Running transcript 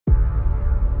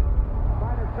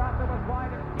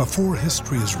Before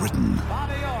history is written,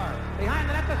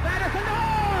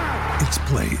 it's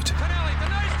played.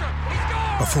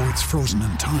 Before it's frozen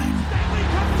in time,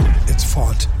 it's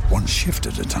fought one shift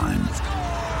at a time.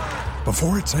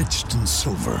 Before it's etched in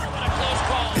silver,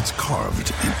 it's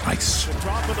carved in ice.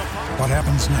 What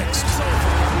happens next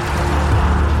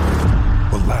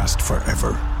will last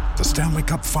forever. The Stanley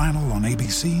Cup Final on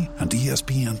ABC and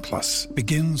ESPN Plus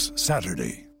begins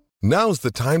Saturday. Now's the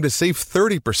time to save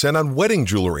 30% on wedding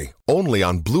jewelry, only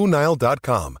on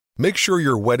BlueNile.com. Make sure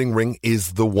your wedding ring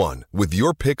is the one with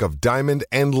your pick of diamond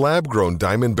and lab-grown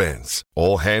diamond bands,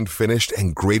 all hand-finished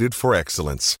and graded for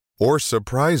excellence. Or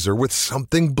surprise her with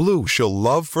something blue she'll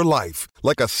love for life,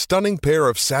 like a stunning pair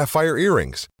of sapphire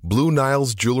earrings. Blue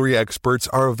Nile's jewelry experts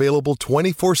are available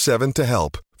 24/7 to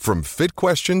help, from fit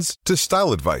questions to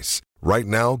style advice. Right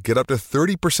now, get up to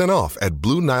 30% off at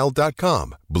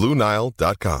BlueNile.com.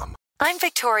 BlueNile.com. I'm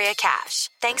Victoria Cash.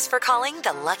 Thanks for calling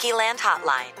the Lucky Land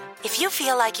Hotline. If you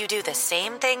feel like you do the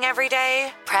same thing every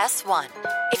day, press 1.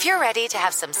 If you're ready to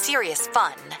have some serious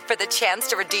fun for the chance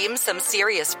to redeem some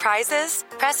serious prizes,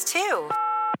 press 2.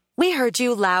 We heard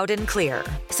you loud and clear.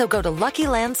 So go to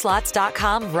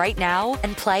LuckyLandSlots.com right now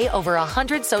and play over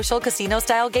 100 social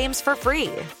casino-style games for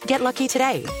free. Get lucky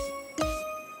today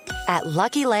at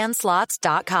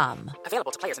LuckyLandSlots.com.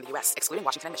 Available to players in the U.S., excluding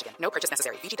Washington and Michigan. No purchase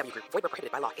necessary. VGW Group. Void where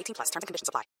prohibited by law. 18+. Terms and conditions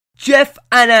apply. Jeff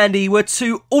and Andy were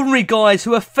two ordinary guys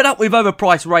who were fed up with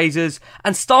overpriced razors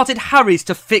and started Harry's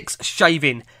to fix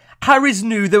shaving. Harry's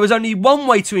knew there was only one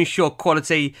way to ensure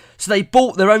quality, so they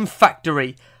bought their own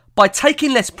factory. By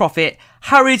taking less profit,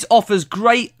 Harry's offers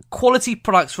great quality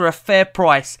products for a fair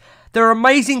price. Their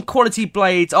amazing quality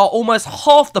blades are almost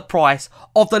half the price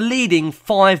of the leading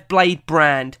 5-blade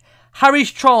brand.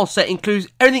 Harry's trial set includes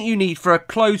everything you need for a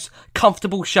close,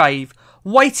 comfortable shave.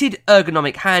 Weighted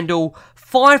ergonomic handle,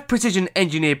 5 precision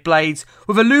engineered blades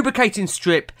with a lubricating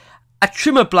strip, a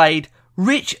trimmer blade,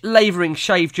 rich lavering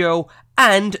shave gel,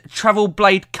 and travel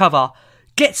blade cover.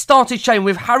 Get started shaving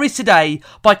with Harry's today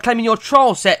by claiming your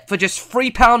trial set for just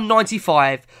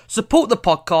 £3.95. Support the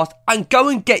podcast and go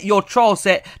and get your trial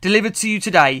set delivered to you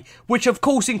today, which of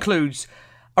course includes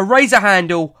a razor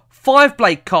handle,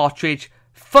 5-blade cartridge,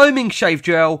 foaming shave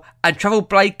gel and travel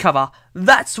blade cover.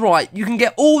 That's right, you can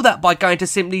get all that by going to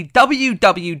simply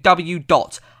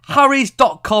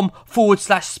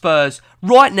www.harrys.com/Spurs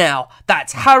right now.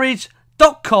 That's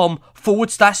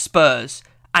harrys.com/Spurs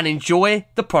and enjoy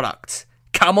the product.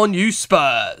 Come on, you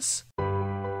Spurs.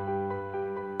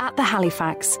 At the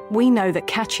Halifax, we know that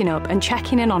catching up and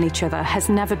checking in on each other has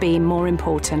never been more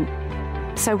important.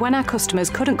 So when our customers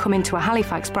couldn't come into a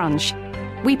Halifax branch,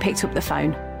 we picked up the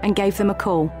phone and gave them a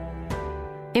call.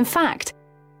 In fact,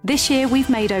 this year we've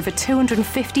made over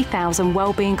 250,000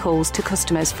 wellbeing calls to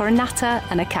customers for a natter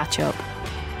and a catch-up,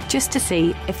 just to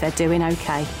see if they're doing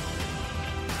okay.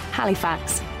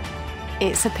 Halifax,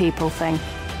 it's a people thing.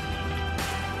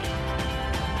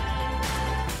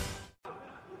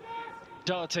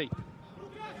 Doherty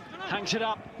hangs it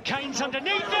up. Kane's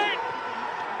underneath it.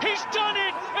 He's done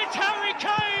it. It's Harry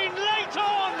Kane late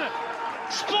on.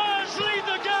 Spurs lead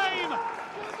the game.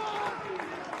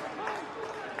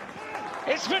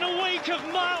 It's been a week of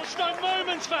milestone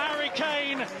moments for Harry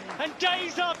Kane, and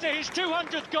days after his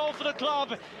 200th goal for the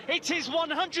club, it's his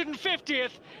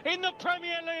 150th in the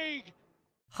Premier League.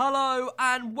 Hello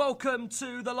and welcome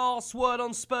to The Last Word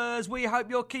on Spurs. We hope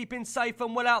you're keeping safe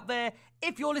and well out there.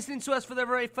 If you're listening to us for the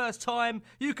very first time,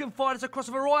 you can find us across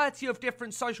a variety of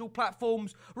different social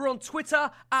platforms. We're on Twitter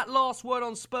at Last Word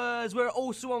on Spurs. We're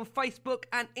also on Facebook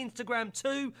and Instagram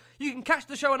too. You can catch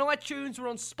the show on iTunes. We're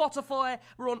on Spotify.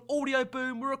 We're on Audio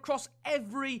Boom. We're across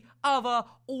every other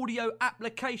audio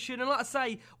application. And like I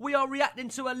say, we are reacting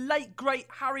to a late great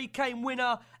Harry Kane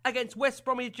winner against West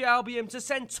Bromwich Albion to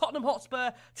send Tottenham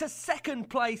Hotspur to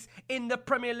second place in the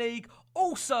Premier League.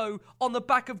 Also, on the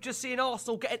back of just seeing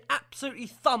Arsenal getting absolutely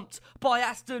thumped by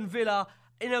Aston Villa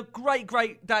in a great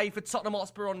day for Tottenham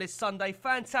Hotspur on this Sunday.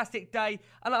 Fantastic day.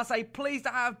 And like I say, pleased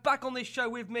to have back on this show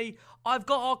with me, I've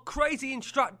got our crazy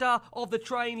instructor of the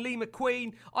train, Lee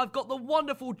McQueen. I've got the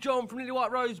wonderful John from Lily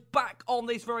White Rose back on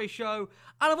this very show.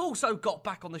 And I've also got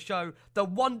back on the show the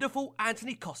wonderful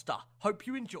Anthony Costa. Hope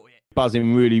you enjoy it.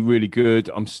 Buzzing really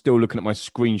good. I'm still looking at my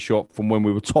screenshot from when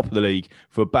we were top of the league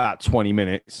for about 20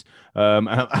 minutes. And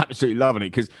I'm absolutely loving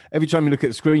it because every time you look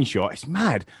at the screenshot, it's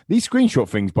mad. These screenshot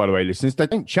things, by the way, listeners, they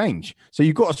don't change. So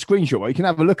you've got a screenshot where you can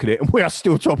have a look at it and we are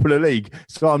still top of the league.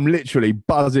 So I'm literally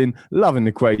buzzing, loving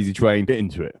the crazy train. Get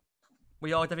into it.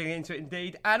 We are definitely into it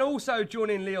indeed. And also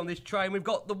joining Lee on this train, we've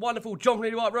got the wonderful John from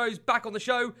Lily White Rose back on the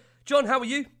show. John, how are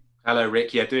you? Hello,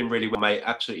 Rick. Yeah, doing really well, mate.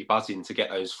 Absolutely buzzing to get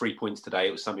those 3 points today.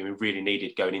 It was something we really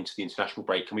needed going into the international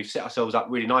break, and we've set ourselves up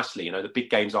really nicely. You know, the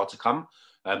big games are to come,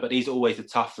 but these are always the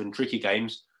tough and tricky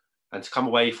games. And to come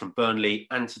away from Burnley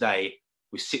and today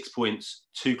with 6 points,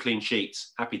 2 clean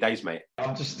sheets, happy days, mate.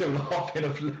 I'm just still laughing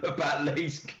about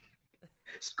Lee's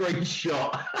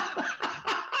screenshot.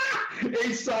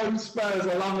 It's so Spurs.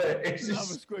 I love it. It's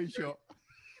Another screenshot.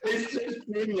 It's just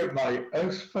brilliant, mate.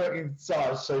 It's fucking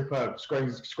superb.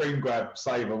 Screen grab,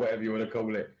 save, or whatever you want to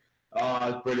call it.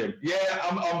 It's brilliant. Yeah,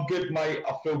 I'm good, mate.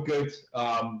 I feel good.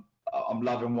 I'm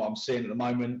loving what I'm seeing at the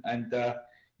moment, and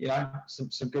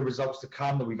some good results to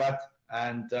come that we've had.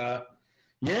 And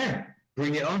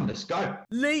bring it on. Let's go.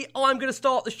 Lee, I'm going to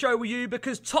start the show with you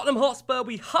because Tottenham Hotspur,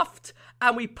 we huffed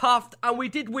and we puffed and we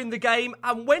did win the game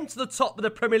and went to the top of the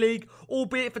Premier League,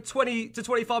 albeit for 20 to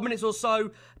 25 minutes or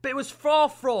so. But it was far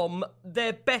from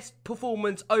their best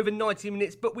performance over 90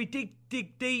 minutes. But we did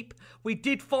dig deep. We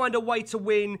did find a way to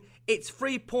win. It's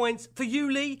 3 points. For you,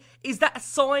 Lee, is that a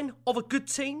sign of a good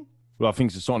team? Well, I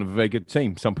think it's a sign of a very good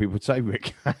team, some people would say,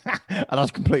 Rick. And I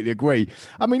completely agree.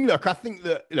 I mean, look, I think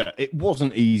that it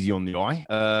wasn't easy on the eye.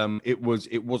 It was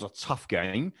a tough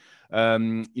game.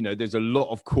 There's a lot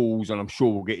of calls, and I'm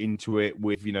sure we'll get into it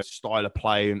with, style of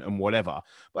play and whatever.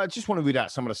 But I just want to read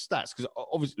out some of the stats because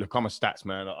obviously, look, I'm a stats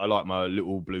man. I like my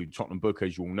little blue Tottenham book,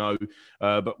 as you all know.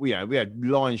 But we had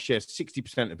Lions share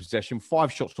 60% of possession,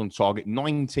 5 shots on target,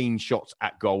 19 shots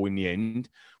at goal in the end.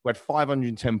 We had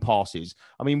 510 passes.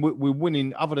 I mean, we're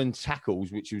winning, other than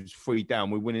tackles, which was 3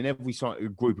 down, we're winning every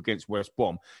group against West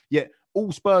Brom. Yet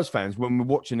all Spurs fans, when we're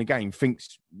watching the game,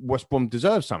 thinks West Brom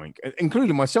deserves something,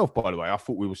 including myself, by the way. I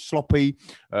thought we were sloppy.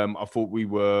 I thought we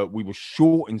were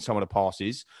short in some of the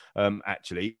passes,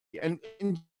 actually. And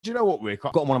do you know what, Rick?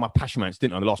 I got on one of my passion rants,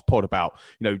 didn't I, the last pod about,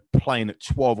 playing at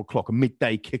 12 o'clock, a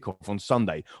midday kickoff on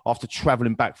Sunday after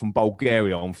travelling back from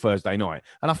Bulgaria on Thursday night.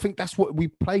 And I think that's what we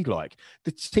played like.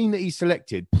 The team that he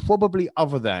selected, probably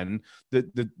other than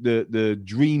the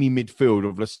dreamy midfield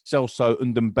of Lo Celso,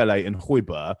 Ndombele and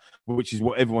Højbjerg, which is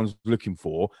what everyone's looking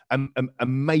for, and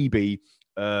maybe...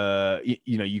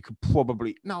 you could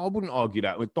probably... No, I wouldn't argue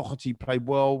that. With Doherty played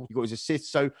well, he got his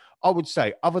assists. So I would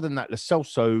say, other than that, Lo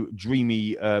Celso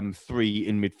dreamy 3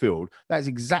 in midfield, that is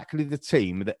exactly the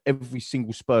team that every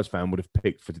single Spurs fan would have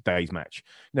picked for today's match.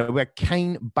 We had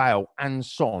Kane, Bale and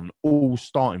Son all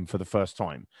starting for the first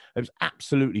time. It was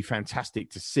absolutely fantastic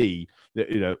to see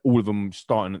that, all of them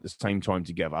starting at the same time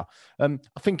together. I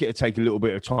think it'd take a little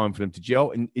bit of time for them to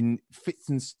gel in fits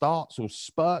and starts or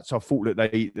spurts. I thought that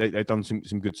they've done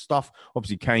some good stuff.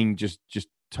 Obviously, Kane just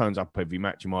turns up every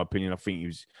match, in my opinion. I think he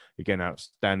was, again,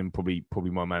 outstanding, probably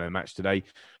my man of the match today.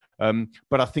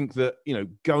 But I think that,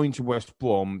 going to West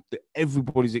Brom, that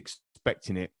everybody's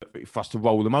expecting it for us to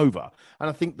roll them over. And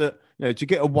I think that, to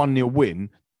get a 1-0 win,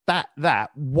 that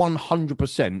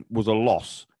 100% was a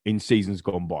loss in seasons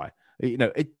gone by.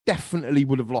 It definitely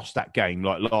would have lost that game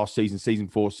like last season, season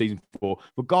four,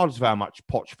 regardless of how much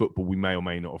Poch football we may or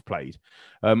may not have played.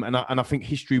 And I think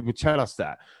history would tell us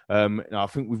that. I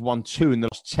think we've won 2 in the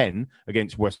last 10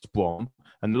 against West Brom.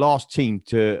 And the last team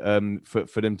to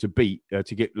for them to beat,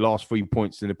 to get last 3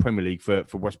 points in the Premier League for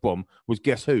West Brom was,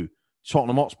 guess who?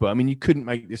 Tottenham Hotspur. I mean, you couldn't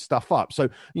make this stuff up. So,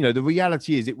 the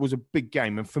reality is it was a big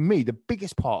game. And for me, the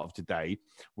biggest part of today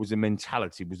was the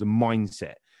mentality, was the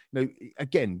mindset.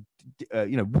 Again,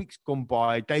 weeks gone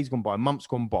by, days gone by, months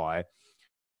gone by,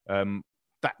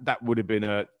 that would have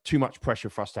been too much pressure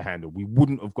for us to handle. We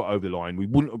wouldn't have got over the line. We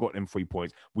wouldn't have got them 3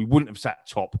 points. We wouldn't have sat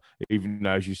top, even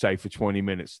though, as you say, for 20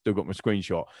 minutes, still got my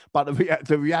screenshot. But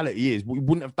the reality is we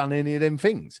wouldn't have done any of them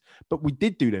things. But we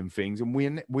did do them things, and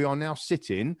we are now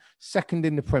sitting second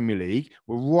in the Premier League.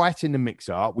 We're right in the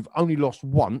mix-up. We've only lost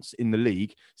once in the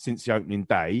league since the opening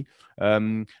day.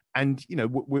 And,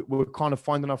 we're kind of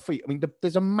finding our feet. I mean,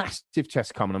 there's a massive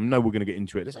test coming. I know we're going to get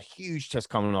into it. There's a huge test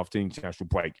coming after the international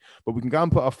break. But we can go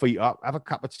and put our feet up, have a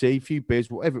cup of tea, a few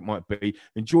beers, whatever it might be,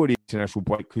 enjoy the international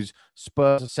break because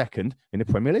Spurs are second in the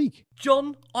Premier League.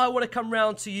 John, I want to come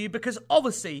round to you because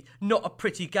obviously not a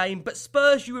pretty game, but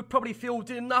Spurs, you would probably feel,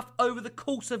 did enough over the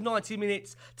course of 90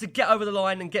 minutes to get over the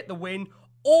line and get the win.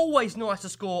 Always nice to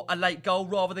score a late goal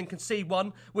rather than concede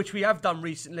one, which we have done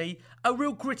recently. A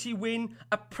real gritty win,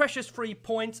 a precious 3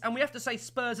 points. And we have to say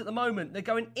Spurs at the moment, they're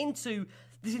going into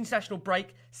this international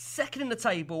break second in the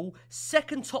table,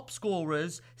 second top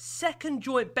scorers, second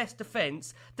joint best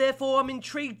defence. Therefore, I'm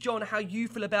intrigued, John, how you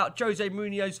feel about Jose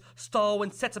Mourinho's style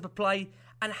and setup of play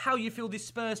and how you feel this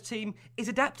Spurs team is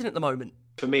adapting at the moment.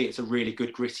 For me, it's a really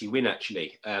good gritty win,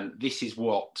 actually. This is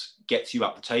what gets you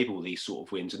up the table, these sort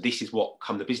of wins. And this is what,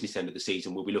 come the business end of the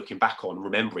season, we'll be looking back on,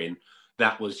 remembering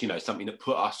that was, something that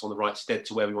put us on the right stead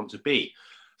to where we want to be.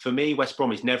 For me, West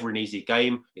Brom is never an easy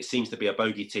game. It seems to be a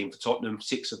bogey team for Tottenham.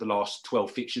 6 of the last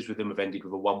 12 fixtures with them have ended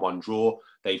with a 1-1 draw.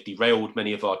 They've derailed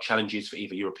many of our challenges for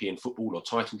either European football or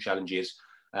title challenges.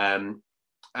 And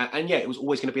yeah, it was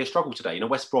always going to be a struggle today.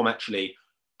 West Brom actually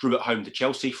drew at home to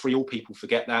Chelsea. 3-3, people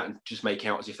forget that and just make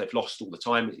out as if they've lost all the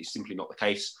time. It's simply not the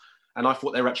case. And I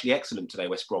thought they were actually excellent today,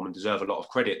 West Brom, and deserve a lot of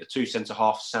credit. The 2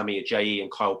 centre-halves, Sami Ajayi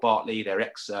and Kyle Bartley, they're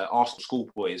ex-Arsenal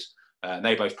schoolboys.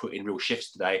 They both put in real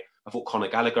shifts today. I thought Conor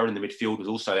Gallagher in the midfield was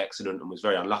also excellent and was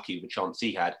very unlucky with the chance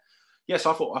he had. Yes,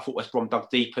 I thought West Brom dug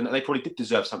deep and they probably did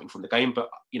deserve something from the game. But,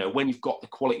 when you've got the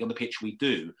quality on the pitch we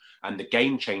do and the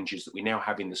game changes that we now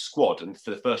have in the squad, and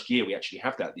for the first year we actually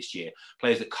have that this year,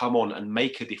 players that come on and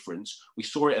make a difference. We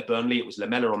saw it at Burnley. It was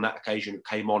Lamela on that occasion who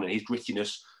came on, and his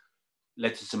grittiness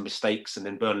led to some mistakes, and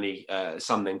then Burnley,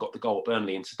 Son then got the goal at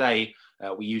Burnley. And today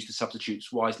we used the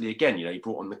substitutes wisely again. He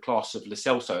brought on the class of Lo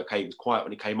Celso. Okay, he was quiet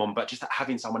when he came on, but just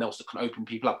having someone else that can open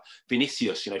people up.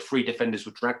 Vinicius, 3 defenders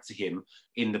were dragged to him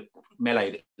in the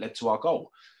melee that led to our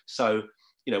goal. So,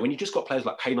 when you just got players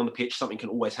like Kane on the pitch, something can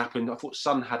always happen. I thought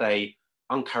Son had a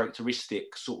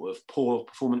uncharacteristic sort of poor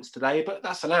performance today, but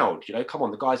that's allowed. Come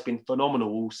on, the guy's been phenomenal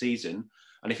all season.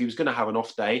 And if he was going to have an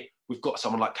off day, we've got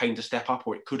someone like Kane to step up,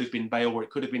 or it could have been Bale, or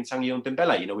it could have been Tanguy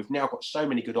Dembele. We've now got so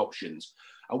many good options.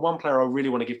 And one player I really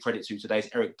want to give credit to today is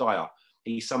Eric Dyer.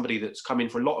 He's somebody that's come in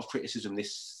for a lot of criticism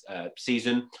this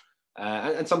season,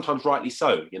 and sometimes rightly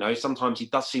so. Sometimes he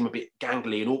does seem a bit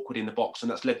gangly and awkward in the box,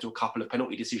 and that's led to a couple of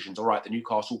penalty decisions. All right, the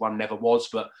Newcastle one never was,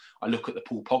 but I look at the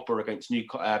Paul Pogba against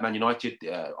Man United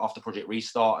after Project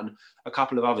Restart and a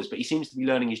couple of others. But he seems to be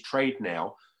learning his trade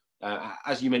now.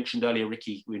 As you mentioned earlier,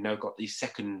 Ricky, we've now got the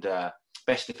second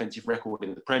best defensive record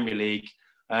in the Premier League.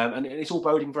 And it's all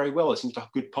boding very well. It seems to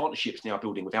have good partnerships now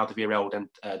building with Alderweireld and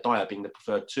Dyer being the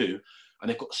preferred 2. And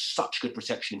they've got such good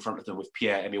protection in front of them with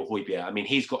Pierre-Emile Højbjerg. I mean,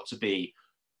 he's got to be,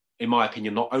 in my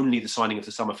opinion, not only the signing of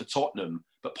the summer for Tottenham,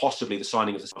 but possibly the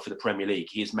signing of the summer for the Premier League.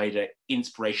 He has made an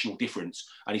inspirational difference.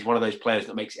 And he's one of those players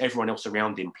that makes everyone else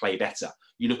around him play better.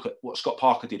 You look at what Scott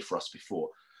Parker did for us before.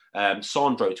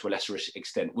 Sandro to a lesser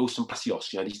extent, Wilson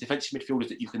Palacios, these defensive midfielders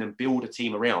that you can then build a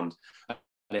team around, and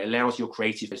it allows your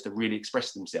creatives to really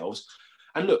express themselves.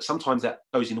 And look, sometimes that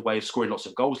goes in the way of scoring lots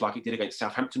of goals, like it did against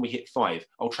Southampton. We hit 5.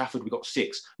 Old Trafford, we got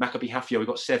 6. Maccabi Haifa, we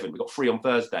got 7. We got 3 on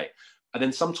Thursday. And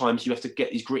then sometimes you have to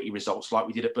get these gritty results like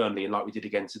we did at Burnley and like we did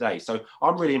again today. So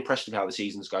I'm really impressed with how the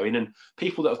season's going. And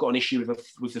people that have got an issue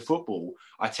with the football,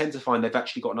 I tend to find they've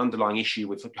actually got an underlying issue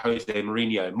with Jose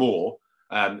Mourinho more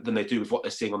than they do with what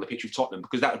they're seeing on the pitch with Tottenham,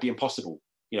 because that would be impossible.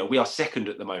 We are second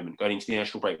at the moment going into the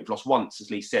international break. We've lost once,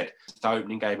 as Lee said. It's our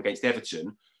opening game against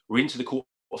Everton. We're into the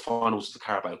quarterfinals of the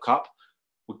Carabao Cup.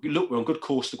 We're on good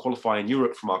course to qualify in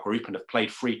Europe from our group and have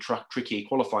played 3 tricky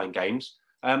qualifying games.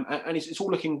 And it's all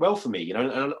looking well for me,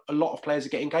 and a lot of players are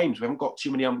getting games. We haven't got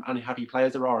too many unhappy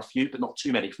players. There are a few, but not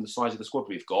too many from the size of the squad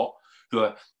we've got, who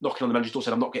are knocking on the manager's door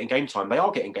saying, I'm not getting game time. They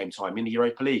are getting game time in the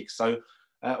Europa League. So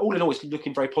all in all, it's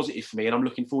looking very positive for me, and I'm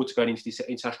looking forward to going into this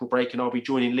international break, and I'll be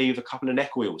joining Lee with a couple of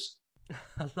neck wheels.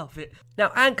 I love it.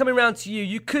 Now, Anne, coming round to you,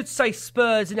 you could say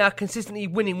Spurs are now consistently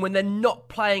winning when they're not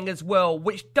playing as well,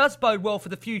 which does bode well for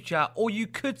the future, or you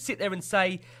could sit there and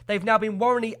say they've now been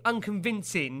worryingly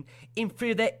unconvincing in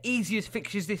 3 of their easiest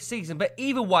fixtures this season. But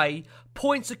either way,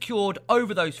 points secured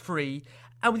over those 3.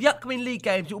 And with the upcoming league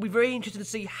games, it will be very interesting to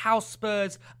see how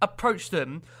Spurs approach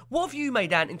them. What have you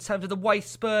made, Ant, in terms of the way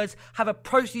Spurs have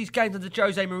approached these games under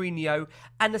Jose Mourinho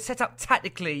and the setup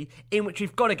tactically in which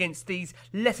we've gone against these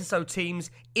lesser-so teams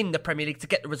in the Premier League to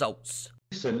get the results?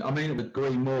 Listen, I mean, I would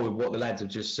agree more with what the lads have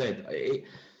just said.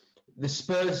 The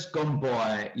Spurs gone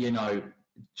by,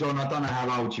 John, I don't know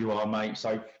how old you are, mate,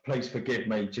 so please forgive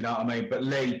me, do you know what I mean? But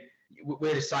Lee,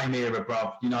 we're the same era,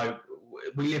 bruv,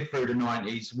 we lived through the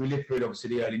 90s. We lived through,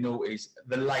 obviously, the early noughties,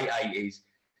 the late 80s.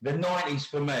 The 90s,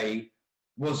 for me,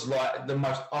 was like the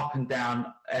most up and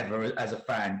down ever as a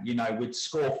fan. We'd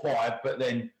score 5, but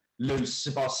then lose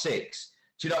by 6.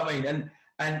 Do you know what I mean?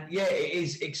 And yeah, it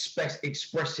is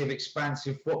expressive,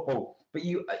 expansive football. But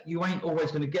you ain't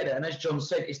always going to get it. And as John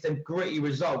said, it's them gritty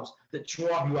results that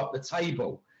drive you up the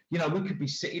table. We could be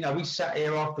sitting, we sat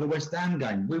here after the West Ham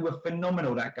game. We were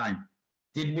phenomenal that game.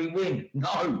 Did we win?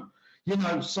 No.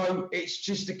 So it's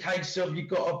just a case of you've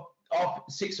got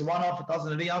 6 of one, half a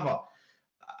dozen of the other.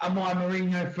 Am I a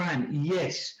Mourinho fan?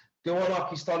 Yes. Do I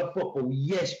like his style of football?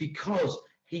 Yes, because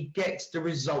he gets the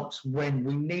results when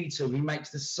we need to. He makes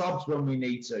the subs when we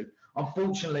need to.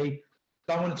 Unfortunately,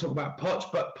 don't want to talk about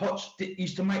Poch, but Poch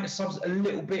used to make the subs a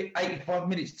little bit 85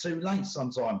 minutes too late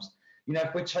sometimes.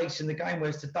 If we're chasing the game,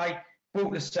 whereas today,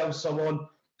 brought the Celso on,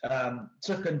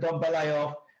 took Ndombele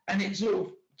off, and it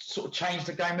sort of changed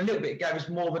the game a little bit. It gave us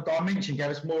more of a dimension,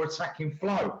 gave us more attacking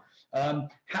flow.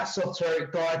 Hats off to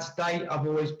Eric Dyer today. I've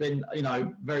always been,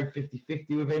 very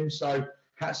 50-50 with him. So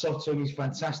hats off to him. He's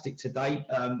fantastic today.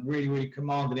 Really, really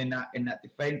commanding in that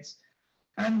defence.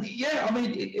 And yeah, I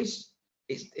mean, it's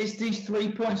these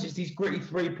 3 points. It's these gritty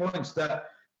 3 points that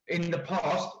in the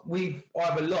past we've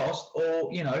either lost or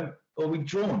we've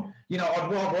drawn.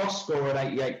 I'd rather us score an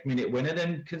 88th minute winner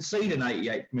than concede an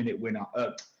 88th minute winner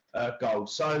goal.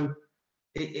 So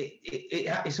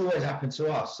it's always happened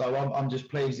to us. So I'm just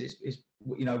pleased. It's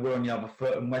we're on the other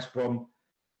foot, and West Brom.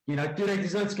 Do they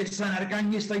deserve to get sent out of the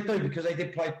game? Yes, they do, because they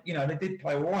did play. They did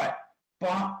play all right,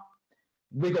 but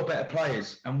we got better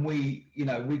players, and we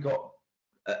got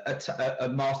a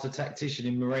master tactician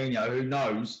in Mourinho who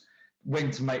knows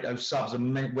when to make those subs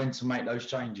and when to make those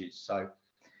changes. So,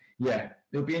 yeah,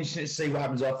 it'll be interesting to see what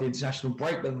happens after the international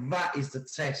break. But that is the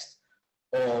test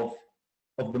of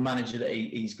the manager that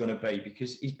he's going to be,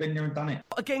 because he's been there and done it.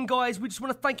 Again, guys, we just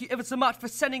want to thank you ever so much for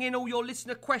sending in all your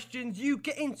listener questions. You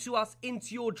get into us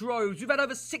into your droves. We've had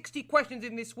over 60 questions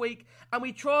in this week, and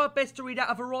we try our best to read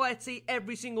out a variety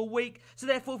every single week. So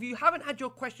therefore, if you haven't had your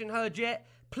question heard yet,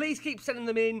 please keep sending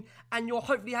them in, and you'll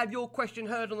hopefully have your question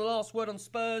heard on the Last Word on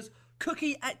Spurs.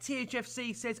 Cookie at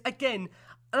THFC says, again,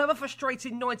 another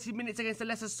frustrating 90 minutes against the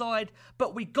lesser side,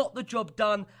 but we got the job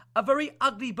done. A very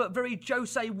ugly but very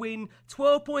Jose win.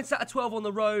 12 points out of 12 on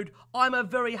the road. I'm a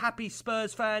very happy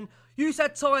Spurs fan.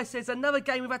 Usad Tai says, another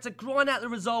game we've had to grind out the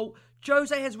result.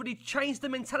 Jose has really changed the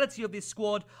mentality of this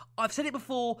squad. I've said it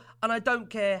before, and I don't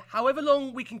care. However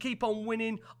long we can keep on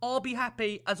winning, I'll be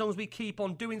happy as long as we keep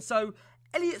on doing so.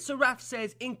 Elliot Saraf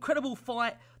says, incredible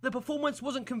fight. The performance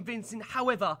wasn't convincing.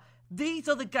 However, these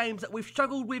are the games that we've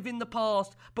struggled with in the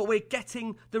past, but we're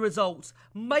getting the results.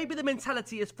 Maybe the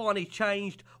mentality has finally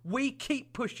changed. We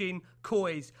keep pushing,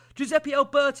 Coys. Giuseppe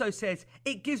Alberto says,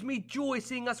 it gives me joy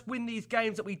seeing us win these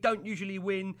games that we don't usually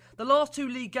win. The last 2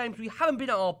 league games we haven't been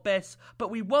at our best,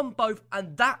 but we won both,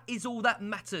 and that is all that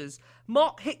matters.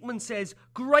 Mark Hickman says,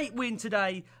 great win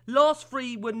today. Last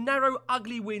 3 were narrow,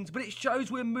 ugly wins, but it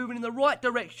shows we're moving in the right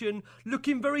direction.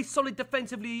 Looking very solid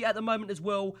defensively at the moment as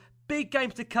well. Big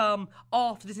games to come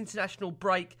after this international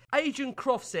break. Adrian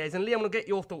Croft says, and Liam, I'm going to get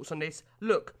your thoughts on this.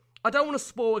 Look, I don't want to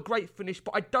spoil a great finish,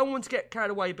 but I don't want to get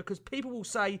carried away because people will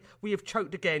say we have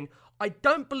choked again. I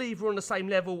don't believe we're on the same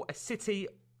level as City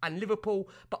and Liverpool,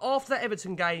 but after that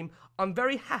Everton game, I'm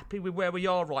very happy with where we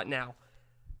are right now.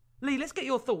 Lee, let's get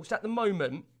your thoughts. At the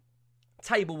moment,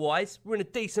 table-wise, we're in a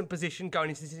decent position going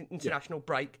into this international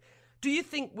break. Do you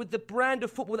think with the brand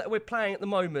of football that we're playing at the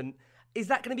moment, is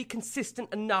that going to be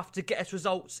consistent enough to get us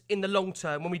results in the long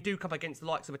term when we do come against the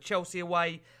likes of a Chelsea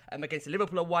away, against a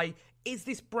Liverpool away? Is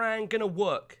this brand going to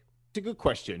work? It's a good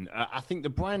question. I think the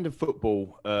brand of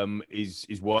football is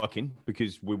working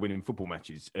because we're winning football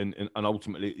matches, and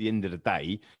ultimately at the end of the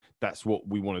day, that's what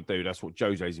we want to do. That's what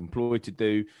Jose's employed to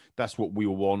do. That's what we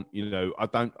all want. I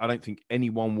don't think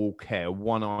anyone will care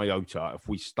one iota if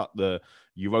we stuck the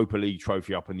Europa League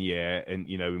trophy up in the air, and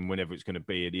and whenever it's going to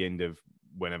be at the end of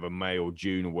whenever May or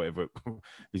June or whatever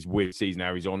this weird season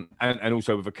Harry's on, and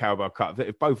also with a Carabao Cup.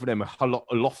 If both of them are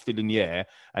lofted in the air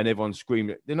and everyone's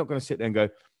screaming, they're not going to sit there and go,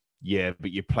 yeah,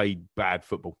 but you played bad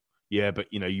football. Yeah, but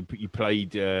you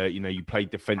played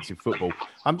defensive football.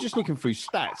 I'm just looking through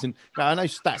stats, and now I know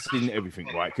stats isn't everything,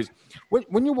 right? Because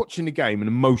when you're watching the game and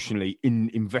emotionally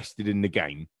invested in the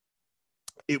game,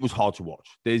 it was hard to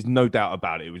watch. There's no doubt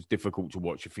about it. It was difficult to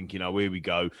watch. You're thinking, oh, here we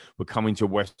go. We're coming to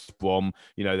West Brom.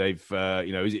 They've,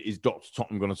 is Dr.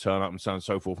 Tottenham going to turn up and so on and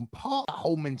so forth? And part of the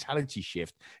whole mentality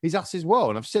shift is us as well.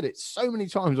 And I've said it so many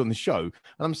times on the show, and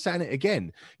I'm saying it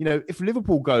again. If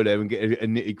Liverpool go there and get a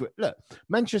nitty-gritty... Look,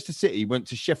 Manchester City went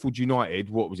to Sheffield United,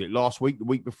 what was it, last week, the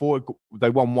week before?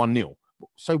 They won 1-0.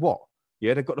 So what?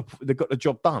 Yeah, they got the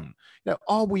job done.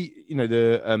 Are we,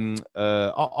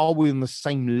 are we on the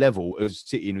same level as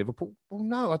City and Liverpool? Well,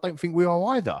 no, I don't think we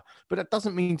are either. But that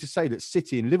doesn't mean to say that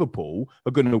City and Liverpool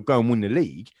are going to go and win the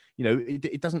league.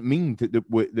 It doesn't mean that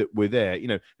we're there.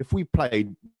 If we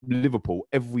played Liverpool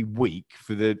every week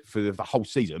for the whole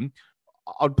season,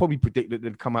 I'd probably predict that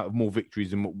they'd come out with more victories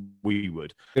than what we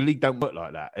would. The league don't work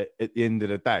like that at the end of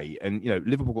the day. And,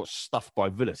 Liverpool got stuffed by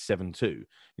Villa 7-2,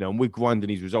 and we're grinding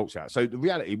these results out. So the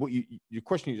reality, your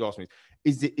question you asked me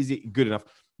is it good enough?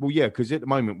 Well, yeah, because at the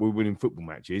moment we're winning football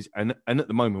matches, and at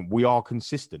the moment we are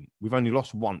consistent. We've only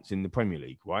lost once in the Premier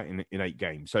League, right, in 8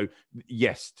 games. So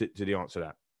yes, to the answer to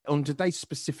that. On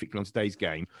today's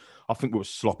game, I think we were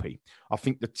sloppy. I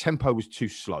think the tempo was too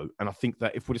slow. And I think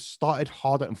that if we'd have started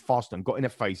harder and faster and got in their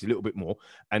face a little bit more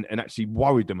and actually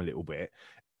worried them a little bit,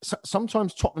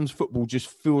 sometimes Tottenham's football just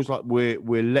feels like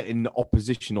we're letting the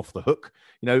opposition off the hook,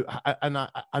 you know. And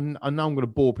I know I'm going to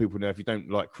bore people now if you don't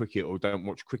like cricket or don't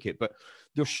watch cricket, but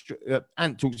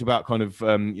Ant talks about kind of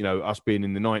us being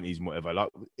in the 90s and whatever. Like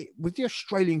with the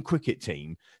Australian cricket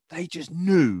team, they just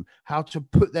knew how to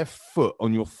put their foot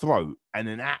on your throat and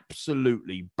then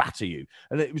absolutely batter you,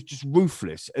 and it was just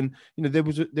ruthless. And you know,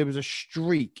 there was a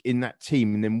streak in that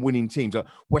team and then winning teams like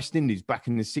West Indies back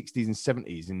in the 60s and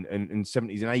 70s and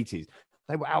 70s and 80s.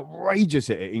 They were outrageous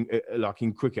at it, like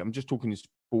in cricket. I'm just talking in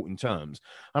sporting terms,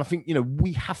 and I think, you know,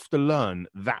 we have to learn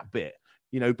that bit,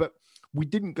 you know. But we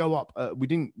didn't go up. We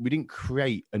didn't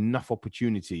create enough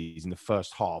opportunities in the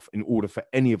first half in order for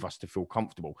any of us to feel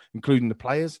comfortable, including the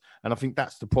players. And I think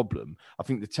that's the problem. I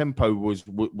think the tempo was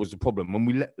the problem when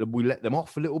we let them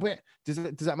off a little bit. Does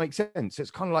that make sense?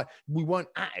 It's kind of like we weren't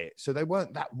at it, so they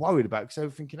weren't that worried about it, because they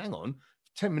were thinking, hang on,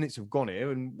 10 minutes have gone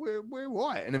here and we're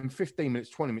right. And then 15 minutes,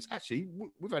 20 minutes, actually,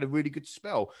 we've had a really good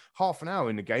spell. Half an hour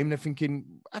in the game, they're thinking,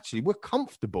 actually, we're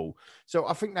comfortable. So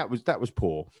I think that was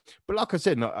poor. But like I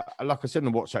said in the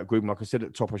WhatsApp group, and like I said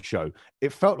at the top of the show,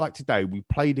 it felt like today we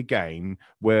played a game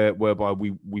whereby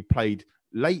we played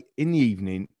late in the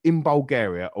evening in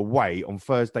Bulgaria away on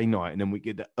Thursday night, and then we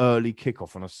get the early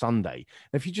kickoff on a Sunday.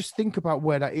 And if you just think about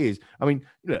where that is, I mean,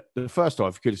 look, the first time,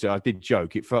 if you could have said, I did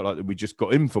joke, it felt like that we just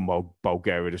got in from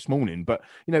Bulgaria this morning. But,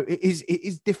 you know, it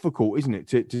is difficult, isn't it,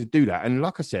 to do that? And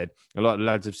like I said, and like the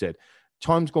lads have said,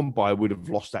 time's gone by, we'd have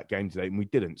lost that game today, and we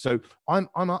didn't. So I'm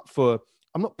up for...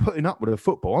 I'm not putting up with the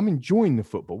football. I'm enjoying the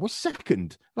football. We're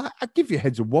second. Like, I give your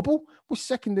heads a wobble. We're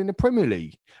second in the Premier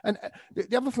League. And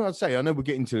the other thing I'd say, I know we'll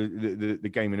get into the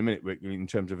game in a minute in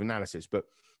terms of analysis, but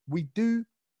we do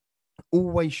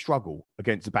always struggle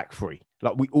against the back three.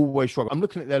 Like, we always struggle. I'm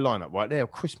looking at their lineup, right? They're a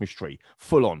Christmas tree,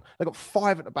 full on. They've got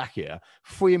 5 at the back here,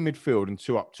 3 in midfield and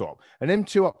 2 up top. And them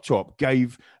 2 up top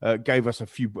gave us a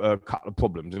few couple of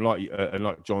problems. And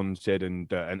like John said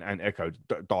and echoed,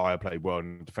 Dyer played well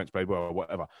and defence played well or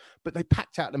whatever. But they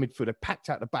packed out the midfield, they packed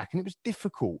out the back, and it was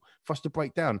difficult for us to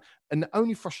break down. And the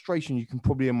only frustration you can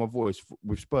probably hear in my voice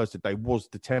with Spurs today was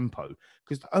the tempo,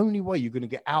 because the only way you're going to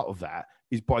get out of that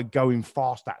is by going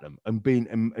fast at them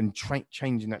and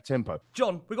changing that tempo.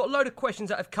 John, we've got a load of questions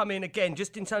that have come in again,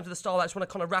 just in terms of the style. I just want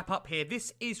to kind of wrap up here.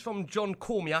 This is from John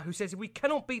Cormier, who says, if we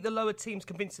cannot beat the lower teams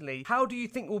convincingly, how do you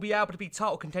think we'll be able to be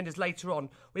title contenders later on?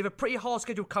 We have a pretty hard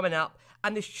schedule coming up,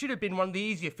 and this should have been one of the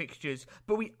easier fixtures,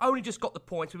 but we only just got the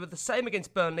points. We were the same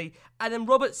against Burnley. And then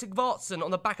Robert Sigvardsson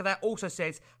on the back of that also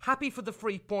says, happy for the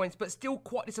 3 points, but still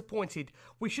quite disappointed.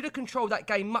 We should have controlled that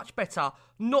game much better.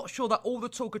 Not sure that all the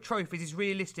talk of trophies is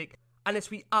realistic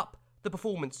unless we up the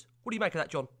performance. What do you make of that,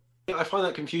 John? I find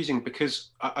that confusing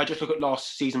because I just look at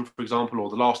last season, for example, or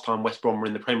the last time West Brom were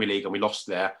in the Premier League and we lost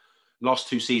there. Last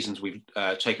 2 seasons, we've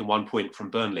taken 1 point from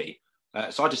Burnley.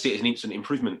 So I just see it as an instant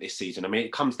improvement this season. I mean,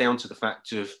 it comes down to the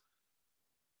fact of,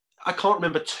 I can't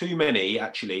remember too many,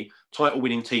 actually,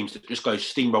 title-winning teams that just go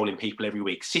steamrolling people every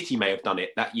week. City may have done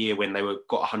it that year when they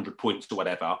got 100 points or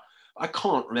whatever. I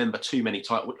can't remember too many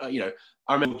title,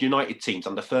 I remember United teams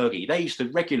under Fergie. They used to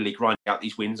regularly grind out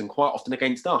these wins, and quite often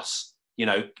against us. You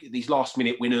know, these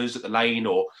last-minute winners at the Lane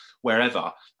or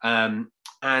wherever. And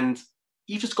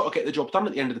you've just got to get the job done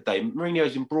at the end of the day.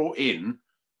 Mourinho's been brought in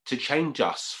to change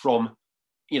us from,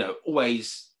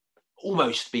 always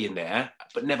almost being there,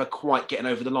 but never quite getting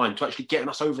over the line, to actually getting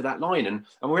us over that line. And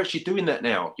we're actually doing that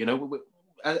now. You know,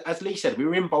 as Lee said, we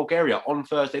were in Bulgaria on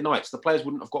Thursday nights. The players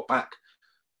wouldn't have got back,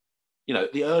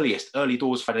 the early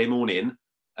doors Friday morning,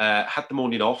 had the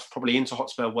morning off, probably into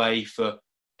Hotspur Way for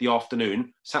the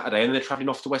afternoon, Saturday, and then they're travelling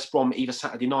off to West Brom either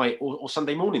Saturday night or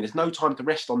Sunday morning. There's no time to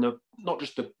rest on not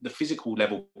just the physical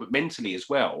level, but mentally as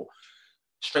well.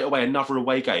 Straight away, another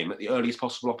away game at the earliest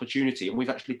possible opportunity, and we've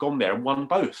actually gone there and won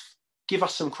both. Give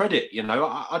us some credit,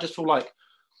 I just feel like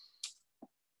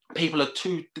people are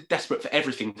too desperate for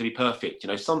everything to be perfect.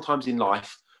 Sometimes in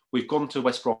life, we've gone to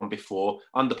West Brom before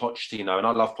under Pochettino, and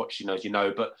I love Pochettino, as you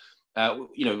know, but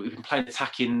we've been playing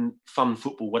attacking, fun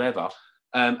football, whatever.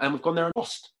 And we've gone there and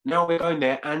lost. Now we're going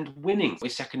there and winning. We're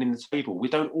second in the table. We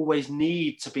don't always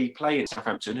need to be playing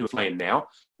Southampton, who are playing now.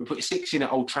 We put 6 in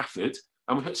at Old Trafford,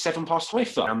 and we put 7 past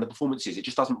Haifa. And the performances, it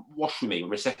just doesn't wash with me when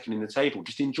we're second in the table.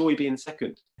 Just enjoy being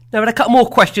second. Now, a couple more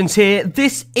questions here.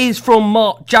 This is from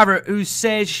Mark Jarrett, who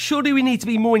says, surely we need to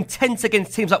be more intense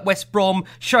against teams like West Brom,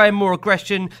 showing more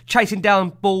aggression, chasing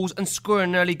down balls and scoring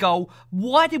an early goal.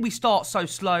 Why did we start so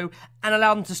slow and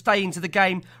allow them to stay into the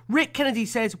game? Rick Kennedy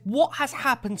says, what has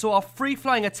happened to our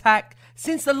free-flowing attack?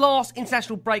 Since the last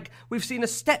international break, we've seen a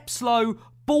step slow,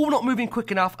 ball not moving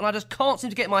quick enough, and I just can't seem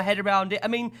to get my head around it. I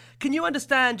mean, can you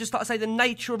understand, just like I say, the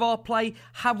nature of our play?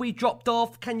 Have we dropped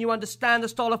off? Can you understand the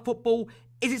style of football?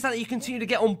 Is it something you continue to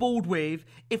get on board with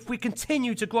if we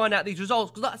continue to grind out these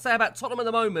results? Because like I say about Tottenham at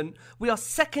the moment, we are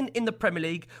second in the Premier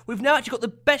League. We've now actually got the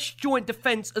best joint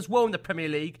defence as well in the Premier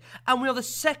League. And we are the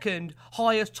second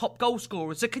highest top goal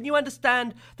scorers. So can you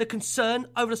understand the concern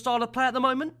over the style of play at the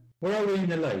moment? Where are we in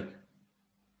the league?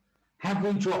 Have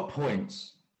we dropped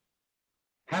points?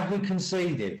 Have we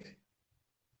conceded?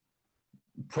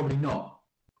 Probably not.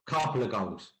 Couple of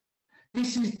goals.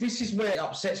 This is where it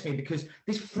upsets me, because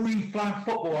this free-flowing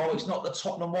football, it's not the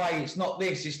Tottenham way, it's not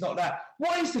this, it's not that.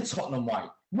 What is the Tottenham way?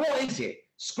 What is it?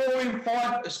 Scoring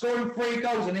 3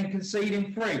 goals and then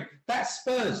conceding 3. That's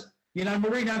Spurs. You know,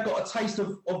 Mourinho got a taste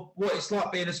of what it's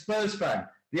like being a Spurs fan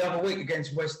the other week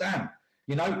against West Ham.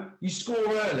 You know, you score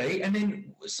early and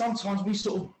then sometimes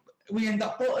we end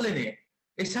up bottling it.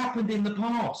 It's happened in the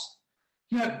past.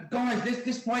 You know, guys,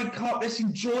 let's wake up. Let's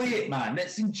enjoy it, man.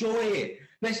 Let's enjoy it.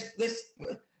 Let's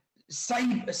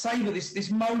savor this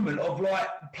moment of like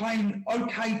playing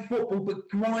okay football, but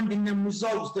grinding them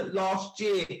results that last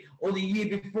year or the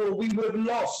year before we would have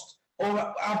lost, or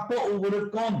our bottle would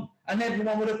have gone, and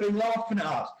everyone would have been laughing at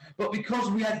us. But because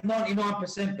we had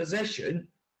 99% possession,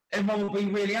 everyone will be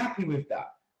really happy with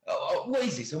that. What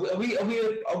is this?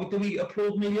 Do we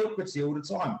applaud mediocrity all the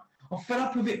time? I'm fed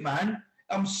up with it, man.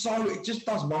 It just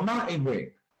does my mountain ring.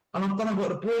 And I don't know what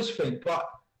the boys think, but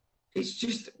it's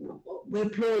just, we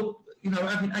applaud,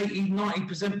 having 80,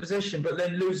 90% possession, but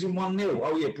then losing 1-0.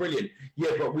 Oh, yeah, brilliant.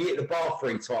 Yeah, but we hit the bar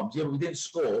 3 times. Yeah, but we didn't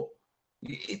score.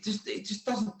 It just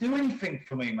doesn't do anything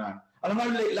for me, man. And I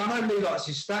know Lee likes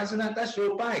his stats, and that's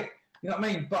your bag. You know what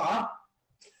I mean? But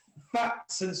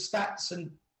facts and stats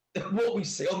and what we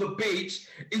see on the beach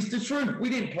is the truth. We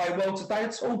didn't play well today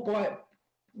at all, by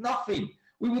nothing.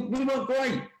 We weren't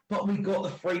great, but we got the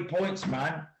 3 points,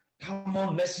 man. Come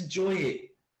on, let's enjoy it.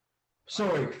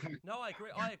 Sorry. No, I agree.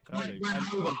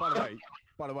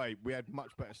 By the way, we had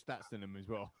much better stats than them as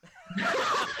well.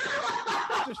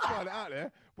 Just throwing it out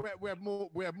there. We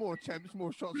had more attempts,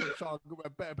 more shots on target. We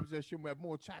had better possession. We had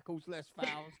more tackles, less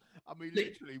fouls. I mean,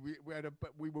 literally,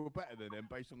 we were better than them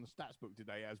based on the stats book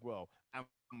today as well, and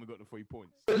we got the 3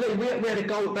 points. But look, we had a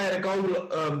goal. They had a goal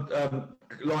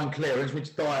line clearance,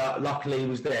 which Dyer luckily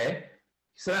was there.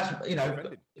 So that's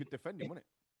good defending, wasn't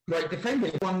it? Great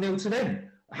defending. 1-0 to them.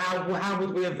 How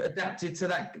would we have adapted to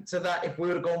that if we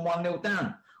would have gone 1-0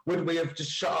 down? Would we have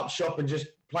just shut up shop and just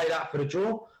played out for the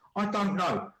draw? I don't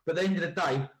know. But at the end of the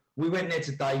day, we went there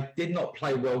today, did not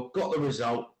play well, got the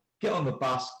result, get on the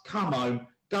bus, come home,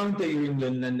 go and do your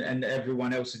England and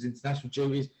everyone else's international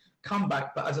duties, come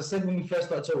back. But as I said when we first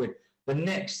started talking, the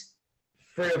next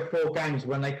 3 or 4 games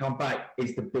when they come back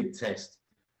is the big test.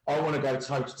 I want to go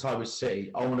toe-to-toe with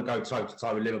City. I want to go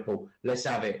toe-to-toe with Liverpool. Let's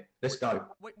have it. Let's go.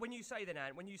 When you say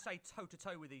when you say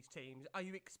toe-to-toe with these teams, are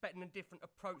you expecting a different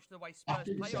approach to the way Spurs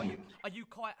play? Are you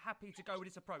quite happy to go with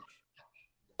this approach?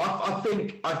 I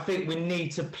think we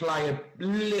need to play a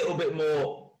little bit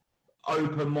more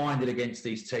open-minded against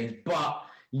these teams, but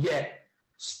yet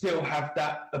still have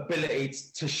that ability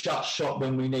to shut shop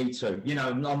when we need to. You know,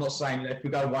 I'm not saying that if we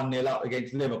go 1-0 up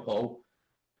against Liverpool,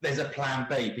 there's a plan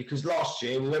B, because last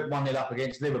year we went 1-0 up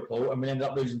against Liverpool and we ended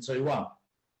up losing 2-1.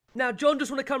 Now, John, just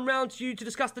want to come round to you to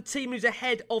discuss the team who's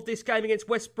ahead of this game against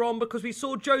West Brom, because we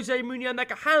saw Jose Mourinho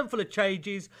make a handful of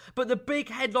changes, but the big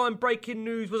headline breaking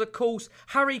news was, of course,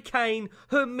 Harry Kane,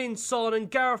 Heung-min Son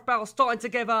and Gareth Bale starting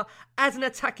together as an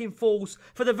attacking force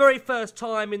for the very first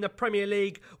time in the Premier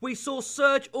League. We saw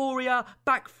Serge Aurier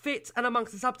back fit and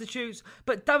amongst the substitutes,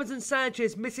 but Davinson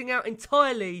Sanchez missing out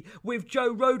entirely with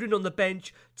Joe Rodon on the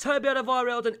bench. Toby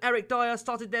Alderweireld and Eric Dyer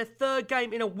started their 3rd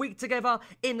game in a week together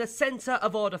in the centre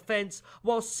of our defence,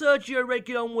 while Sergio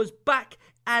Reguilon was back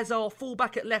as our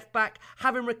fullback at left back,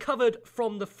 having recovered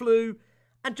from the flu.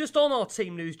 And just on our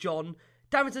team news, John,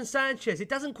 Davinson Sanchez, it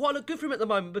doesn't quite look good for him at the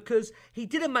moment, because he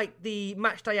didn't make the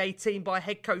matchday 18 by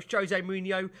head coach Jose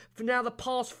Mourinho for now the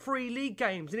past 3 league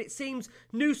games, and it seems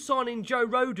new signing Joe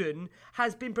Rodon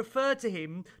has been preferred to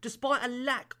him despite a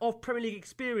lack of Premier League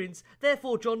experience.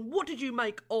 Therefore, John, what did you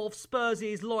make of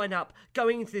Spurs' lineup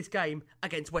going into this game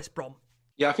against West Brom?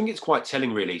 Yeah, I think it's quite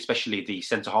telling, really, especially the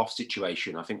centre-half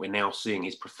situation. I think we're now seeing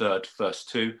his preferred first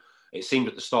 2. It seemed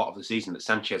at the start of the season that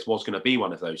Sanchez was going to be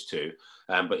one of those 2,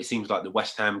 but it seems like the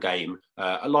West Ham game,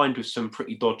 aligned with some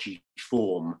pretty dodgy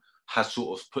form, has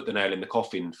sort of put the nail in the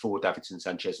coffin for Davinson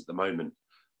Sanchez at the moment.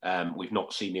 We've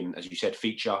not seen him, as you said,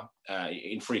 feature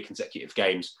in 3 consecutive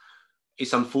games.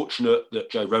 It's unfortunate that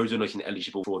Joe Rodon isn't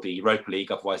eligible for the Europa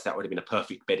League, otherwise that would have been a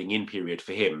perfect bedding in period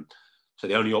for him. So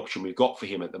the only option we've got for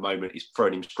him at the moment is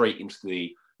throwing him straight into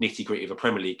the nitty-gritty of a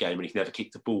Premier League game, and he's never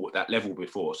kicked a ball at that level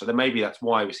before. So then maybe that's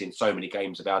why we're seeing so many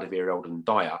games of Alderweireld and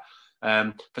Dyer.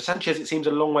 For Sanchez, it seems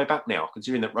a long way back now,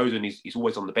 considering that Rodon is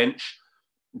always on the bench,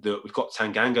 that we've got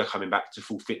Tanganga coming back to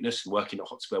full fitness and working at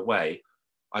Hotspur Way.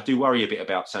 I do worry a bit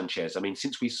about Sanchez. I mean,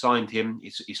 since we signed him,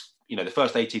 the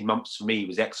first 18 months for me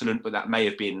was excellent, but that may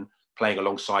have been playing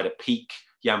alongside a peak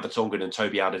Jan Vertonghen and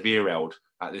Toby Alderweireld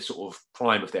at this sort of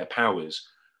prime of their powers.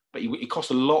 But it cost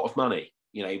a lot of money.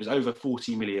 He was over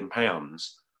 £40 million.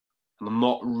 And I'm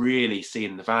not really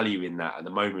seeing the value in that at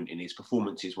the moment in his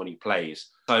performances when he plays.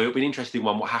 So it'll be an interesting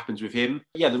one, what happens with him.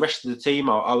 Yeah, the rest of the team,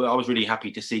 I was really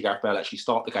happy to see Gareth Bale actually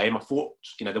start the game. I thought,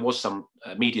 there was some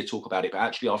media talk about it, but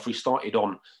actually after he started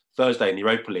on Thursday in the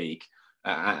Europa League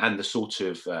and the sort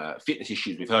of fitness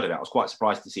issues we've heard about, I was quite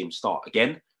surprised to see him start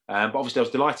again. But obviously I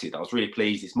was delighted. I was really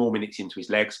pleased. It's more minutes into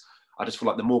his legs. I just feel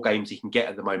like the more games he can get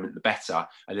at the moment, the better.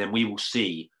 And then we will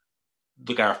see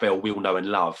the Gareth Bale we'll know and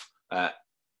love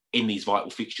in these vital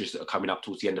fixtures that are coming up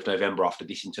towards the end of November after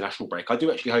this international break. I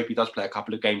do actually hope he does play a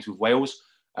couple of games with Wales,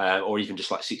 or even just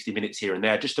like 60 minutes here and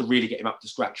there, just to really get him up to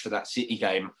scratch for that City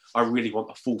game. I really want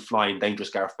a full-flying, dangerous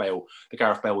Gareth Bale, the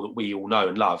Gareth Bale that we all know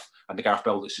and love, and the Gareth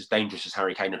Bale that's as dangerous as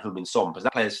Harry Kane and Heung-min Son, because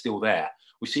that player's still there.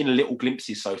 We've seen a little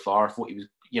glimpses so far. I thought he was,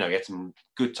 he had some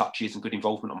good touches and good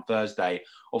involvement on Thursday.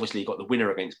 Obviously, he got the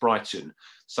winner against Brighton.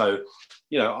 So,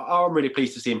 I'm really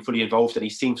pleased to see him fully involved, and he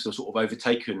seems to have sort of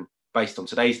overtaken, based on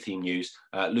today's team news,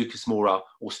 Lucas Moura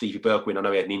or Stevie Bergwijn. I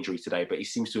know he had an injury today, but he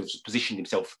seems to have positioned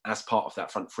himself as part of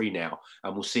that front three now,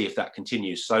 and we'll see if that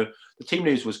continues. So the team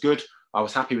news was good. I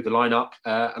was happy with the lineup,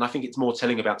 and I think it's more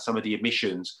telling about some of the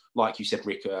admissions, like you said,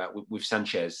 Rick, with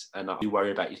Sanchez, and I do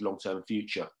worry about his long-term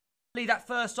future. That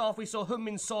first half, we saw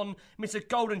Heung-min Son miss a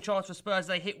golden chance for Spurs.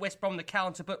 They hit West Brom the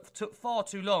counter, but took far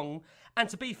too long. And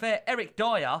to be fair, Eric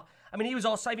Dyer, he was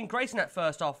our saving grace in that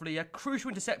first half, really. A crucial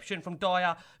interception from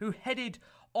Dyer, who headed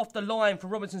off the line for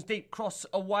Robinson's deep cross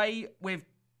away, with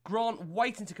Grant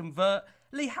waiting to convert.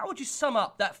 Lee, how would you sum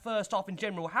up that first half in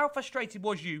general? How frustrated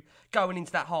was you going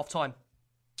into that half-time?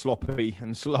 Sloppy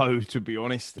and slow, to be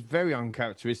honest. Very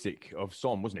uncharacteristic of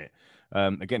Son, wasn't it?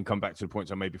 Again, come back to the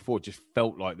points I made before. Just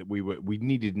felt like that we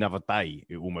needed another day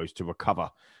almost to recover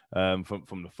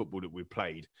from the football that we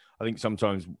played. I think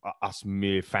sometimes us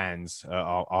mere fans,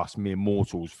 us mere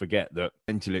mortals, forget that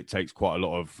mentally it takes quite a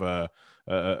lot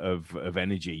of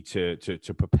energy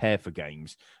to prepare for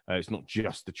games. It's not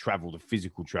just the travel, the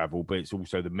physical travel, but it's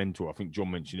also the mental. I think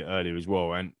John mentioned it earlier as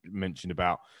well, and mentioned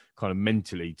about kind of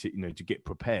mentally to get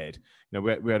prepared.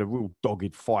 We had a real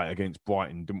dogged fight against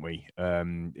Brighton, didn't we?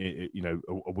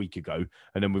 A week ago,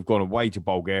 and then we've gone away to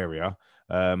Bulgaria,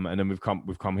 and then we've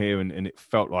come here, and it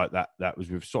felt like that was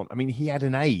with Son. He had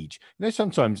an age.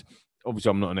 Sometimes.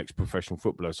 Obviously, I'm not an ex-professional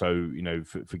footballer, so,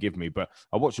 forgive me, but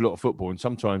I watch a lot of football, and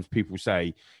sometimes people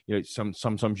say,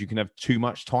 sometimes you can have too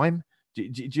much time. Do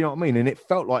you know what I mean? And it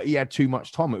felt like he had too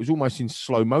much time. It was almost in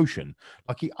slow motion.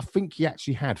 I think he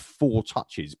actually had 4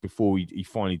 touches before he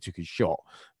finally took his shot.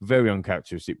 Very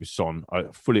uncharacteristic with Son. I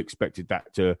fully expected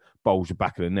that to bulge the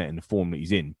back of the net in the form that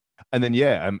he's in. And then,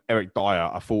 Eric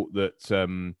Dyer, I thought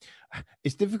that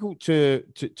it's difficult to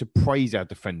praise our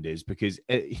defenders because,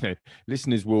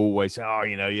 listeners will always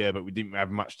say, but we didn't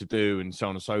have much to do and so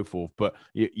on and so forth. But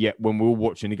yet when we're all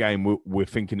watching the game, we're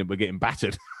thinking that we're getting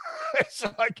battered. It's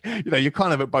like, you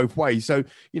kind of it both ways. So,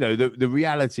 the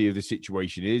reality of the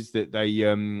situation is that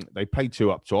they played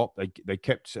 2 up top. They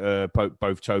kept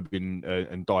both Toby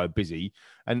and Dyer busy.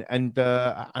 And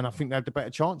I think they had the better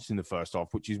chance in the first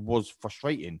half, which was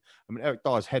frustrating. Eric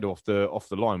Dyer's head off the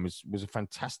line was a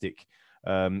fantastic.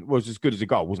 Was as good as a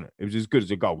goal, wasn't it? It was as good as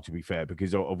a goal, to be fair,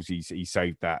 because obviously he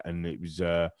saved that, and it was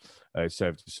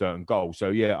served a certain goal. So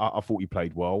I thought he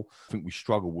played well. I think we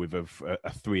struggle with a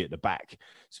 3 at the back.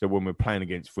 So when we're playing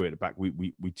against 3 at the back,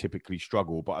 we typically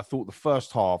struggle. But I thought the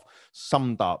first half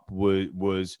summed up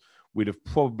was we'd have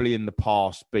probably in the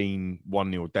past been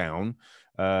 1-0 down.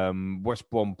 West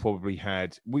Brom probably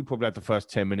had the first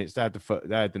 10 minutes. They had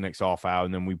the next half hour,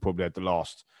 and then we probably had the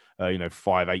last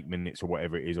 5-8 minutes or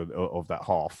whatever it is of that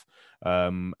half.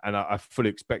 And I fully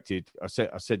expected. I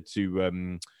said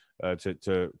to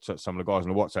some of the guys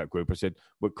in the WhatsApp group, I said,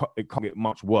 it can't get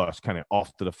much worse, can it,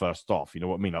 after the first half? You know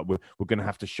what I mean? Like we're going to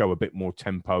have to show a bit more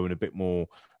tempo and a bit more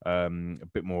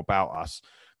about us,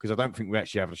 because I don't think we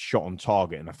actually have a shot on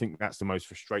target. And I think that's the most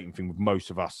frustrating thing with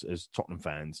most of us as Tottenham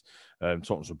fans,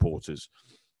 Tottenham supporters.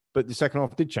 But the second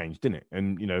half did change, didn't it?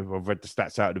 And, I've read the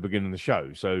stats out at the beginning of the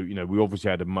show. So, we obviously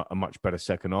had a much better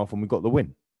second half, and we got the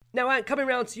win. Now, Ant, coming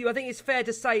round to you, I think it's fair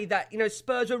to say that,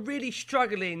 Spurs were really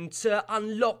struggling to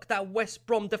unlock that West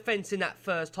Brom defence in that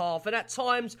first half. And at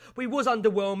times, we was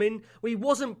underwhelming. We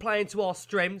wasn't playing to our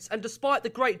strengths. And despite the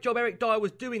great job Eric Dyer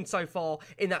was doing so far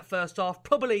in that first half,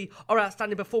 probably our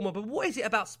outstanding performer. But what is it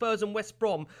about Spurs and West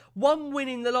Brom? One win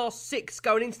in the last 6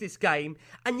 going into this game,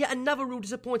 and yet another real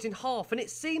disappointing half. And it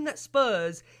seemed that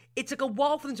Spurs, it took a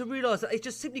while for them to realise that they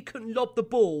just simply couldn't lob the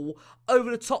ball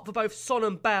over the top for both Son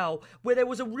and Bale, where there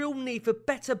was a real need for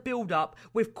better build-up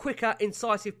with quicker,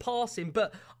 incisive passing.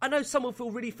 But I know some will feel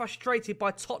really frustrated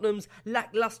by Tottenham's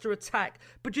lacklustre attack.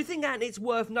 But do you think, Ant, it's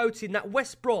worth noting that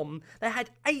West Brom, they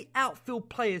had 8 outfield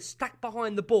players stacked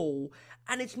behind the ball,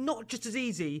 and it's not just as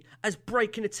easy as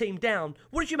breaking a team down.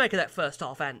 What did you make of that first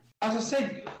half, Ant? As I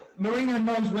said, Mourinho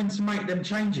knows when to make them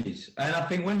changes, and I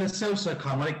think when the Celso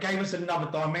come on, it gave us another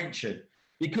dimension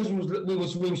because we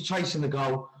was chasing the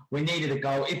goal. We needed a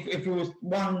goal. If it was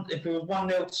 1-0,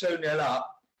 2-0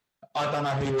 up, I don't know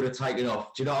who would have taken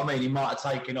off. Do you know what I mean? He might have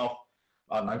taken off,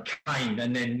 I don't know, Kane,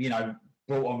 and then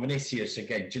brought on Vinicius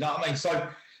again. Do you know what I mean? So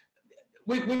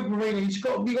with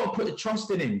Mourinho, we got to put the trust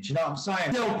in him. Do you know what I'm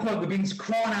saying? We've been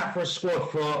crying out for a squad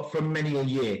for many a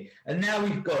year, and now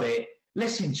we've got it.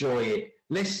 Let's enjoy it.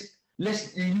 Let's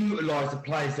utilise the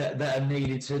players that are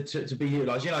needed to be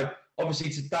utilised.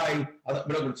 Obviously today, we're not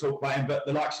going to talk about him, but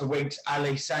the likes of Winks,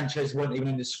 Ali, Sanchez weren't even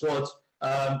in the squad.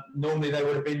 Normally they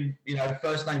would have been,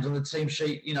 first names on the team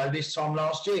sheet, this time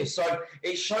last year. So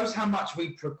it shows how much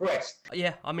we've progressed.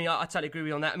 Yeah, I totally agree with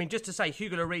you on that. Just to say,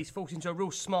 Hugo Lloris falls into a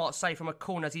real smart save from a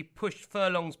corner as he pushed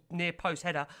Furlong's near post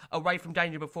header away from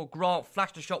danger before Grant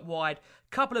flashed a shot wide.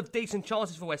 Couple of decent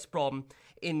chances for West Brom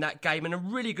in that game, and a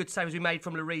really good save as we made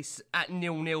from Lloris at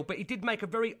 0-0. But he did make a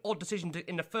very odd decision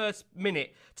in the first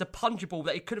minute to punch a ball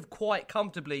that he could have quite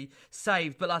comfortably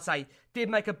saved. But like I say, did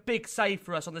make a big save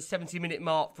for us on the 70-minute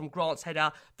mark from Grant's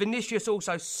header. Vinicius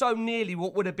also so nearly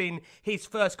what would have been his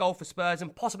first goal for Spurs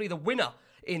and possibly the winner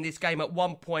in this game at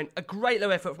one point. A great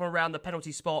low effort from around the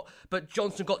penalty spot, but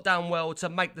Johnson got down well to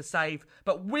make the save.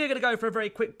 But we're going to go for a very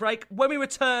quick break. When we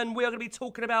return, we are going to be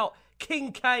talking about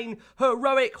King Kane,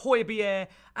 heroic Højbjerg,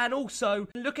 and also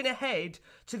looking ahead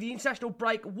to the international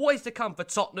break. What is to come for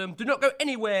Tottenham? Do not go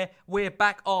anywhere. We're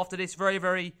back after this very,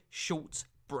 very short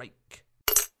break.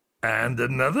 And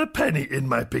another penny in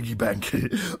my piggy bank.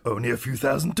 Only a few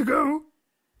thousand to go.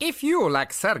 If you,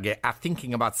 like Sergey, are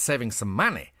thinking about saving some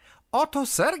money, Otto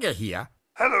Sergey here.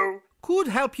 Hello. Could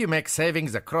help you make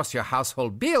savings across your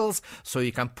household bills so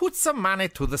you can put some money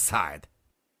to the side.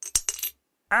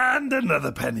 And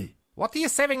another penny. What are you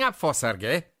saving up for,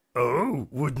 Sergey? Oh,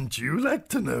 wouldn't you like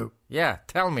to know? Yeah,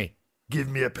 tell me. Give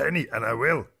me a penny and I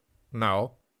will.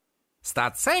 No.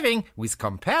 Start saving with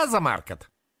Compare the Market.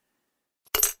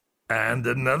 And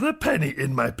another penny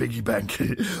in my piggy bank.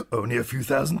 Only a few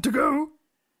thousand to go.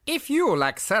 If you,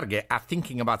 like Sergey, are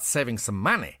thinking about saving some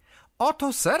money,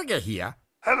 Otto Sergey here.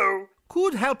 Hello.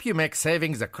 Could help you make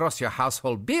savings across your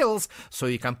household bills so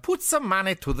you can put some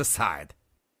money to the side.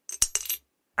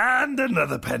 And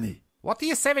another penny. What are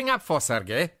you saving up for,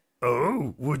 Sergey?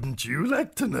 Oh, wouldn't you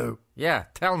like to know? Yeah,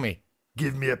 tell me.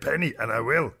 Give me a penny and I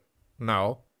will.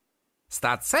 No.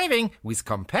 Start saving with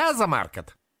Compare the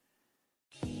Market.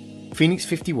 Phoenix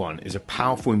 51 is a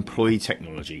powerful employee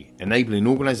technology enabling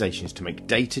organisations to make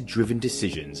data-driven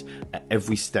decisions at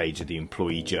every stage of the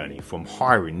employee journey, from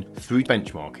hiring through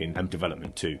benchmarking and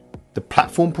development too. The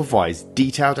platform provides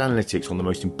detailed analytics on the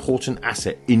most important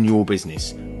asset in your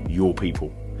business, your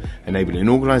people, enabling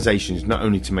organisations not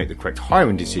only to make the correct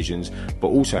hiring decisions, but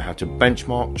also how to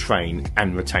benchmark, train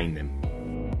and retain them.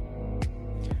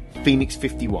 Phoenix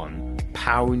 51,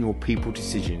 powering your people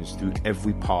decisions through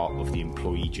every part of the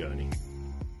employee journey.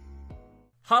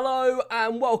 Hello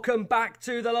and welcome back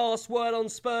to The Last Word on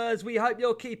Spurs. We hope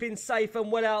you're keeping safe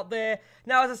and well out there.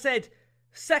 Now, as I said,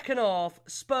 second half,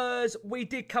 Spurs, we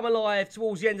did come alive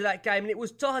towards the end of that game, and it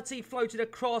was Doherty floated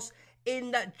across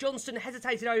in that Johnson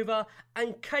hesitated over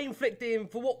and Kane flicked in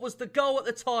for what was the goal at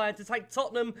the time to take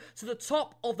Tottenham to the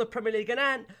top of the Premier League.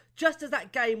 And just as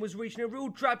that game was reaching a real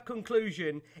drab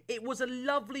conclusion, it was a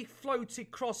lovely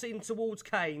floated cross in towards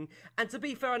Kane. And to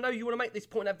be fair, I know you want to make this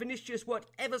point that Vinicius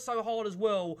worked ever so hard as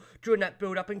well during that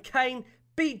build-up, and Kane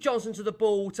beat Johnson to the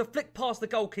ball to flick past the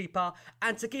goalkeeper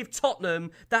and to give Tottenham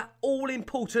that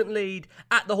all-important lead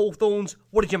at the Hawthorns.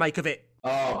 What did you make of it?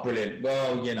 Oh, brilliant.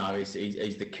 Well, he's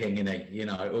the king, isn't he?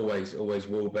 Always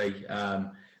will be.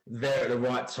 There at the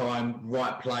right time,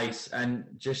 right place, and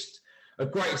just a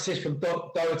great assist from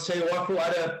Doherty, who I thought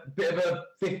had a bit of a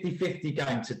 50-50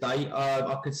 game today.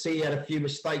 I could see he had a few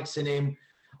mistakes in him.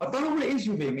 I don't know what it is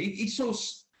with him. He sort of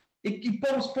He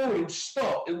balls forward, he'll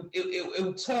stop,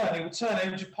 he'll turn, he'll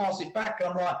just pass it back. And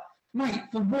I'm like, mate,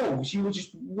 for Wolves, you were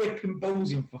just whipping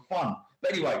balls in for fun.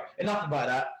 But anyway, enough about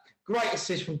that. Great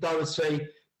assist from Doherty.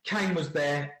 Kane was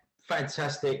there,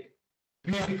 fantastic,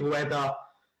 beautiful header.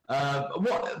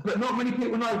 But not many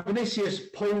people know. Vinicius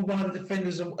pulled one of the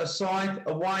defenders aside,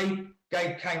 away,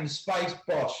 gave Kane the space.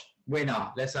 Bosh,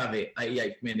 winner. Let's have it.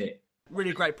 88th minute.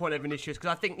 Really great point of Vinicius, because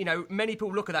I think, many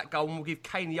people look at that goal and will give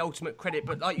Kane the ultimate credit,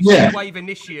 but like you said, the way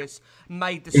Vinicius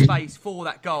made the space for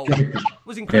that goal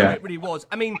was incredible. It really was.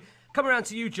 I mean, coming around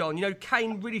to you, John,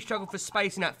 Kane really struggled for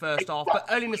space in that first half, but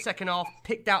early in the second half,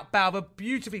 picked out Balva,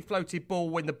 beautifully floated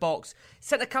ball in the box,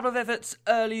 sent a couple of efforts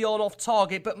early on off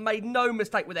target, but made no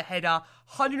mistake with a header.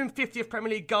 150th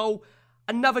Premier League goal,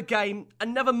 another game,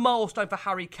 another milestone for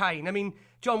Harry Kane. I mean,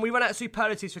 John, we run out of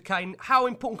superlatives for Kane. How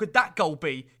important could that goal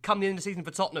be come the end of the season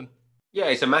for Tottenham? Yeah,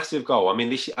 it's a massive goal. I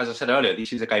mean, this, as I said earlier,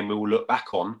 this is a game we will look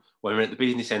back on when we're at the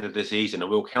business end of the season,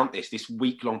 and we'll count this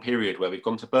week-long period where we've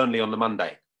gone to Burnley on the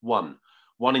Monday, one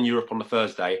in Europe on the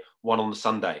Thursday, one on the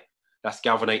Sunday. That's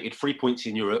galvanized 3 points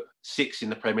in Europe, 6 in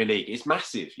the Premier League. It's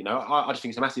massive, I just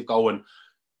think it's a massive goal. And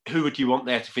who would you want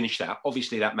there to finish that?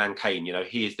 Obviously, that man Kane.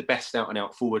 He is the best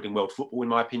out-and-out forward in world football, in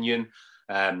my opinion.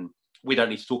 We don't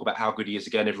need to talk about how good he is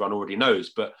again. Everyone already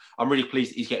knows. But I'm really pleased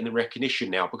that he's getting the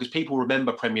recognition now, because people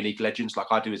remember Premier League legends like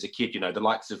I do as a kid, the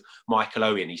likes of Michael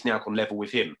Owen. He's now gone level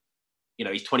with him.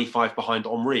 He's 25 behind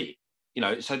Henry.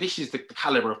 So this is the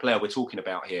calibre of player we're talking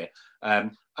about here.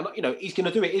 And he's going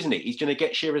to do it, isn't he? He's going to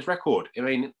get Shearer's record. I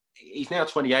mean, he's now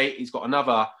 28. He's got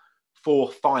another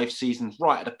 4-5 seasons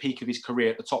right at the peak of his career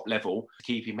at the top level to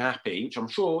keep him happy, which I'm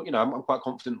sure, I'm quite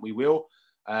confident we will.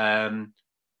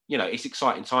 It's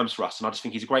exciting times for us, and I just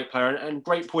think he's a great player. And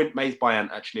great point made by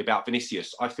Ant, actually, about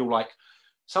Vinicius. I feel like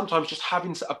sometimes just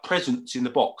having a presence in the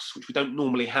box, which we don't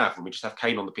normally have when we just have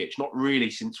Kane on the pitch, not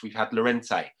really since we've had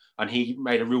Llorente, and he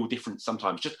made a real difference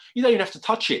sometimes. Just, you don't even have to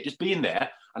touch it, just being there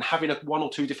and having one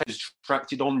or two defenders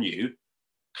distracted on you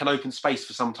can open space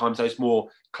for sometimes those more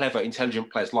clever,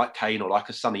 intelligent players like Kane or like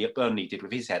a Sonny at Burnley did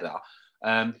with his header.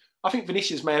 I think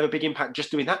Vinicius may have a big impact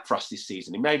just doing that for us this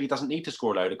season. He maybe doesn't need to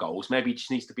score a load of goals. Maybe he just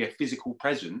needs to be a physical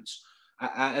presence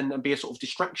and be a sort of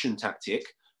distraction tactic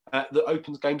that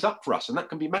opens games up for us. And that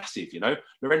can be massive,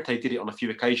 Llorente did it on a few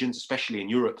occasions, especially in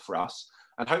Europe for us.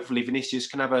 And hopefully Vinicius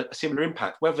can have a similar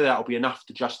impact. Whether that'll be enough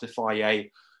to justify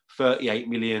a 38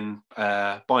 million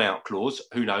buyout clause,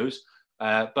 who knows?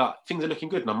 But things are looking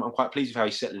good, and I'm quite pleased with how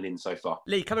he's settling in so far.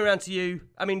 Lee, coming around to you,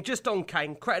 I mean, just on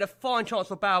Kane, created a fine chance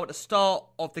for Bale at the start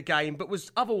of the game, but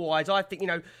was otherwise, I think,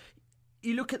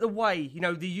 you look at the way,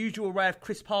 the usual array of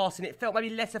crisp passing, it felt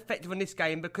maybe less effective in this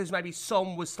game because maybe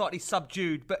Son was slightly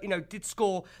subdued, but, did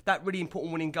score that really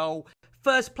important winning goal.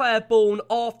 First player born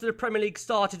after the Premier League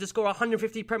started to score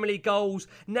 150 Premier League goals.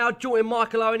 Now joining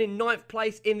Michael Owen in 9th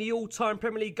place in the all-time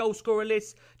Premier League goal scorer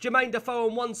list. Jermaine Defoe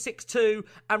on 162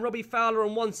 and Robbie Fowler on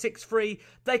 163.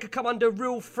 They could come under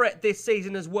real threat this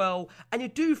season as well. And you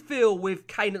do feel with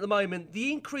Kane at the moment,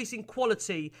 the increase in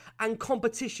quality and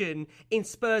competition in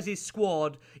Spurs'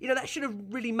 squad, that should have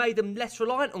really made them less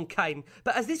reliant on Kane.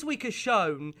 But as this week has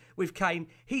shown with Kane,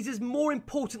 he's as more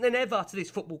important than ever to this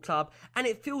football club. And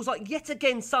it feels like yet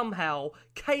again, somehow,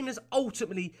 Kane has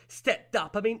ultimately stepped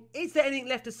up. I mean, is there anything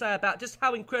left to say about just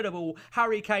how incredible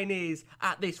Harry Kane is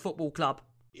at this football club?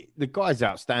 The guy's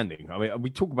outstanding. I mean, we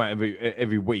talk about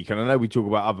every week, and I know we talk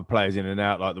about other players in and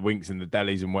out, like the Winks and the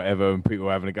Dallys and whatever, and people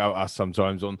are having a go at us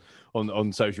sometimes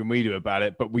on social media about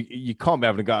it. But you can't be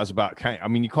having a go at us about Kane. I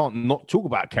mean, you can't not talk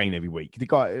about Kane every week. The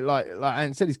guy, like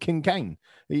Ant said, is King Kane.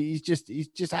 He's just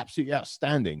absolutely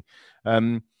outstanding.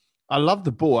 I love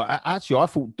the ball. Actually, I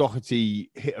thought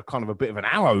Doherty hit a kind of a bit of an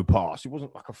arrow pass. It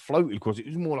wasn't like a floated cross. It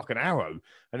was more like an arrow.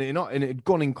 And it had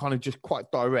gone in kind of just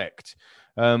quite direct.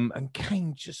 And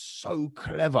Kane just so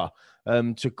clever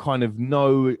to kind of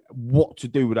know what to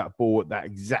do with that ball at that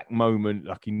exact moment.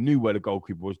 Like he knew where the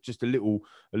goalkeeper was. Just a little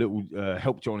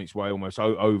helped it on its way almost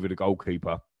over the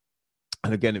goalkeeper.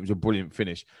 And again, it was a brilliant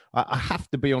finish. I have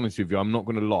to be honest with you. I'm not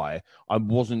going to lie. I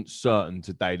wasn't certain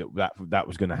today that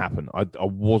was going to happen. I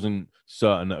wasn't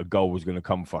certain that a goal was going to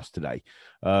come for us today.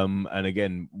 And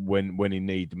again, when in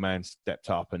need, the man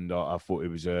stepped up, and I thought it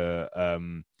was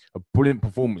a brilliant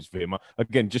performance for him.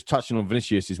 Again, just touching on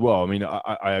Vinicius as well. I mean,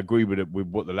 I agree with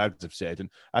what the lads have said.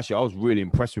 And actually, I was really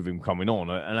impressed with him coming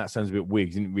on. And that sounds a bit weird.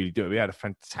 He didn't really do it. He had a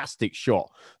fantastic shot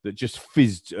that just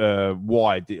fizzed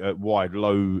wide,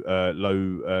 low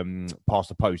past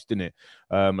the post, didn't it?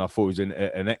 I thought it was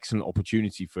an excellent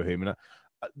opportunity for him. And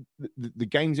the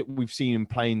games that we've seen him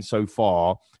playing so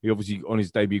far, he obviously on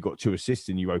his debut got 2 assists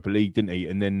in Europa League, didn't he?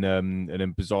 And then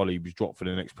bizarrely he was dropped for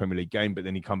the next Premier League game, but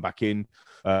then he come back in,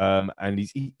 and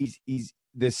he's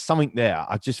there's something there.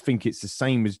 I just think it's the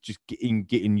same as just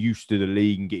getting used to the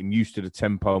league and getting used to the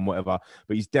tempo and whatever.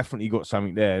 But he's definitely got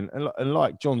something there, and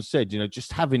like John said,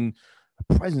 just having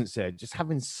a presence there, just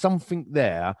having something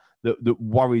there that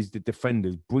worries the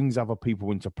defenders, brings other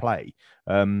people into play.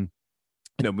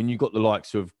 When you've got the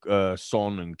likes of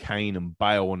Son and Kane and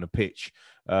Bale on the pitch,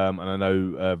 and I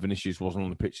know Vinicius wasn't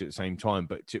on the pitch at the same time,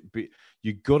 but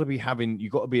you've got to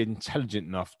be intelligent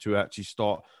enough to actually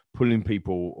start pulling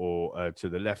people or to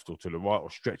the left or to the right, or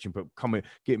stretching, but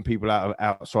getting people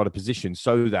outside of position,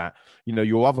 so that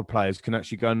your other players can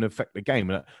actually go and affect the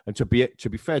game. And to be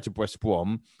fair to West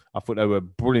Brom, I thought they were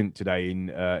brilliant today in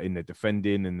their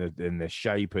defending and in their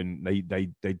shape, and they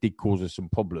did cause us some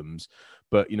problems.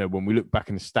 But when we look back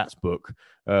in the stats book,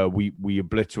 we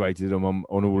obliterated them on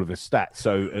all of the stats.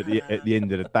 So at the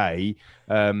end of the day,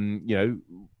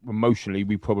 emotionally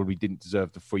we probably didn't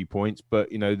deserve the 3 points. But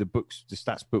the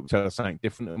stats book tell us something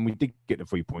different, and we did get the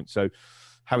 3 points. So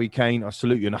Harry Kane, I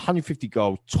salute you. And 150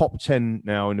 goals, top 10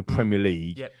 now in the Premier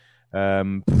League.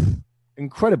 Yep.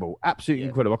 Incredible, absolutely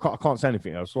incredible. I can't say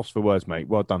anything else. Lost for words, mate.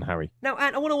 Well done, Harry. Now,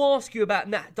 Ant, I want to ask you about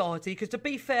Matt Doherty, because to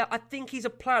be fair, I think he's a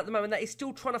player at the moment that is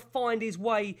still trying to find his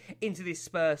way into this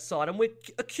Spurs side, and we're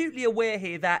acutely aware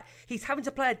here that he's having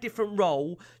to play a different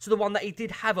role to the one that he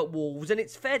did have at Wolves, and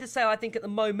it's fair to say, I think at the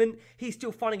moment, he's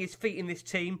still finding his feet in this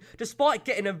team, despite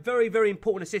getting a very, very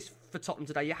important assist for Tottenham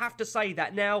today. You have to say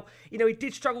that. Now, he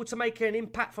did struggle to make an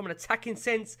impact from an attacking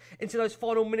sense into those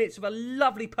final minutes with a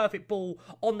lovely, perfect ball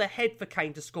on the head for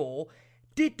Kane to score.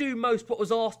 Did do most what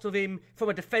was asked of him from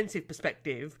a defensive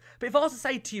perspective. But if I was to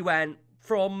say to you, Ant,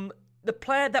 from the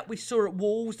player that we saw at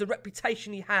Wolves, the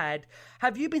reputation he had,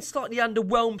 have you been slightly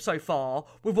underwhelmed so far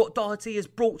with what Doherty has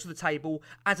brought to the table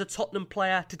as a Tottenham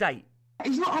player to date?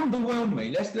 He's not underwhelmed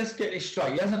me. Let's get this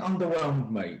straight. He hasn't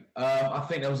underwhelmed me. I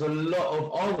think there was a lot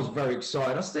of... I was very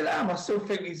excited. I still am. I still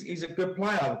think he's a good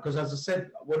player because, as I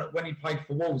said, when he played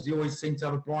for Wolves, he always seemed to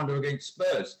have a blinder against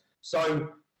Spurs. So,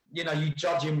 you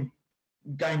judge him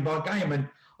game by game. And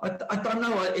I don't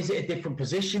know, is it a different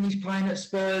position he's playing at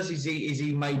Spurs? Is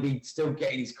he maybe still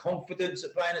getting his confidence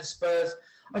at playing at Spurs?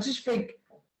 I just think...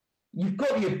 You've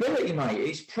got the ability, mate.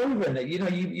 It's proven that,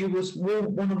 you was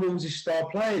one of Wolves' star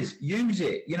players. Use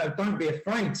it. Don't be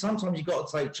afraid. Sometimes you've got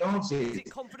to take chances. Is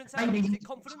it confidence, Ant? Is it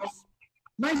confidence?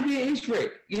 Maybe it is,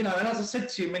 Rick. And as I said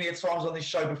to you many times on this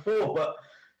show before, but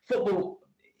football,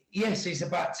 yes, it's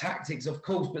about tactics, of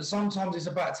course, but sometimes it's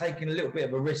about taking a little bit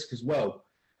of a risk as well.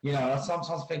 I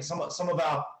sometimes think some of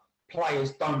our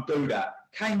players don't do that.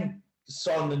 Kane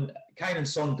and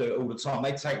Son do it all the time.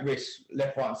 They take risks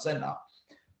left, right and centre.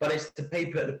 But it's the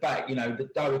people at the back, the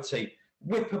Doherty.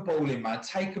 Whip a ball in, man.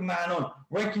 Take a man on.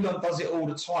 Reguilon does it all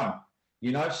the time,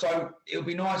 So it'll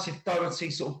be nice if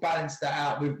Doherty sort of balanced that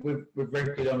out with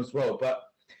Reguilon as well. But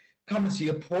coming to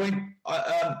your point,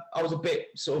 I was a bit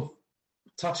sort of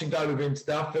touch and go with him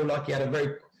today. I feel like he had a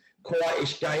very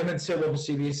quietish game until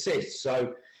obviously the assist.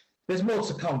 So there's more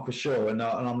to come for sure, and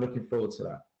I'm looking forward to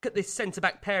that. Look at this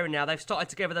centre-back pairing now. They've started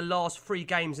together the last 3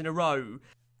 games in a row.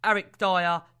 Eric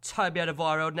Dyer, Toby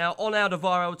Alderweireld. Now, on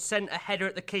Alderweireld, sent a header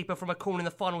at the keeper from a corner in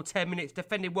the final 10 minutes,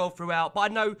 defended well throughout. But I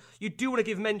know you do want to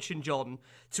give mention, John,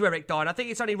 to Eric Dyer. And I think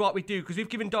it's only right we do, because we've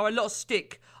given Dyer a lot of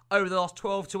stick over the last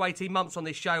 12 to 18 months on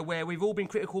this show, where we've all been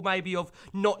critical maybe of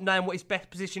not knowing what his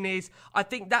best position is. I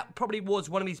think that probably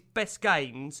was one of his best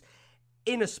games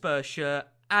in a Spurs shirt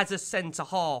as a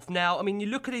centre-half. Now, you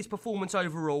look at his performance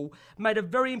overall, made a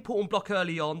very important block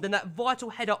early on, then that vital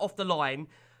header off the line.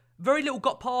 Very little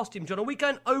got past him, John. Are we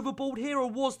going overboard here, or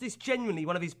was this genuinely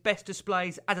one of his best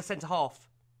displays as a centre-half?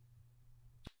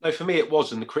 No, for me it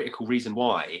was, and the critical reason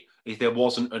why is there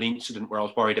wasn't an incident where I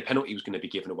was worried a penalty was going to be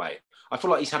given away. I feel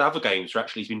like he's had other games where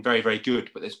actually he's been very, very good,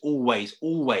 but there's always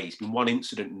been one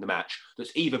incident in the match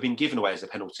that's either been given away as a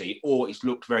penalty or it's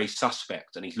looked very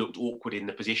suspect and he's looked awkward in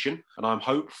the position. And I'm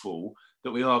hopeful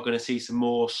that we are going to see some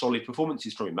more solid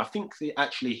performances from him. I think that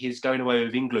actually his going away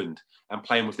with England and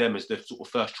playing with them as the sort of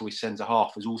first choice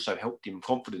centre-half has also helped him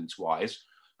confidence-wise.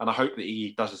 And I hope that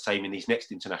he does the same in these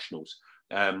next internationals.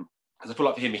 Because I feel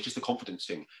like for him, it's just a confidence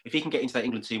thing. If he can get into that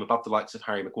England team above the likes of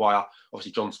Harry Maguire,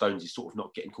 obviously John Stones is sort of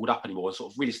not getting called up anymore, and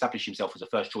sort of really establish himself as a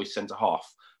first choice centre-half,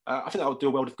 I think that would do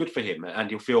a world of good for him. And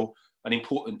he'll feel an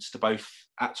importance to both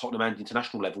at Tottenham and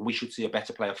international level. We should see a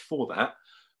better player for that.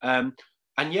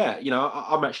 And yeah,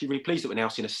 I'm actually really pleased that we're now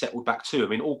seeing a settled back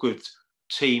two. All good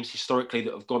teams historically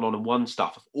that have gone on and won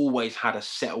stuff have always had a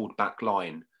settled back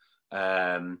line.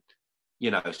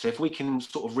 So if we can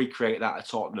sort of recreate that at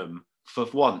Tottenham for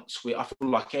once, I feel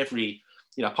like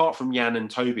apart from Jan and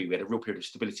Toby, we had a real period of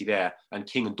stability there, and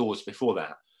King and Dawes before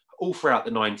that. All throughout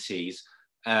the 90s,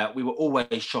 we were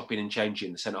always chopping and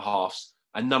changing the centre halves,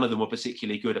 and none of them were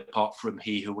particularly good apart from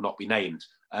he who will not be named.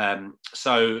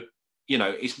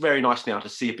 It's very nice now to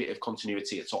see a bit of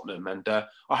continuity at Tottenham, and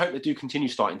I hope they do continue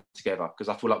starting together, because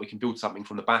I feel like we can build something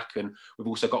from the back, and we've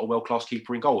also got a world-class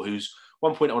keeper in goal. Who's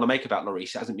one point I want to make about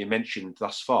Lloris, it hasn't been mentioned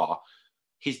thus far,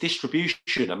 his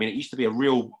distribution. I mean, it used to be a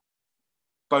real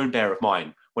bone bear of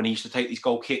mine when he used to take these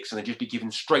goal kicks and they'd just be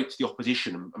given straight to the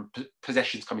opposition and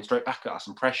possessions coming straight back at us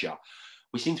and pressure.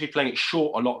 We seem to be playing it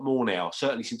short a lot more now,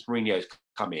 certainly since Mourinho's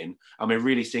come in. And we're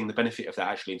really seeing the benefit of that,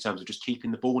 actually, in terms of just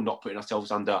keeping the ball and not putting ourselves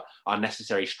under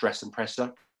unnecessary stress and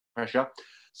pressure.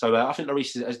 So I think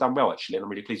Lloris has done well, actually, and I'm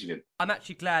really pleased with him. I'm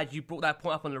actually glad you brought that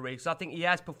point up on Lloris. I think he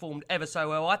has performed ever so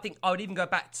well. I think I would even go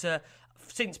back to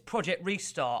since Project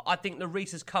Restart. I think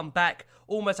Lloris has come back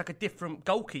almost like a different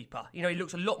goalkeeper. He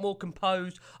looks a lot more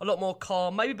composed, a lot more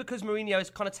calm. Maybe because Mourinho has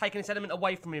kind of taken this element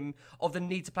away from him of the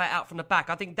need to play it out from the back.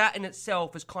 I think that in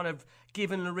itself has kind of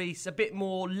given Lloris a bit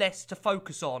more less to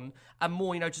focus on and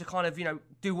more, just to kind of,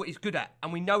 do what he's good at.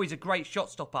 And we know he's a great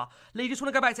shot stopper. Lee, just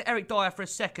want to go back to Eric Dyer for a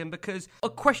second, because a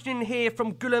question here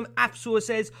from Gulam Absor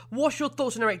says, what's your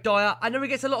thoughts on Eric Dyer? I know he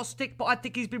gets a lot of stick, but I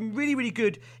think he's been really, really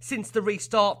good since the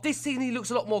restart. This season he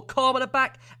looks a lot more calm at the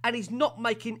back, and he's not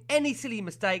making any silly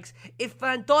mistakes. If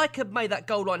Van Dijk had made that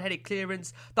goal line headed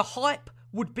clearance, the hype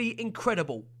would be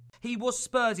incredible. He was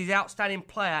Spurs' outstanding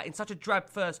player in such a drab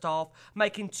first half,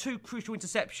 making 2 crucial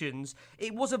interceptions.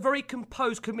 It was a very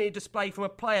composed, committed display from a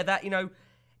player that,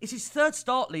 it's his third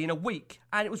start, Lee, in a week,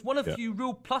 and it was one of the few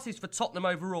real pluses for Tottenham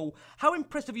overall. How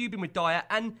impressed have you been with Dyer?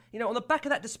 And, on the back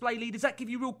of that display, Lee, does that give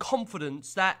you real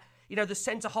confidence that, the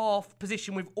centre-half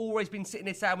position we've always been sitting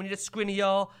there saying we need a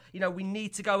Skriniar, we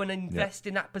need to go and invest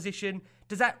in that position.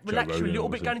 Does that relax you a little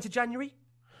bit going into January?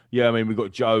 Yeah, I mean, we've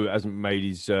got Joe, hasn't made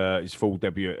his full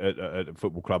debut at the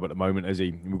football club at the moment, has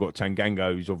he? We've got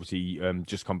Tanganga, who's obviously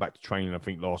just come back to training, I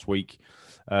think, last week,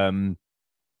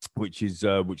 which is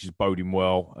boding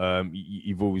well.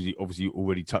 You've obviously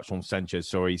already touched on Sanchez,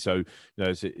 sorry, so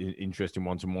it's an interesting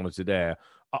one to monitor there.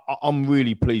 I'm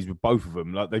really pleased with both of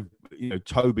them. Like they've,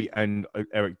 Toby and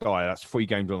Eric Dyer, that's 3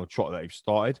 games on the trot that they've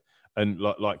started, and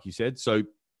like you said, so.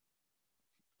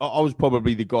 I was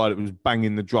probably the guy that was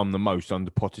banging the drum the most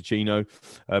under Pochettino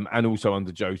and also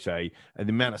under Jose. And the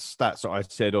amount of stats that I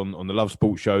said on the Love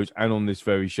Sports shows and on this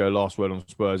very show, Last Word on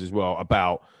Spurs as well,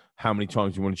 about how many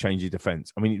times you want to change your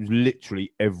defence. I mean, it was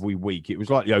literally every week. It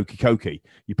was like the Okie Kokie.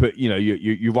 You put,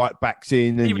 your right backs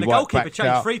in. And even the goalkeeper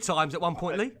changed 3 times at one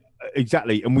point, Lee.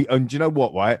 Exactly. And do you know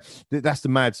what, right? That's the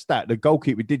mad stat. The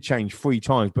goalkeeper did change 3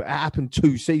 times, but it happened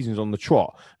 2 seasons on the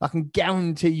trot. I can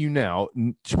guarantee you now,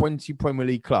 20 Premier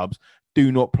League clubs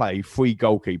do not play 3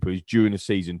 goalkeepers during a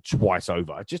season twice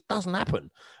over. It just doesn't happen.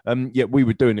 Yet we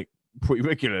were doing it pretty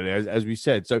regularly, as we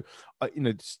said. So,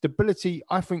 stability,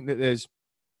 I think that there's...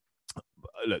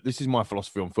 Look, this is my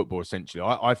philosophy on football, essentially.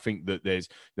 I think that there's,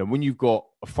 when you've got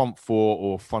a front 4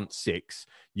 or front 6,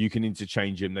 you can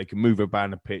interchange them. They can move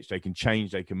about the pitch. They can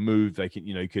change. They can move. They can,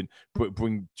 can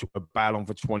bring a ball on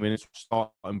for 20 minutes,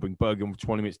 start and bring Berger on for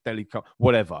 20 minutes, Deli Cup,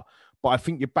 whatever. But I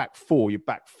think your back 4, your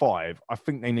back 5, I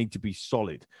think they need to be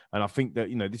solid. And I think that,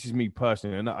 this is me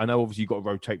personally. And I know obviously you've got to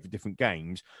rotate for different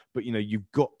games, but,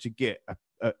 you've got to get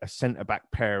a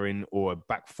centre-back pairing or a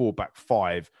back 4, back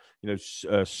 5,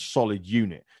 a solid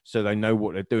unit so they know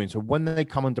what they're doing. So when they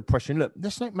come under pressure, and look,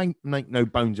 let's not make no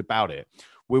bones about it.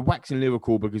 We're waxing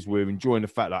lyrical because we're enjoying the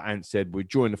fact, like Ant said, we're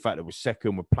enjoying the fact that we're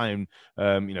second, we're playing,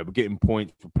 we're getting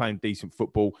points, we're playing decent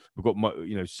football. We've got,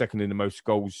 second in the most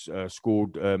goals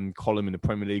scored column in the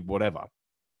Premier League, whatever.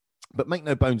 But make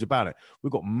no bones about it,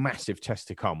 we've got massive tests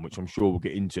to come, which I'm sure we'll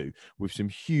get into, with some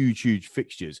huge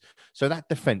fixtures. So that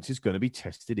defence is going to be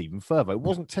tested even further. It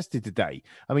wasn't tested today.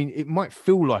 I mean, it might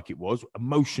feel like it was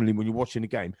emotionally when you're watching the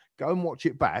game. Go and watch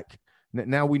it back.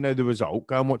 Now we know the result.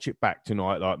 Go and watch it back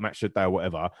tonight, like match of the day or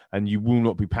whatever, and you will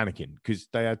not be panicking because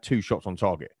they had 2 shots on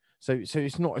target. So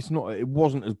it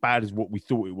wasn't as bad as what we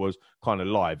thought it was kind of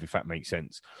live, if that makes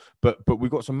sense. But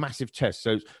we've got some massive tests.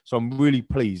 So I'm really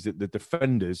pleased that the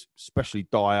defenders, especially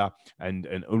Dyer and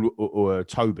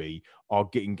Toby, are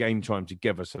getting game time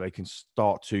together so they can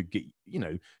start to get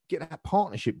that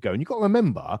partnership going. You've got to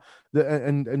remember that,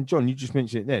 and John, you just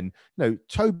mentioned it then,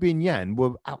 Toby and Jan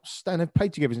were outstanding. They've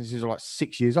played together since they were like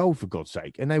 6 years old, for God's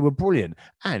sake, and they were brilliant.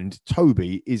 And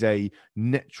Toby is a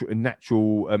natural,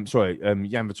 Jan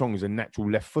Vertonghen is a natural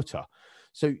left footer.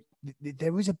 So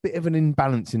there is a bit of an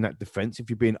imbalance in that defence if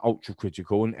you're being ultra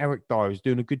critical. And Eric Dyer is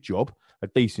doing a good job, a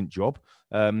decent job,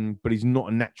 but he's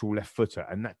not a natural left footer,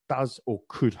 and that does or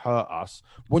could hurt us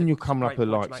when you're coming up the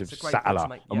likes of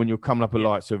Salah and when you're coming up the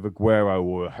likes of Aguero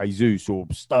or Jesus or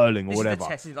Sterling or whatever. This is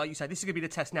the test, like you say. This is going to be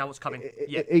the test now. What's coming?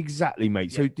 Exactly,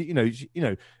 mate. So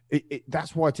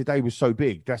that's why today was so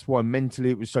big. That's why mentally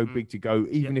it was so big to go,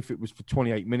 even if it was for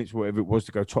 28 minutes, whatever it was,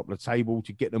 to go top of the table,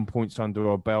 to get them points under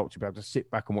our belt, to be able to sit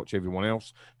back and watch everyone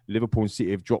else. Liverpool and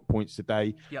City have dropped points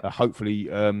today. Hopefully,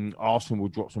 Arsenal will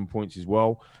drop some points as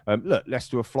well. Look,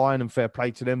 Leicester are flying, and fair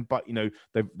play to them, but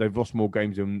they've lost more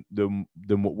games than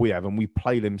what we have, and we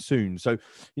play them soon. So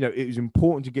it was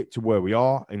important to get to where we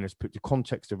are, and let's put the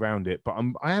context around it. But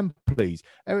I am pleased.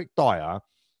 Eric Dyer.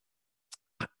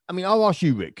 I mean, I'll ask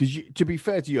you, Rick, because to be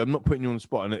fair to you, I'm not putting you on the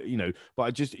spot, and but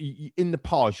I just in the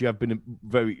past you have been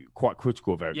quite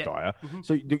critical of Eric Dyer. Mm-hmm.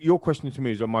 So your question to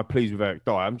me is, am I pleased with Eric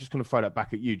Dyer? I'm just going to throw that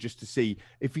back at you just to see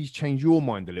if he's changed your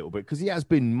mind a little bit, because he has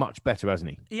been much better,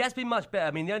 hasn't he? He has been much better.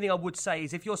 I mean, the only thing I would say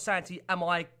is, if you're saying to me, am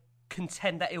I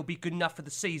contend that it'll be good enough for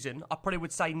the season, I probably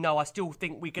would say no. I still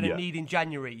think we're going to need in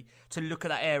January to look at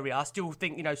that area. I still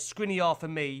think, Skriniar for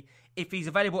me, if he's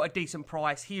available at a decent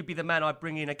price, he would be the man I'd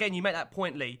bring in. Again, you make that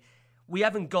point, Lee. We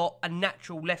haven't got a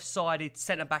natural left-sided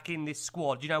centre-back in this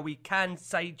squad. We can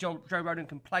say Joe Rodon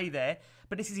can play there,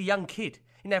 but this is a young kid.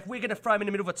 If we're going to throw him in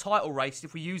the middle of a title race,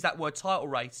 if we use that word title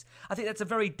race, I think that's a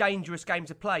very dangerous game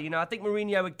to play. I think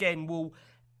Mourinho, again, will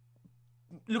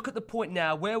look at the point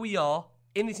now where we are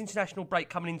in this international break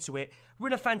coming into it. We're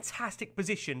in a fantastic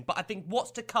position, but I think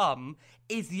what's to come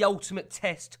is the ultimate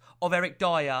test of Eric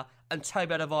Dyer and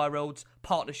Toby Alderweireld's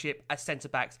partnership as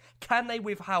centre-backs. Can they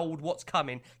withhold what's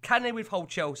coming? Can they withhold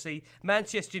Chelsea,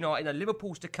 Manchester United and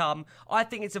Liverpool's to come? I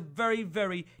think it's a very,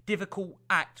 very difficult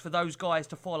act for those guys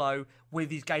to follow with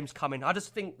these games coming. I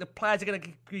just think the players are going to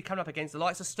be coming up against the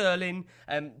likes of Sterling.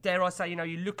 Dare I say,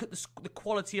 you look at the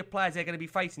quality of players they're going to be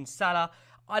facing. Salah.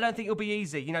 I don't think it'll be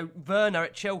easy. Werner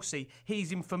at Chelsea,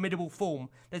 he's in formidable form.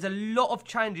 There's a lot of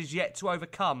challenges yet to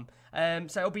overcome.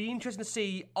 So it'll be interesting to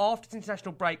see after the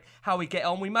international break how we get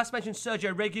on. We must mention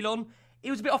Sergio Reguilon. He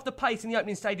was a bit off the pace in the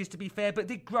opening stages, to be fair, but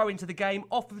did grow into the game,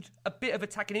 offered a bit of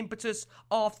attacking impetus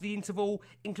after the interval,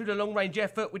 including a long-range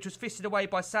effort, which was fisted away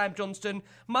by Sam Johnston.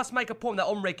 Must make a point that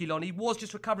on Reguilon, he was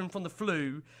just recovering from the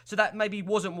flu, so that maybe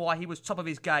wasn't why he was top of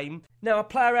his game. Now, a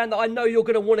player around that I know you're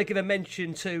going to want to give a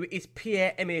mention to is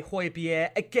Pierre-Emile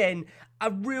Højbjerg. Again, a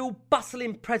real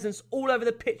bustling presence all over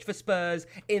the pitch for Spurs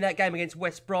in that game against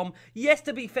West Brom. Yes,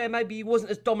 to be fair, maybe he wasn't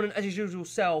as dominant as his usual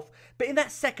self, but in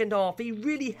that second half, he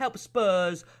really helped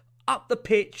Spurs up the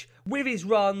pitch with his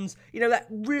runs. That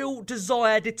real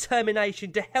desire,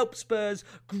 determination to help Spurs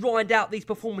grind out these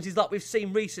performances like we've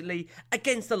seen recently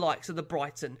against the likes of the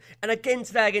Brighton. And again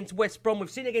today against West Brom, we've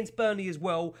seen it against Burnley as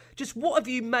well. Just what have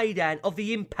you made, Anne, of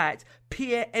the impact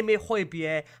Pierre-Emile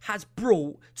Højbjerg has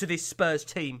brought to this Spurs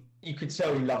team? You could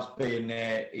tell he loves being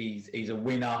there. He's a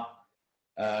winner.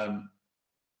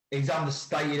 He's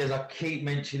understated, as I keep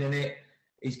mentioning it.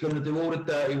 He's going to do all the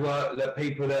dirty work that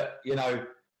people that,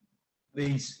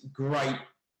 these great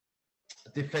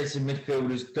defensive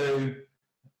midfielders do,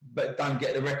 but don't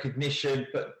get the recognition.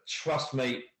 But trust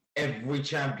me, every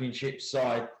championship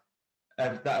side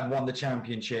that have won the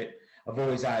championship have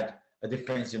always had a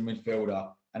defensive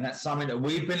midfielder. And that's something that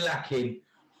we've been lacking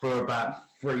for about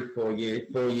 4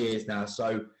 years now.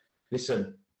 So,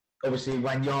 listen, obviously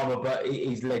Wanyama, but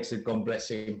his legs have gone, bless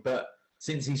him. But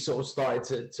since he sort of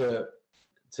started to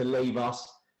leave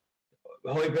us,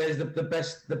 Højbjerg is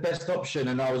the best option,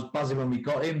 and I was buzzing when we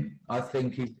got him. I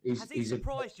think he's. Has he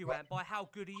surprised you, Ant, by how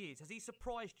good he is? Has he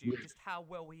surprised you just how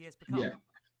well he has become?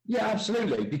 Yeah,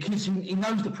 absolutely. Because he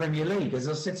knows the Premier League. As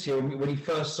I said to you when he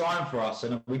first signed for us,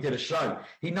 and we did a show,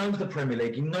 he knows the Premier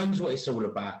League. He knows what it's all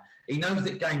about. He knows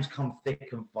that games come thick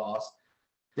and fast.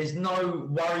 There's no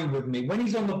worry with me. When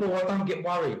he's on the ball, I don't get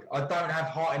worried. I don't have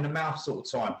heart in the mouth sort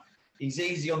of time. He's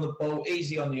easy on the ball,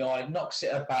 easy on the eye, knocks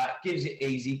it about, gives it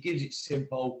easy, gives it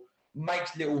simple,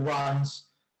 makes little runs,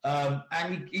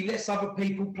 and he lets other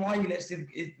people play. He lets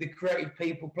the creative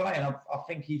people play, and I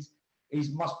think he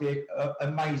must be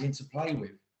amazing to play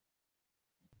with.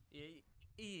 He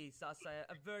is, I say,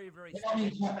 a very, very. When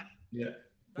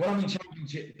I mean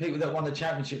championship, people that won the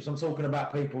championships, I'm talking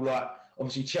about people like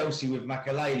obviously Chelsea with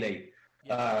Makelele,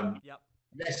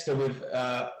 Leicester with.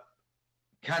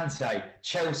 Kante,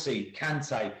 Chelsea,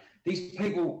 Kante. These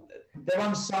people, they're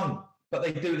unsung, but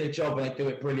they do their job and they do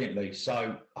it brilliantly.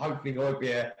 So hopefully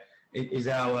Højbjerg is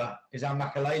our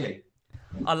Makelele.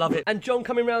 I love it. And John,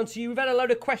 coming round to you, we've had a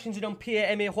load of questions in on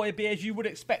Pierre-Emile Højbjerg, as you would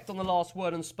expect on the last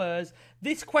word on Spurs.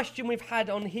 This question we've had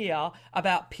on here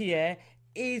about Pierre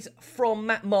is from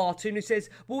Matt Martin, who says,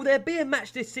 will there be a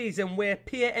match this season where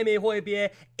Pierre-Emile Højbjerg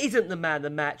isn't the man of the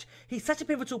match? He's such a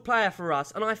pivotal player for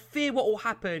us, and I fear what will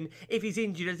happen if he's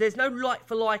injured, as there's no like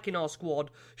for like in our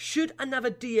squad. Should another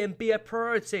DM be a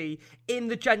priority in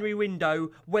the January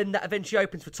window when that eventually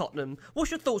opens for Tottenham?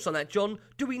 What's your thoughts on that, John?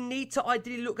 Do we need to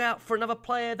ideally look out for another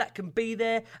player that can be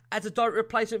there as a direct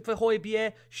replacement for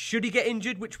Højbjerg? Should he get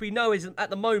injured, which we know isn't at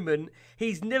the moment?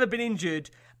 He's never been injured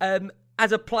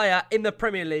as a player in the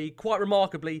Premier League, quite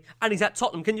remarkably, and he's at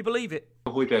Tottenham. Can you believe it?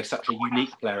 Højbjerg is such a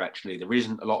unique player, actually. There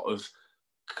isn't a lot of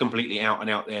completely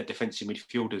out-and-out there defensive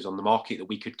midfielders on the market that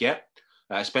we could get,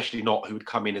 especially not who would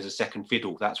come in as a second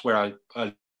fiddle. That's where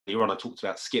earlier on I talked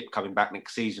about Skip coming back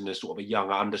next season as sort of a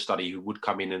younger understudy who would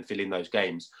come in and fill in those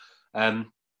games.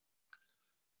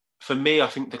 For me, I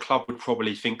think the club would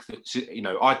probably think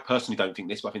that, I personally don't think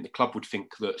this, but I think the club would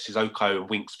think that Sissoko and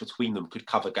Winks between them could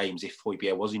cover games if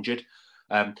Højbjerg was injured.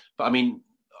 But I mean,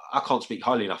 I can't speak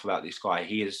highly enough about this guy.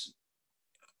 He is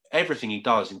everything he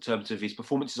does in terms of his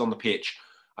performances on the pitch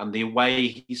and the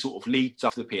way he sort of leads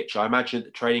up the pitch. I imagine at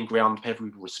the training ground, people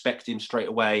respect him straight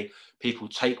away. People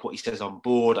take what he says on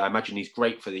board. I imagine he's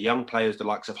great for the young players, the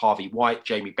likes of Harvey White,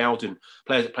 Jamie Bowden,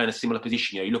 players that play in a similar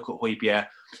position. You look at Højbjerg,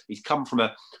 he's come from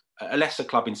a lesser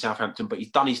club in Southampton, but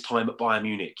he's done his time at Bayern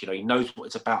Munich. He knows what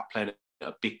it's about playing at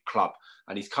a big club,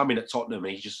 and he's come in at Tottenham,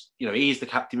 and he just, he is the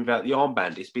captain without the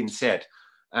armband. It's been said,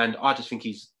 and I just think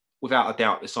he's, without a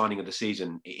doubt, the signing of the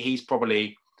season. He's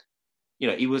probably,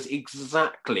 he was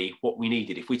exactly what we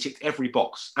needed. If we ticked every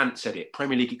box, Ant said it,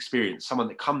 Premier League experience, someone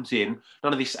that comes in,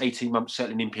 none of this 18-month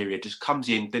settling in period, just comes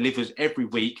in, delivers every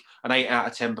week, an 8 out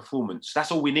of 10 performance.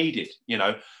 That's all we needed.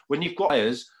 When you've got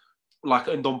players like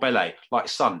Ndombele, like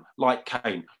Son, like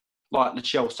Kane, like Lo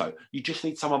Celso, you just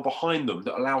need someone behind them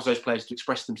that allows those players to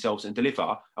express themselves and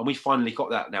deliver. And we finally got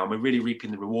that now, and we're really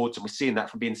reaping the rewards, and we're seeing that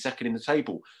from being second in the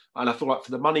table. And I feel like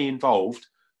for the money involved,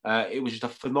 it was just a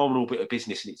phenomenal bit of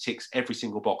business, and it ticks every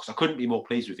single box. I couldn't be more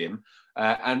pleased with him.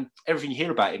 And everything you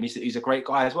hear about him is that he's a great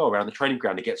guy as well around the training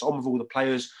ground. He gets on with all the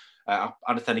players. I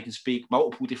understand he can speak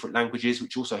multiple different languages,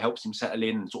 which also helps him settle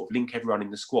in and sort of link everyone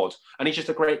in the squad. And he's just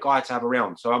a great guy to have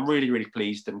around. So I'm really, really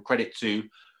pleased, and credit to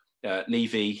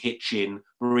Levy, Hitchin,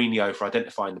 Mourinho for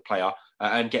identifying the player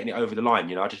and getting it over the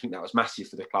line. I just think that was massive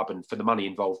for the club and for the money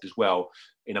involved as well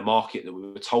in a market that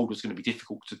we were told was going to be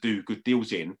difficult to do good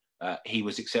deals in. He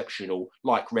was exceptional,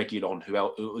 like Reguilon, who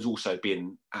has also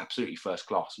been absolutely first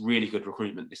class. Really good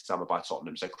recruitment this summer by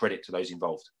Tottenham. So credit to those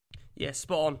involved. Yeah,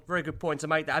 spot on. Very good point to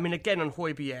make that. I mean, again, on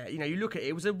Højbjerg, you look at it,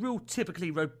 it was a real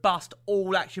typically robust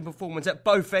all-action performance at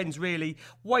both ends, really.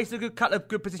 Wasted a good couple of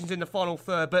good positions in the final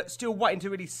third, but still waiting to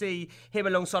really see him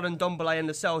alongside Ndombele and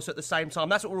Lo Celso at the same time.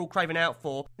 That's what we're all craving out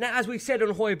for. Now, as we said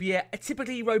on Højbjerg, a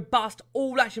typically robust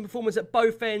all-action performance at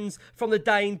both ends from the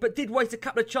Dane, but did waste a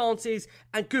couple of chances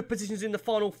and good positions in the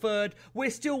final third. We're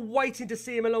still waiting to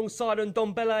see him alongside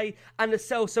Ndombele and Lo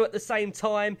Celso at the same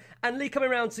time. And Lee,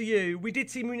 coming around to you, we did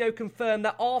see Mourinho confirm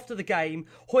that after the game,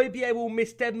 Højbjerg will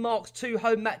miss Denmark's 2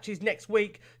 home matches next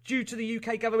week due to the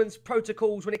UK government's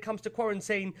protocols when it comes to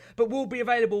quarantine, but will be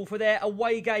available for their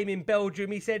away game in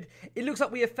Belgium. He said, it looks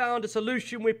like we have found a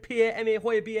solution with Pierre-Emile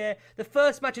Højbjerg. The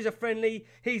first match is a friendly,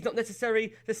 he's not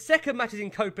necessary. The second match is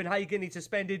in Copenhagen, he's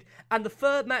suspended. And the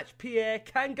third match, Pierre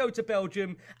can go to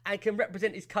Belgium and can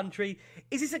represent his country.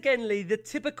 Is this again, Lee, the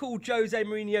typical Jose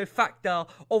Mourinho factor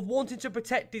of wanting to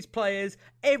protect his players,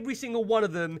 every single one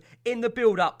of them, in the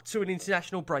build-up to an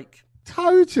international break?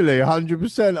 Totally,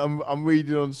 100%. I'm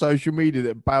reading on social media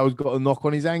that Bale's got a knock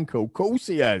on his ankle. Of course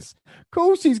he has. Of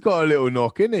course he's got a little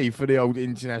knock, isn't he, for the old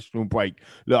international break.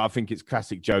 Look, I think it's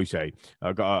classic Jose.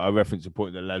 I referenced a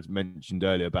point that lads mentioned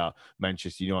earlier about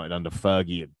Manchester United under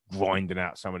Fergie grinding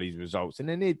out some of these results. And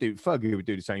then Fergie would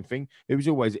do the same thing. It was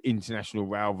always international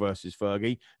row versus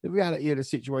Fergie. The reality of the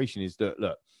situation is that,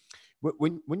 look,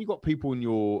 when you've got people in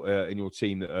your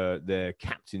team that are their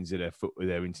captains of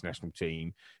their international team,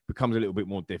 it becomes a little bit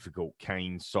more difficult.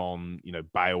 Kane, Son,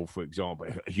 Bale, for example,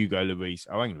 Hugo Lloris.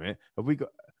 Oh, hang on a minute.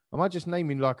 Am I just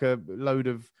naming like a load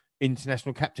of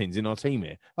international captains in our team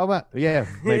here? Oh, well, yeah,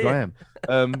 maybe I am.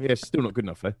 Yeah, still not good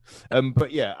enough though.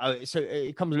 But yeah, so it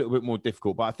becomes a little bit more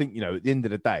difficult. But I think at the end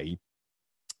of the day,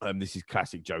 this is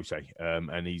classic Jose,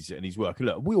 and he's working.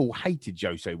 Look, we all hated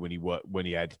Jose when he worked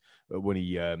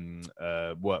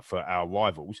for our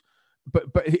rivals,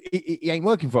 but he ain't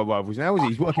working for our rivals now, is he?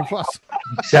 He's working for us.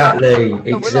 Exactly.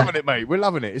 No, we're loving it, mate. We're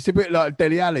loving it. It's a bit like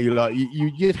Dele Alli. Like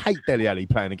you'd hate Dele Alli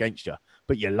playing against you,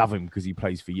 but you love him because he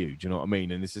plays for you. Do you know what I mean?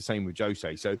 And it's the same with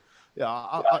Jose. So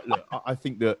Look, I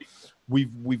think that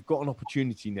we've got an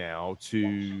opportunity now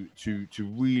to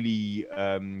really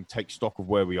take stock of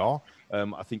where we are.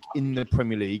 I think in the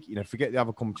Premier League, forget the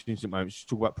other competitions at the moment. Just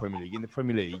talk about Premier League. In the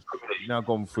Premier League, we've now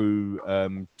gone through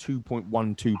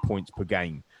 2.12 points per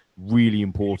game. Really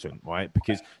important, right?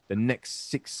 Because the next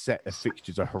 6 set of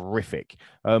fixtures are horrific.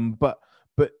 But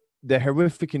they're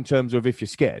horrific in terms of if you're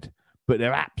scared. But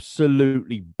they're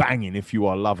absolutely banging if you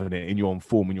are loving it and you're on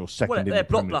form and you're second in the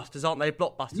Premier League. They're blockbusters, aren't they?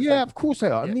 Blockbusters. Yeah, of course they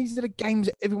are. Yeah. And these are the games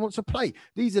that everyone wants to play.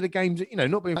 These are the games that,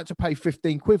 not being able to pay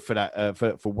 15 quid for that,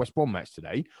 for West Brom match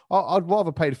today. I'd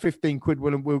rather pay the 15 quid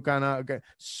when we're going out again,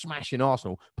 smashing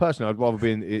Arsenal. Personally, I'd rather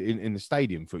be in the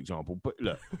stadium, for example. But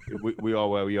look, we are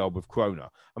where we are with Corona.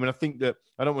 I mean, I think that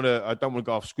I don't want to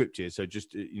go off script here. So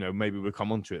just, maybe we'll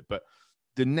come onto it. But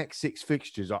the next 6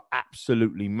 fixtures are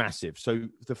absolutely massive. So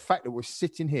the fact that we're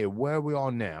sitting here where we are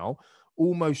now,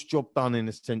 almost job done in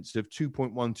a sense of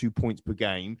 2.12 points per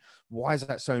game. Why is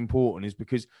that so important? Is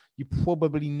because you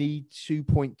probably need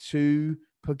 2.2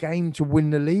 per game to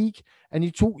win the league. And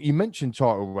you mentioned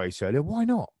title race earlier. Why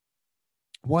not?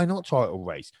 Why not title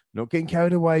race? Not getting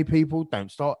carried away, people.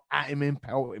 Don't start at him and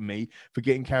pelting me for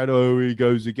getting carried away. Oh, he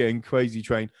goes again, crazy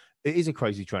train. It is a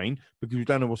crazy train because we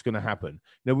don't know what's going to happen.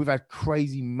 We've had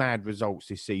crazy, mad results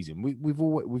this season.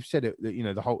 We've said it,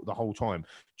 the whole time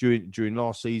during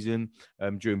last season,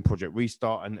 during Project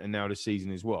Restart, and now this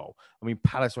season as well. I mean,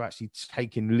 Palace are actually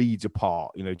taking Leeds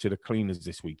apart, to the cleaners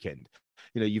this weekend.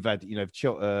 You've had,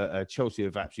 Chelsea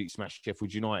have absolutely smashed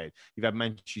Sheffield United. You've had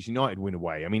Manchester United win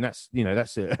away. I mean, that's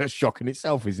a shock in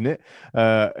itself, isn't it?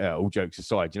 All jokes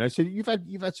aside, So you've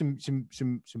had some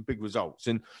big results,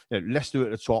 and Leicester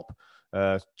at the top,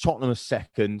 Tottenham a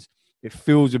second. It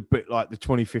feels a bit like the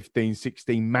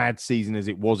 2015-16 mad season as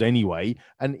it was anyway.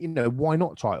 And, why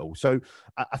not title? So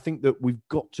I think that we've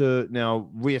got to now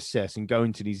reassess and go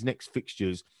into these next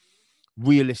fixtures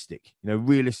realistically,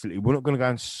 we're not going to go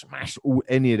and smash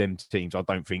any of them teams. I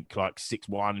don't think like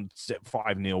 6-1,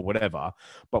 5-0, whatever.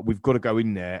 But we've got to go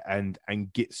in there and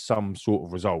get some sort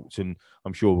of results. And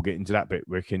I'm sure we'll get into that bit,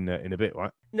 Rick, in a bit,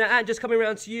 right? Now, and just coming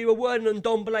around to you, a word on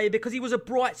Ndombele, because he was a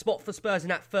bright spot for Spurs in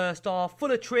that first half.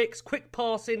 Full of tricks, quick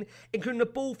passing, including the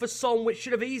ball for Son, which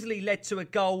should have easily led to a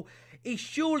goal. He's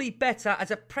surely better as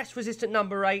a press-resistant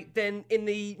number 8 than in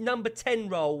the number 10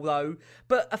 role, though.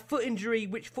 But a foot injury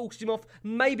which forced him off,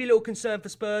 maybe a little concern for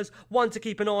Spurs, one to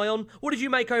keep an eye on. What did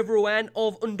you make overall, Anne,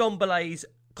 of Ndombele's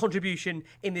contribution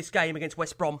in this game against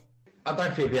West Brom? I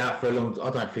don't think he'll be out for a long time.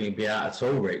 I don't think he'll be out at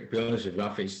all, Rick, to be honest with you. I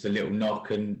think it's just a little knock,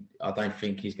 and I don't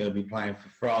think he's going to be playing for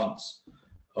France.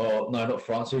 Or, no, not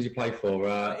France. Who's he play for?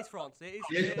 It's France. It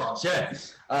is France, yeah.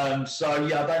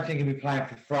 I don't think he'll be playing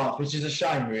for France, which is a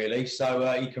shame, really. So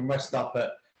he can rest up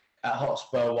at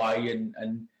Hotspur away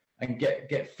and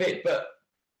get fit. But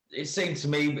it seemed to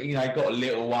me, he got a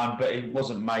little one, but it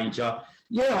wasn't major.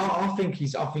 Yeah, I think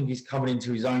he's coming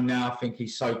into his own now. I think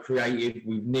he's so creative.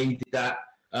 We've needed that.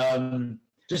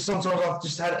 Just sometimes I've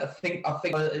just had. I think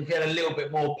if he had a little bit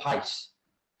more pace.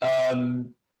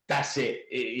 That's it.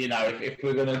 If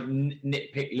we're going to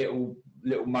nitpick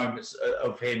little moments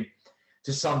of him,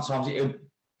 just sometimes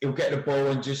he'll get the ball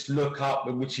and just look up,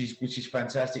 which is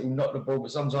fantastic. He'll knock the ball,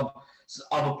 but sometimes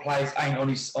other players ain't on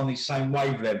his same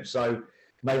wavelength. So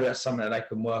maybe that's something that they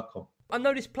can work on. I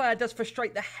know this player does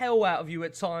frustrate the hell out of you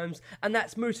at times, and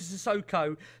that's Moussa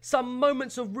Sissoko. Some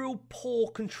moments of real poor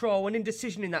control and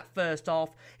indecision in that first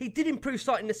half. He did improve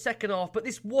slightly in the second half, but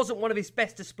this wasn't one of his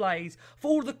best displays. For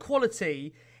all the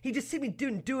quality, he just simply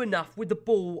didn't do enough with the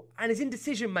ball, and his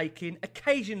indecision-making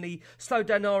occasionally slowed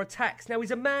down our attacks. Now,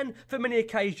 he's a man for many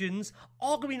occasions,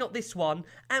 arguably not this one.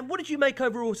 And what did you make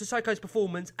overall of Sissoko's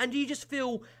performance? And do you just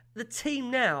feel the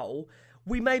team now,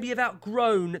 we maybe have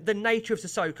outgrown the nature of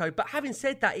Sissoko, but having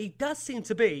said that, he does seem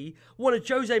to be one of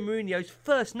Jose Mourinho's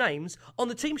first names on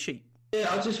the team sheet? Yeah,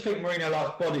 I just think Mourinho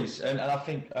likes bodies, and I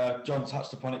think John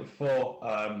touched upon it before.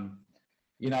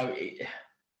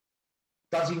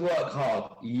 Does he work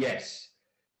hard? Yes.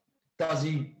 Does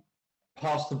he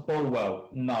pass the ball well?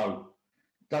 No.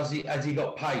 Has he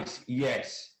got pace?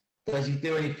 Yes. Does he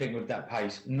do anything with that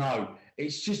pace? No.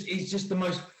 He's just the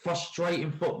most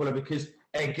frustrating footballer because,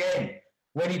 again,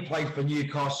 when he played for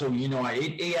Newcastle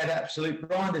United, he had absolute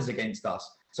blinders against us.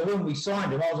 So when we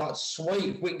signed him, I was like,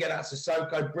 sweet, if we can get out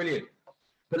Sissoko, brilliant.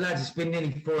 But lads, it's been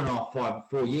nearly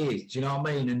 4 years. Do you know what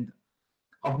I mean? And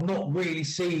I've not really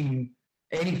seen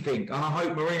anything. And I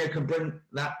hope Mourinho can bring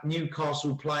that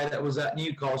Newcastle player that was at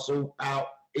Newcastle out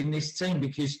in this team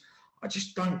because I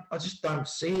just don't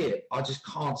see it. I just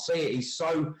can't see it. He's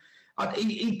so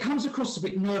he comes across a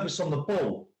bit nervous on the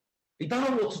ball. He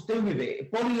don't know what to do with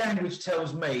it. Body language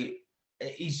tells me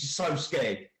he's just so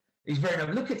scared. He's very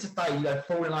nervous. Look at today,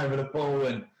 falling over the ball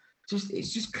and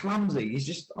it's just clumsy.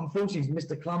 Unfortunately, he's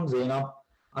Mr. Clumsy, and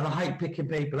I hate picking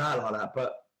people out like that.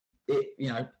 But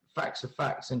facts are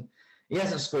facts, and he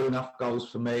hasn't scored enough goals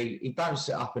for me. He don't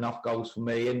set up enough goals for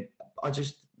me, and I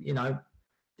just,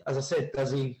 as I said,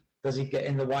 does he get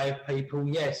in the way of people?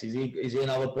 Yes. Is he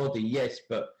another body? Yes,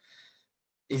 but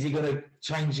is he going to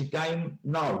change the game?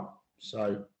 No.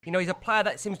 So he's a player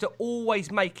that seems to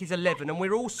always make his 11, and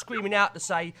we're all screaming out to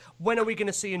say, when are we going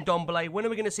to see Ndombele? When are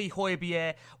we going to see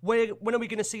Højbjerg? When are we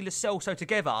going to see Lo Celso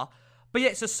together? But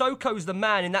yet Sissoko's the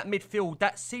man in that midfield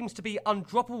that seems to be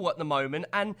undroppable at the moment.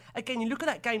 And again, you look at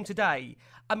that game today.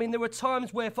 I mean, there were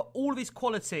times where, for all of his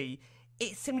quality,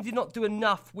 it simply did not do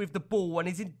enough with the ball, and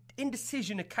his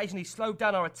indecision occasionally slowed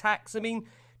down our attacks. I mean,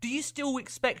 do you still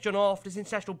expect, John, after this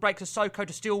international break, Sissoko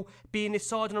to still be in this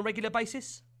side on a regular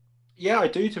basis? Yeah, I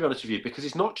do, to be honest with you, because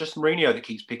it's not just Mourinho that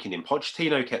keeps picking him.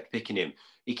 Pochettino kept picking him.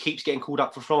 He keeps getting called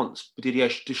up for France. Didier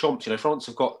Deschamps, France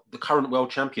have got the current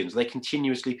world champions. They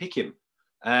continuously pick him.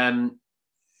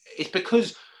 It's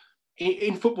because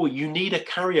in football, you need a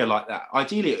carrier like that.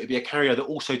 Ideally, it would be a carrier that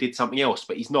also did something else,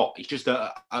 but he's not. He's just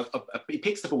he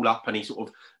picks the ball up and he sort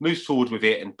of moves forward with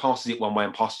it and passes it one way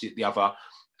and passes it the other.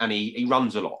 And he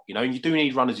runs a lot, and you do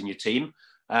need runners in your team.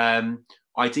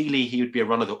 Ideally, he would be a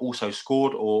runner that also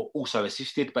scored or also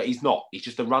assisted, but he's not. He's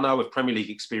just a runner with Premier League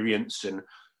experience and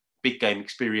big game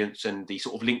experience, and he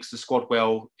sort of links the squad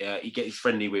well. He gets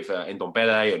friendly with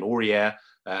Ndombele and Aurier,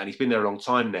 and he's been there a long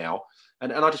time now.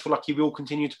 And I just feel like he will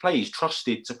continue to play. He's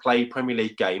trusted to play Premier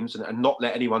League games and not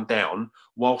let anyone down,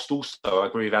 whilst also, I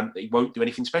agree with Ant, that he won't do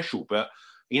anything special, but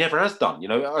he never has done.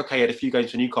 Okay, he had a few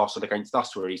games for Newcastle against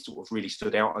us where he sort of really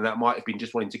stood out, and that might have been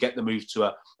just wanting to get the move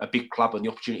to a big club and the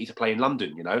opportunity to play in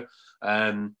London,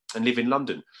 and live in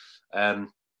London.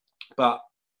 But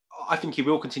I think he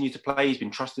will continue to play. He's been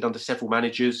trusted under several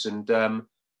managers, and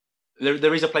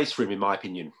there is a place for him, in my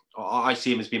opinion. I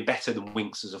see him as being better than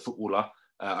Winks as a footballer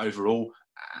overall,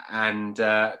 and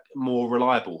more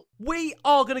reliable. We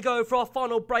are going to go for our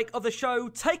final break of the show.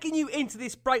 Taking you into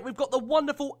this break, we've got the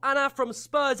wonderful Anna from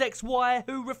Spurs XY,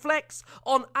 who reflects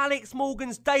on Alex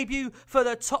Morgan's debut for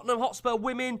the Tottenham Hotspur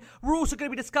women. We're also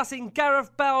going to be discussing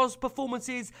Gareth Bale's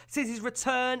performances since his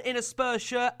return in a Spurs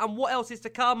shirt and what else is to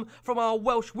come from our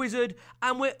Welsh wizard.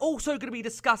 And we're also going to be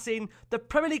discussing the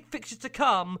Premier League fixtures to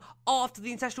come after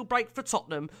the international break for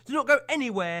Tottenham. Do not go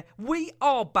anywhere. We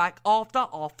are back after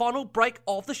our final break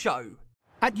of the show.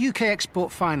 At UK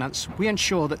Export Finance, we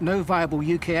ensure that no viable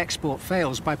UK export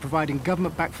fails by providing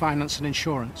government-backed finance and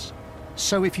insurance.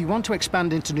 So if you want to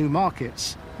expand into new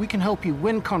markets, we can help you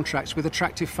win contracts with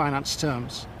attractive finance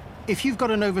terms. If you've got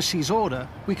an overseas order,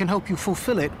 we can help you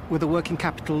fulfill it with a working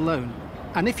capital loan.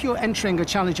 And if you're entering a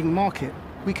challenging market,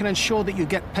 we can ensure that you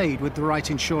get paid with the right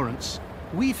insurance.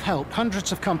 We've helped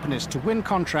hundreds of companies to win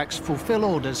contracts, fulfill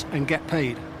orders, and get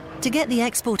paid. To get the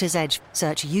exporter's edge,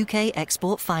 search UK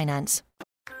Export Finance.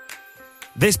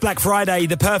 This Black Friday,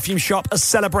 the perfume shop are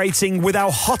celebrating with our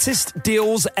hottest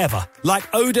deals ever. Like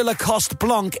Eau de Lacoste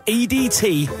Blanc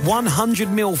EDT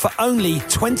 100ml for only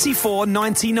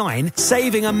 $24.99,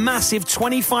 saving a massive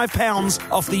 £25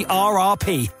 off the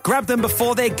RRP. Grab them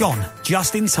before they're gone,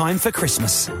 just in time for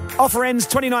Christmas. Offer ends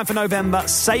 29th of November,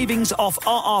 savings off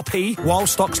RRP while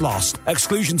stocks last.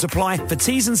 Exclusions apply. For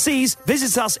T's and C's,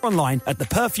 visit us online at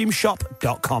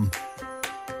theperfumeshop.com.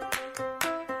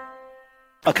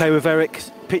 Okay, with Eric,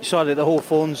 pitch side at the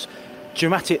Hawthorns,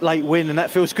 dramatic late win, and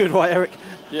that feels good, right, Eric?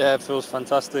 Yeah, it feels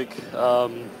fantastic.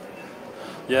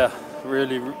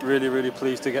 Really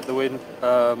pleased to get the win.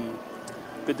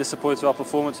 Bit disappointed with our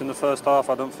performance in the first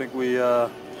half. I don't think we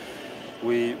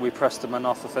pressed them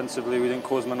enough offensively. We didn't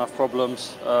cause them enough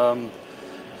problems.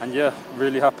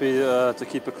 Really happy to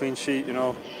keep a clean sheet.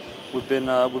 We've been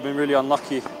really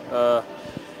unlucky,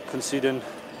 conceding,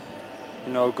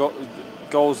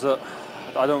 goals that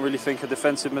I don't really think are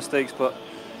defensive mistakes, but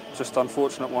just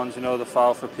unfortunate ones. The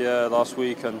foul for Pierre last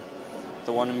week and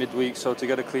the one in midweek. So to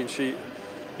get a clean sheet,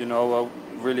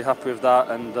 really happy with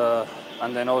that.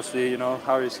 And then obviously,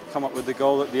 Harry's come up with the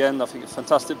goal at the end. I think it's a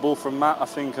fantastic ball from Matt,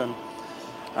 to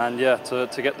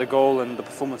get the goal and the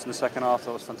performance in the second half,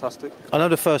 that was fantastic. I know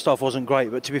the first half wasn't great,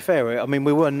 but to be fair, I mean,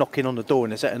 we weren't knocking on the door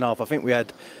in the second half. I think we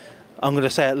had, I'm going to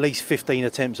say, at least 15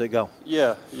 attempts at goal.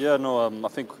 I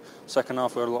think second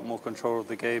half we had a lot more control of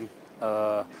the game.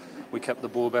 We kept the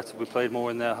ball better. We played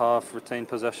more in their half, retained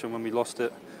possession when we lost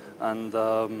it, and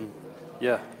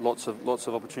lots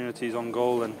of opportunities on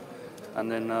goal, and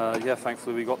then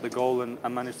thankfully we got the goal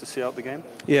and managed to see out the game.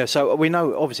 Yeah, so we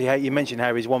know obviously you mentioned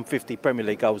Harry's won 50 Premier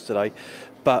League goals today,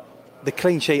 but the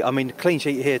clean sheet. I mean, the clean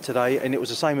sheet here today, and it was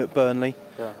the same at Burnley.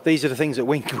 Yeah. These are the things that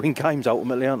win games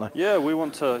ultimately, aren't they? Yeah, we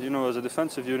want to, as a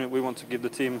defensive unit, we want to give the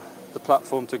team the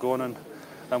platform to go on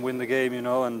and win the game,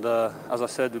 and as I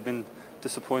said, we've been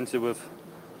disappointed with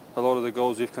a lot of the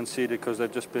goals we've conceded because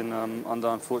they've just been under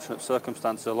unfortunate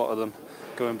circumstances, a lot of them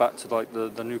going back to like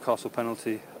the Newcastle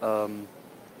penalty.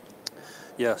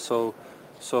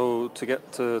 So to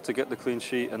get the clean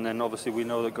sheet, and then obviously we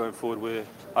know that going forward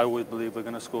I would believe we're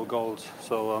going to score goals.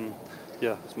 So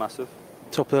it's massive.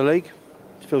 Top of the league,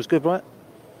 feels good, right?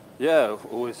 Yeah,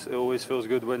 it always feels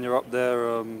good when you're up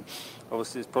there.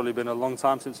 Obviously, it's probably been a long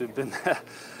time since we've been there,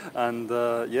 and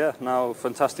now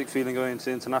fantastic feeling going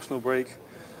into international break.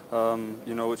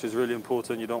 Which is really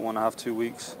important. You don't want to have 2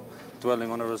 weeks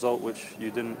dwelling on a result which you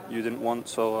didn't want.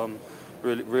 So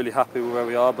really happy with where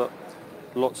we are, but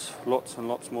lots and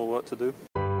lots more work to do.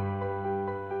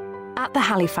 At the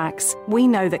Halifax, we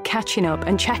know that catching up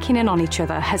and checking in on each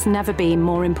other has never been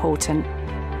more important.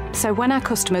 So when our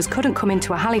customers couldn't come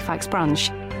into a Halifax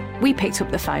branch, we picked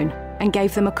up the phone and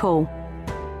gave them a call.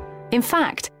 In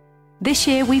fact, this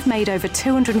year we've made over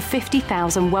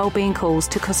 250,000 wellbeing calls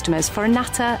to customers for a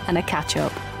natter and a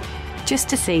catch-up, just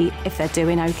to see if they're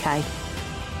doing okay.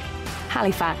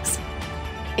 Halifax,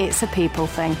 it's a people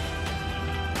thing.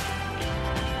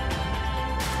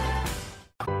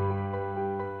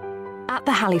 At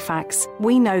the Halifax,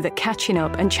 we know that catching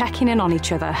up and checking in on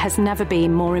each other has never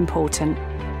been more important.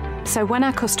 So when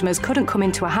our customers couldn't come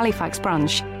into a Halifax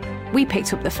branch, we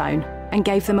picked up the phone and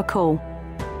gave them a call.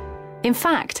 In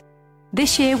fact,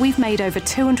 this year we've made over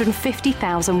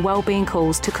 250,000 wellbeing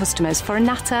calls to customers for a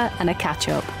natter and a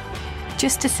catch-up,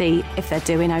 just to see if they're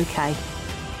doing okay.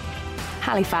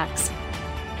 Halifax,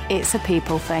 it's a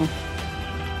people thing.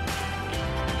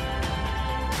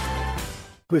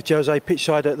 With Jose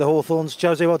pitchside at the Hawthorns.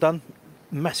 Jose, well done.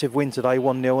 Massive win today,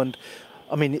 1-0, and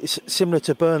I mean, it's similar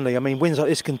to Burnley. I mean, wins like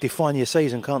this can define your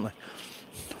season, can't they?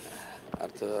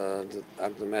 At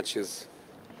the matches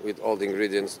with all the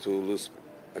ingredients to lose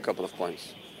a couple of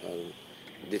points.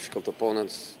 Difficult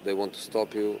opponents, they want to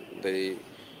stop you, they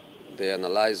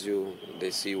analyze you,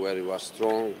 they see where you are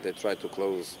strong, they try to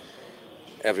close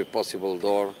every possible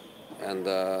door, and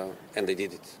they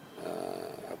did it.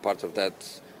 A part of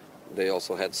that, they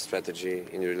also had strategy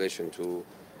in relation to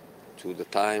the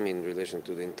time, in relation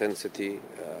to the intensity.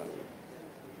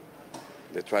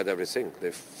 They tried everything.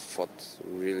 They fought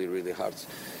really, really hard.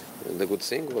 The good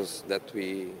thing was that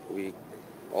we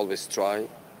always try,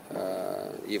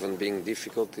 even being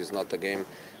difficult. It's not a game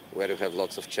where you have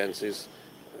lots of chances,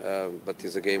 but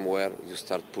it's a game where you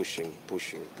start pushing,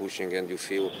 and you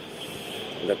feel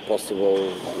that possible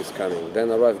is coming. Then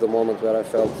arrived the moment where I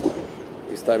felt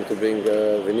it's time to bring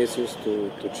Vinicius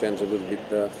to change a little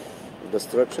bit the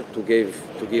structure, to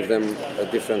give them a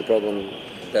different problem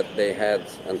that they had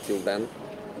until then,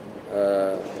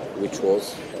 which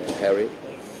was Harry,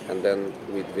 and then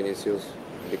with Vinicius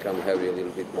become Harry a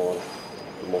little bit more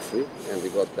free, and we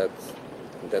got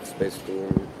that space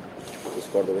to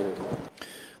score the winner.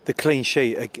 The clean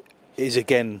sheet is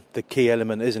again the key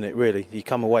element, isn't it? Really, you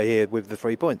come away here with the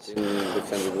 3 points.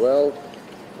 Defended well.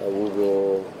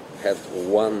 Hugo had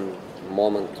one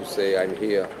moment to say I'm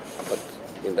here, but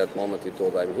in that moment he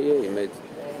told I'm here. He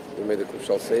made a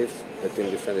crucial save. The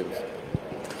team defended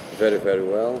very, very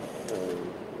well.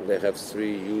 They have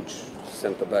 3 huge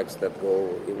centre backs that go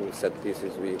in set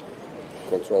pieces. We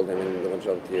control them in the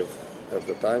majority of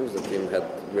the times. The team had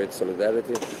great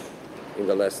solidarity. In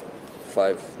the last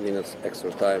 5 minutes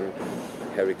extra time,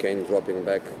 Harry Kane dropping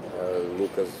back,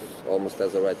 Lucas almost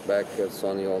as a right back,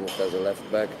 Sonny almost as a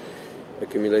left back,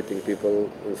 accumulating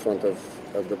people in front of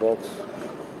the box.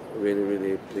 Really,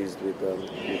 really pleased with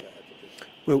them.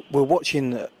 We're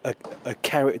watching a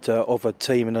character of a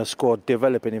team and a squad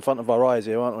developing in front of our eyes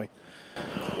here, aren't we?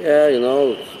 Yeah,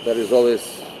 there is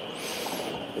always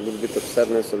a little bit of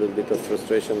sadness, a little bit of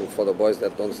frustration for the boys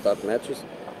that don't start matches,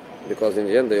 because in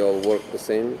the end they all work the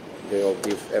same. They all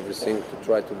give everything to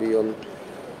try to be on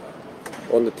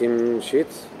the team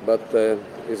sheets, but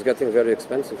it's getting very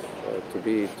expensive to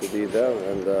be there,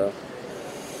 and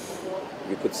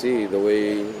you could see the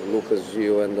way Lucas,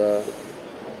 Gio,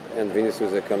 and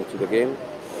Vinicius they come to the game.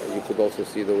 You could also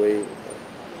see the way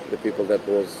the people that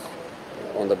was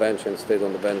on the bench and stayed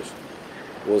on the bench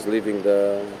was leaving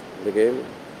the game.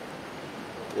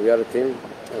 We are a team,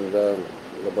 and the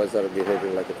boys are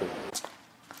behaving like a team.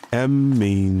 M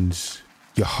means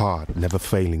your heart never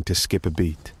failing to skip a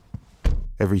beat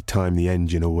every time the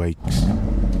engine awakes.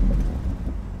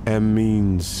 M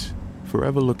means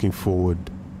forever looking forward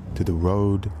to the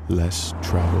road less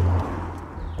traveled.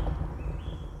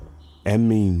 M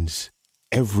means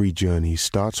every journey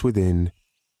starts within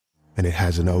and it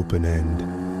has an open end.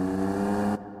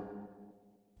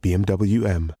 BMW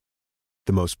M,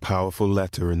 the most powerful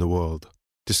letter in the world.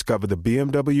 Discover the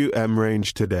BMW M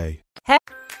range today.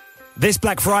 This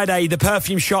Black Friday, the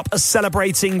perfume shop are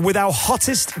celebrating with our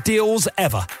hottest deals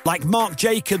ever. Like Marc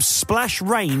Jacobs Splash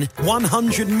Rain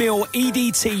 100ml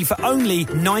EDT for only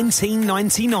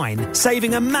 $19.99.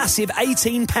 Saving a massive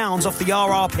 £18 off the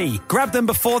RRP. Grab them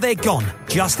before they're gone,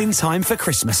 just in time for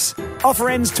Christmas. Offer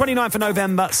ends 29th of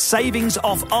November. Savings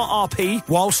off RRP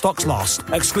while stocks last.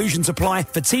 Exclusions apply.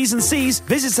 For T's and C's,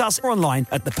 visit us online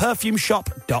at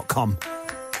theperfumeshop.com.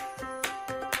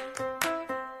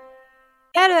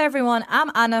 Hello everyone, I'm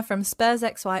Anna from Spurs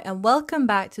XY and welcome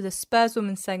back to the Spurs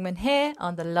Women segment here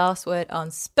on The Last Word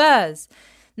on Spurs.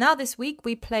 Now this week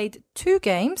we played 2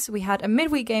 games. We had a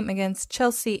midweek game against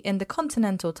Chelsea in the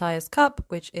Continental Tires Cup,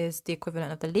 which is the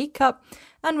equivalent of the League Cup,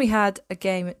 and we had a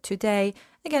game today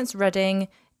against Reading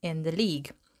in the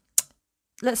league.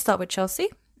 Let's start with Chelsea.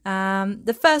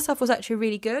 The first half was actually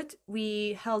really good.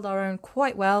 We held our own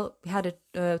quite well. We had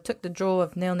took the draw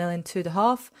of 0-0 into the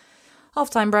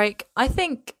half-time break. I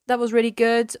think that was really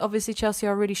good. Obviously, Chelsea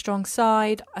are a really strong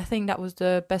side. I think that was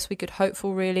the best we could hope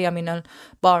for, really. I mean,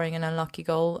 barring an unlucky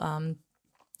goal,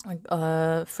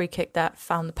 free kick that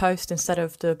found the post instead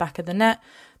of the back of the net.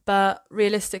 But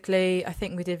realistically, I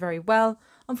think we did very well.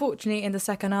 Unfortunately, in the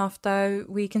second half, though,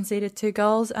 we conceded 2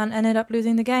 goals and ended up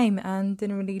losing the game and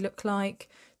didn't really look like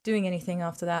doing anything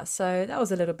after that. So that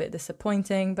was a little bit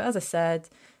disappointing. But as I said,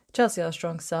 Chelsea are a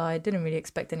strong side. Didn't really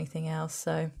expect anything else.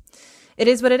 So it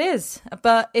is what it is.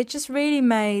 But it just really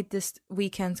made this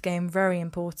weekend's game very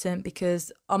important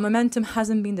because our momentum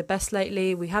hasn't been the best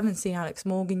lately. We haven't seen Alex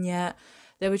Morgan yet.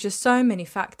 There were just so many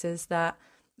factors that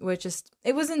were just,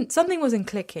 something wasn't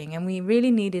clicking and we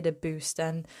really needed a boost.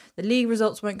 And the league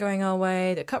results weren't going our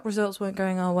way. The cup results weren't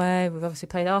going our way. We've obviously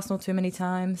played Arsenal too many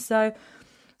times. So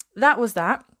that was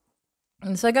that.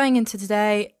 And so going into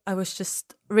today, I was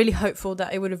just really hopeful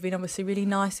that it would have been obviously really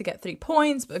nice to get 3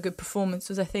 points, but a good performance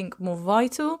was, I think, more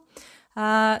vital.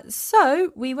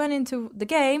 So we went into the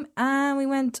game and we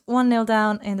went 1-0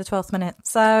 down in the 12th minute.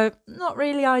 So not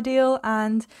really ideal.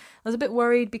 And I was a bit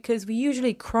worried because we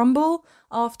usually crumble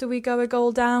after we go a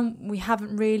goal down. We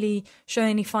haven't really shown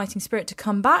any fighting spirit to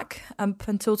come back up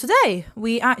until today.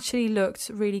 We actually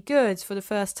looked really good for the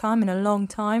first time in a long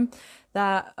time.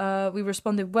 That we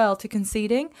responded well to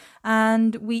conceding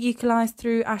and we equalised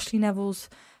through Ashley Neville's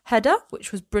header,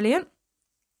 which was brilliant.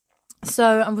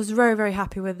 So I was very, very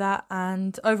happy with that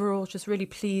and overall just really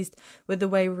pleased with the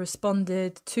way we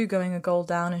responded to going a goal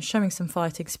down and showing some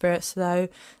fighting spirit. So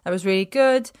that was really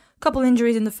good. A couple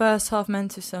injuries in the first half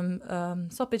meant to some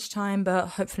stoppage time, but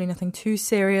hopefully nothing too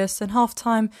serious. And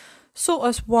half-time saw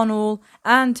us 1-1,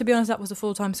 and to be honest, that was a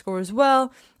full-time score as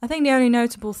well. I think the only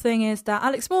notable thing is that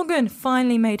Alex Morgan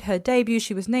finally made her debut.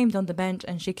 She was named on the bench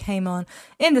and she came on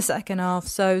in the second half,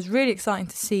 so it was really exciting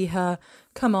to see her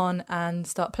come on and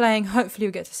start playing. Hopefully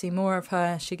we'll get to see more of her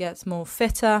as she gets more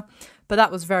fitter, but that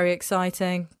was very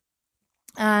exciting.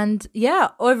 And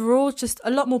yeah, overall, just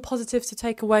a lot more positives to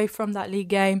take away from that league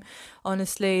game.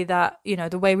 Honestly, that, you know,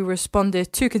 the way we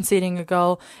responded to conceding a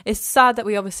goal. It's sad that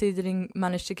we obviously didn't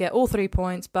manage to get all 3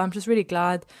 points, but I'm just really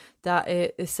glad that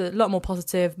it's a lot more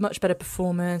positive, much better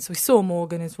performance. We saw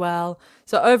Morgan as well.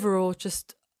 So overall,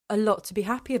 just a lot to be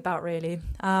happy about, really.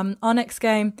 Our next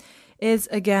game is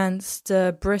against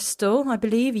Bristol, I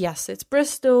believe. Yes, it's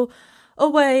Bristol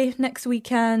away next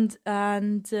weekend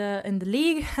and in the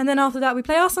league, and then after that we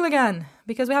play Arsenal again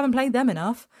because we haven't played them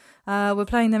enough. We're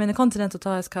playing them in the Continental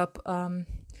Tires Cup on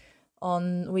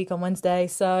Wednesday,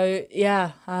 so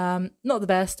yeah, not the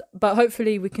best, but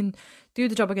hopefully we can do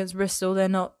the job against Bristol. They're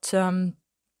not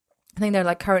I think they're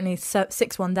like currently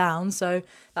 6-1 down, so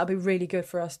that'll be really good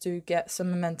for us to get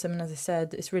some momentum. And as I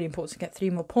said, it's really important to get 3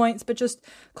 more points, but just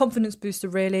confidence booster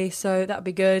really. So that'll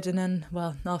be good. And then,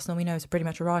 well, Arsenal we know is pretty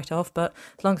much a write-off, but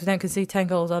as long as we don't concede 10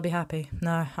 goals, I'll be happy.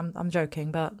 No, I'm joking,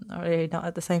 but really not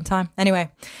at the same time. Anyway,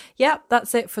 yeah,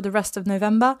 that's it for the rest of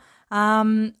November.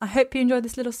 I hope you enjoyed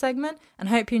this little segment and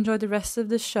hope you enjoyed the rest of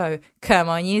the show. Come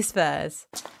on, you Spurs.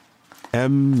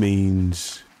 M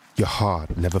means your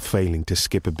heart never failing to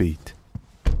skip a beat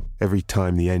every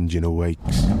time the engine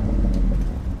awakes.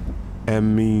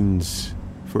 M means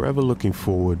forever looking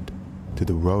forward to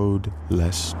the road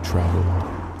less traveled.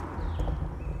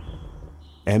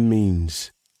 M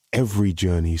means every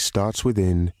journey starts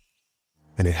within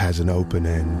and it has an open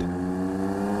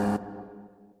end.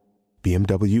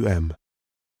 BMW M,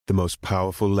 the most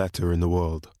powerful letter in the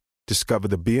world. Discover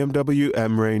the BMW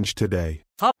M range today.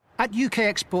 At UK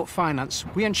Export Finance,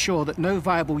 we ensure that no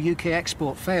viable UK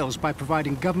export fails by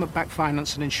providing government-backed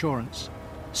finance and insurance.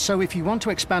 So if you want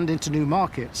to expand into new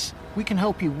markets, we can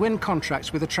help you win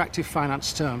contracts with attractive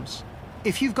finance terms.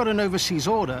 If you've got an overseas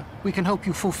order, we can help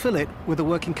you fulfill it with a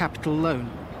working capital loan.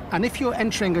 And if you're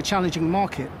entering a challenging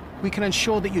market, we can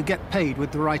ensure that you get paid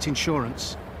with the right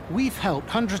insurance. We've helped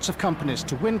hundreds of companies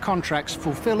to win contracts,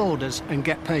 fulfill orders, and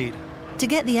get paid. To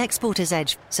get the exporter's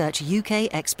edge, search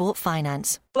UK Export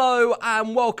Finance. Hello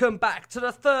and welcome back to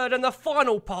the third and the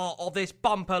final part of this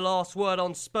bumper last word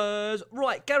on Spurs.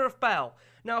 Right, Gareth Bale.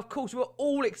 Now, of course, we're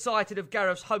all excited of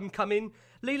Gareth's homecoming.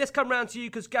 Lee, let's come round to you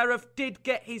because Gareth did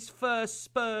get his first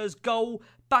Spurs goal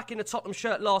back in the Tottenham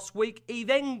shirt last week. He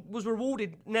then was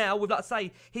rewarded now with, like I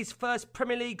say, his first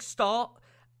Premier League start.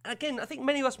 And again, I think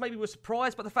many of us maybe were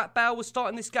surprised by the fact Bale was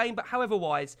starting this game, but however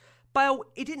wise, Bale,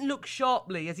 he didn't look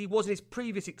sharply as he was in his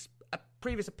previous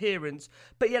appearance,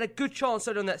 but he had a good chance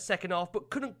on that second half, but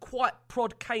couldn't quite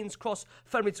prod Kane's cross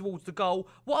firmly towards the goal.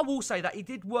 What I will say that he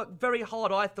did work very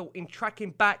hard, I thought, in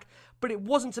tracking back, but it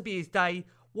wasn't to be his day.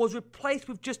 Was replaced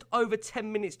with just over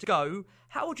 10 minutes to go.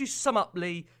 How would you sum up,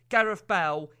 Lee, Gareth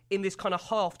Bale in this kind of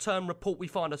half-term report we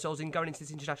find ourselves in going into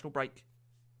this international break?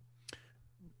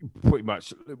 Pretty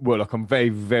much. Well, like, I'm very,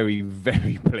 very,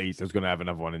 very pleased. I was going to have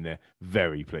another one in there.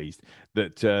 Very pleased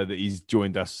that he's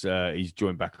joined us. He's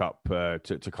joined back up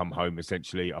to come home,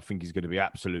 essentially. I think he's going to be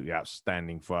absolutely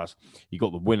outstanding for us. He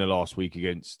got the winner last week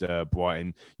against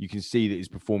Brighton. You can see that his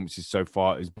performances so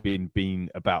far has been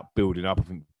about building up. I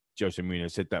think Jose Mourinho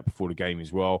said that before the game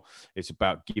as well. It's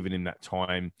about giving him that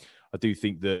time. I do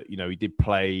think that, he did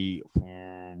play,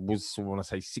 I want to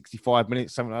say 65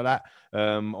 minutes, something like that,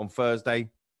 on Thursday.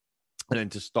 And then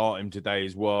to start him today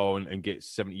as well and get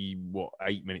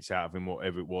 8 minutes out of him,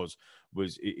 whatever it was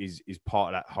is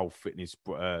part of that whole fitness,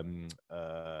 bringing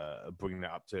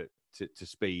that up to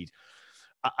speed.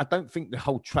 I don't think the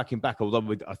whole tracking back,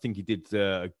 although I think he did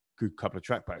a good couple of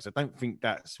track backs, I don't think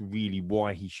that's really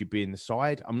why he should be in the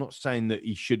side. I'm not saying that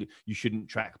you shouldn't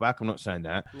track back. I'm not saying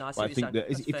that. No, but I think that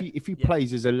if he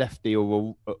plays as a lefty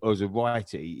or as a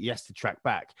righty, he has to track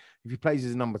back. If he plays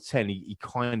as a number 10, he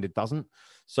kind of doesn't.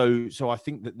 So I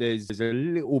think that there's a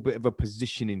little bit of a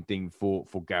positioning thing for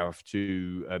Gareth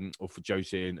to or for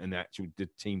Jose and the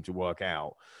team to work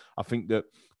out. I think that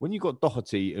when you got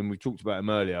Doherty, and we talked about him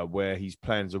earlier, where he's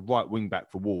playing as a right wing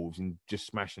back for Wolves and just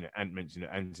smashing it. And mentioned it,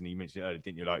 Anthony, you mentioned it earlier,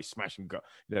 didn't you? Like smashing,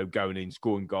 going in,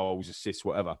 scoring goals, assists,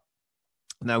 whatever.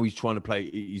 Now he's trying to play.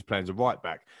 He's playing as a right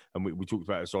back, and we talked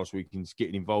about this last week. He's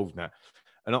getting involved in that.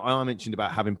 And I mentioned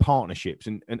about having partnerships,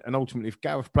 and ultimately, if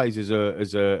Gareth plays as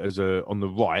a on the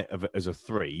right as a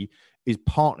 3, his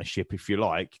partnership, if you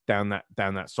like, down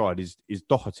that side is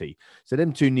Doherty. So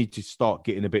them two need to start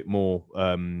getting a bit more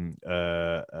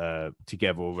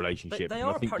together, or relationship. They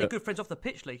are apparently good friends off the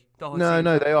pitch, Lee. Doherty.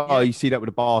 No, they are. Yeah. You see that with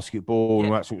the basketball and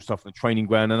all that sort of stuff, the training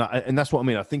ground, and that's what I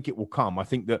mean. I think it will come. I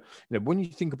think that when you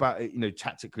think about it,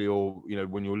 tactically, or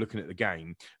when you're looking at the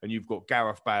game, and you've got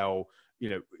Gareth Bale.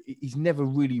 He's never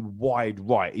really wide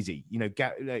right, is he?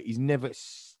 He's never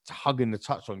hugging the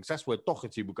touchline, because that's where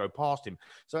Doherty would go past him.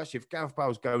 So actually, if Gareth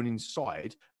Bale's going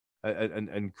inside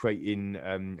and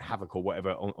creating havoc or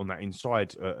whatever on that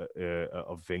inside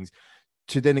of things,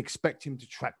 to then expect him to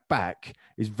track back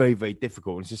is very, very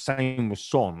difficult. It's the same with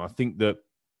Son. I think that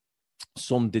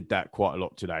Son did that quite a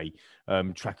lot today,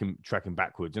 tracking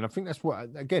backwards, and I think that's what,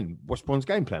 again, West Brom's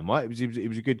game plan, right? It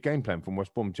was a good game plan from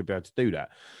West Brom to be able to do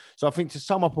that. So I think, to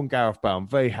sum up on Gareth Bale, I'm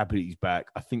very happy that he's back.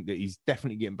 I think that he's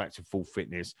definitely getting back to full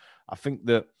fitness. I think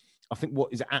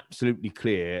what is absolutely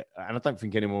clear, and I don't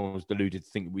think anyone was deluded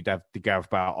to think that we'd have the Gareth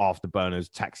Bale after Berners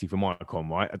taxi for Mycon,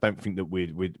 right? I don't think that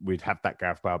we'd have that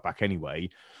Gareth Bale back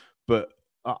anyway, but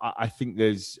I think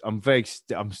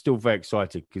I'm still very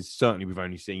excited, because certainly we've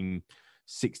only seen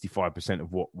 65%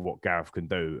 of what Gareth can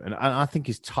do, and I think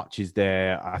his touch is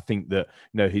there. I think that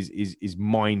his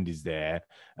mind is there,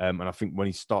 and I think when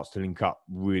he starts to link up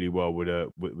really well with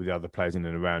the other players in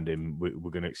and around him, we're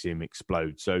going to see him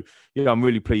explode. So I'm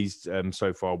really pleased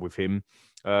so far with him.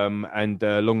 And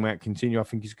long may it continue. I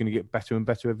think he's going to get better and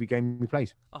better every game he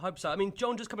plays. I hope so. I mean,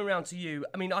 John, just coming around to you.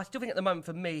 I mean, I still think at the moment,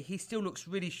 for me, he still looks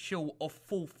really short of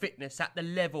full fitness at the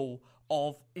level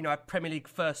of, a Premier League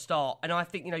first start. And I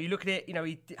think, you look at it,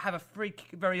 he had a free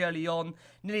kick very early on,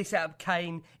 nearly set up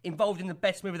Kane, involved in the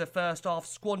best move of the first half,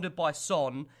 squandered by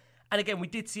Son. And again, we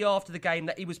did see after the game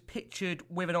that he was pictured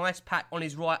with an ice pack on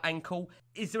his right ankle.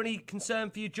 Is there any concern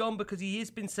for you, John? Because he has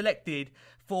been selected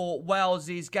for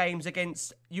Wales's games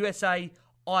against USA,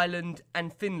 Ireland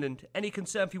and Finland. Any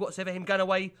concern for you whatsoever, him going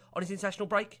away on his international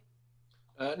break?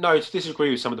 No, to disagree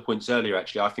with some of the points earlier,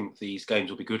 actually, I think these games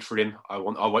will be good for him. I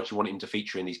actually want him to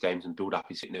feature in these games and build up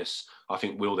his fitness. I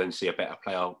think we'll then see a better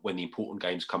player when the important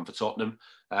games come for Tottenham.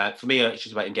 For me, it's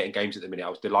just about him getting games at the minute. I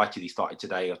was delighted he started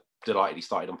today. I was delighted he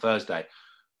started on Thursday.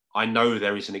 I know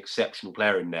there is an exceptional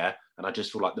player in there, and I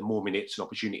just feel like the more minutes and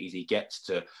opportunities he gets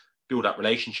to build up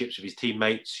relationships with his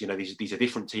teammates, these are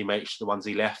different teammates to the ones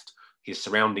he left. His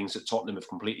surroundings at Tottenham have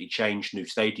completely changed. New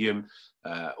stadium,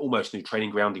 almost new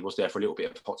training ground. He was there for a little bit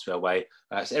of Pottsville way.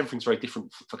 So everything's very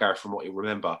different for Gareth from what you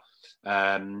remember.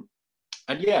 And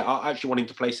yeah, I actually want him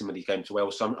to play some of these games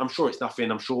well. So I'm sure it's nothing.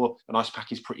 I'm sure an ice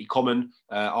pack is pretty common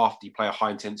after you play a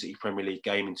high intensity Premier League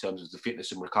game in terms of the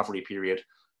fitness and recovery period.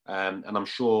 And I'm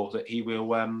sure that he will,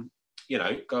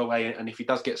 go away. And if he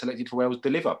does get selected for Wales,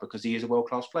 deliver, because he is a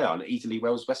world-class player and easily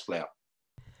Wales' best player.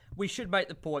 We should make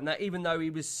the point that even though he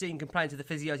was seeing complaints of the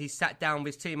physios, he sat down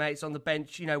with his teammates on the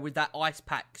bench, with that ice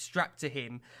pack strapped to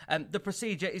him. The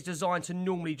procedure is designed to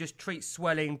normally just treat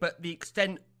swelling, but the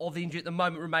extent of the injury at the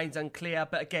moment remains unclear.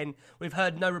 But again, we've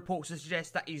heard no reports to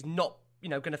suggest that he's not,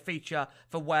 going to feature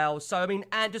for Wales. So,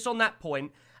 and just on that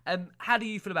point, how do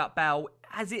you feel about Bale?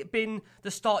 Has it been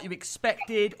the start you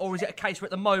expected, or is it a case where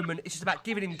at the moment it's just about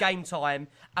giving him game time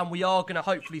and we are going to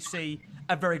hopefully see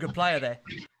a very good player there?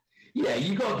 Yeah,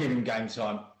 you've got to give him game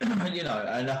time,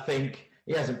 and I think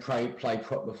he hasn't played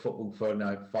proper football for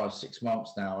 5-6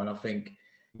 months now, and I think,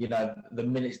 the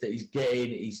minutes that he's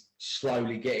getting, he's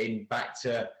slowly getting back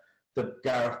to the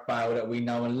Gareth Bale that we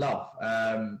know and love.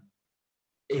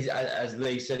 As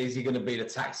Lee said, is he going to be the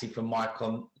taxi for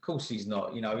Maicon? Of course he's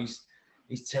not.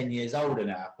 He's 10 years older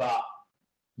now, but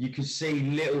you could see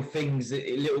little things,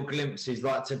 little glimpses,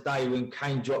 like today when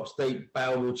Kane drops deep,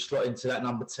 Bale will slot into that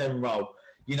number 10 role.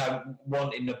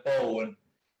 Wanting the ball, and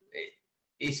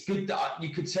it's good that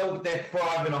you could tell that they're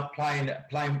thriving off playing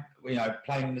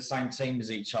in the same team as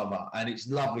each other, and it's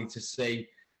lovely to see.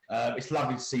 It's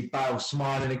lovely to see Bale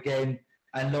smiling again,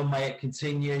 and long may it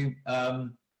continue.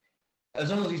 As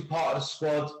long as he's part of the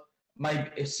squad, maybe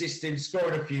assisting,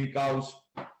 scoring a few goals,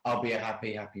 I'll be a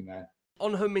happy man.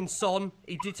 On Heung-min Son,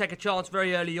 he did take a chance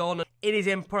very early on in his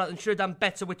end product and should have done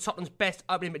better with Tottenham's best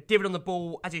opening, but divot on the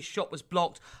ball as his shot was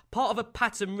blocked. Part of a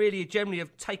pattern really generally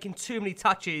of taking too many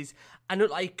touches and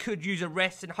looked like he could use a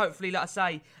rest, and hopefully, like I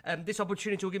say, this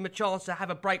opportunity will give him a chance to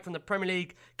have a break from the Premier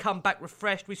League, come back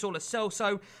refreshed. We saw Lo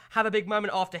Celso have a big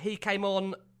moment after he came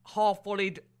on,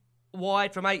 half-volleyed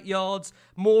wide from 8 yards.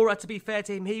 Mora, to be fair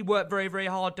to him, he worked very, very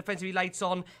hard defensively late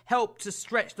on, helped to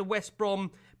stretch the West Brom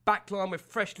backline with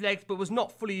fresh legs, but was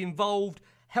not fully involved,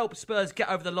 helped Spurs get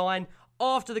over the line.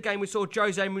 After the game, we saw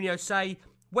Jose Mourinho say,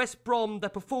 West Brom, the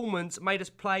performance made us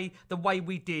play the way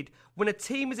we did. When a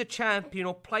team is a champion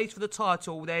or plays for the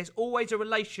title, there's always a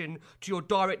relation to your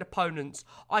direct opponents.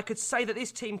 I could say that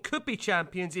this team could be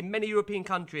champions in many European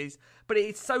countries, but it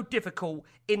is so difficult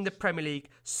in the Premier League.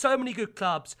 So many good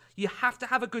clubs. You have to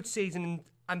have a good season,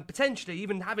 and potentially,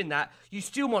 even having that, you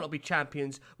still might not be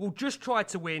champions. We'll just try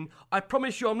to win. I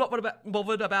promise you I'm not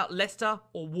bothered about Leicester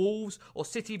or Wolves or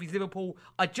City v Liverpool.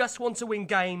 I just want to win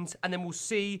games, and then we'll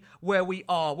see where we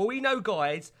are. Well, we know,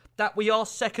 guys, that we are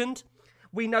second.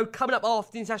 We know coming up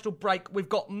after the international break, we've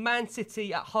got Man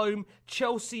City at home,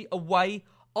 Chelsea away,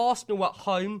 Arsenal at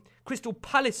home, Crystal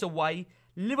Palace away,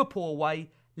 Liverpool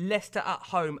away, Leicester at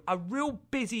home. A real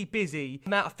busy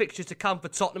amount of fixtures to come for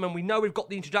Tottenham, and we know we've got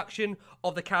the introduction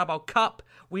of the Carabao Cup.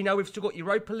 We know we've still got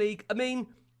Europa League.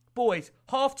 Boys,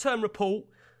 half-term report.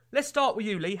 Let's start with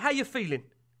you, Lee. How you feeling?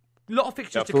 A lot of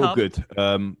fixtures to come. I feel good.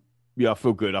 I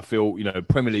feel good. I feel,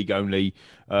 Premier League only.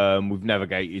 We've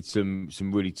navigated some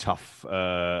really tough,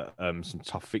 some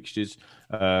tough fixtures.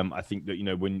 I think that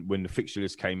when the fixture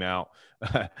list came out,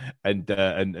 and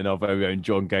our very own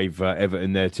John gave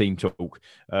Everton their team talk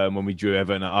when we drew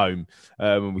Everton at home,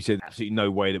 and we said absolutely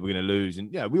no way that we're going to lose,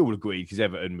 and we all agreed because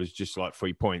Everton was just like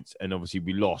 3 points, and obviously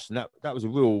we lost, and that was a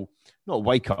real, not a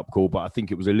wake up call, but I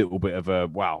think it was a little bit of a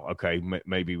wow. Okay,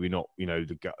 maybe we're not.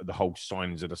 The whole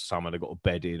signs of the summer, they got a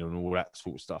bed in and all that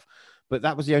sort of stuff. But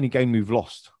that was the only game we've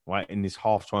lost, right, in this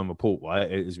half-time report,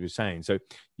 right, as we were saying. So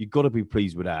you've got to be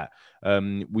pleased with that.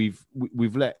 We've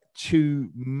let two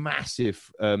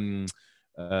massive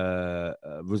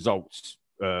results,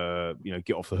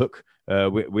 get off the hook.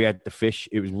 We had the fish;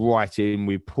 it was right in.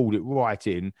 We pulled it right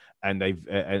in, and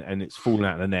and it's fallen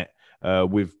out of the net.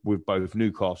 With both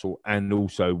Newcastle and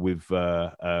also with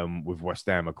West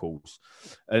Ham, of course,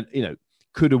 and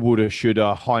coulda, woulda,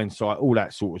 shoulda, hindsight, all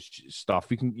that sort of stuff.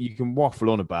 You can waffle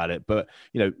on about it, but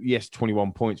yes,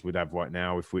 21 points we'd have right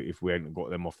now if we hadn't got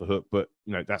them off the hook. But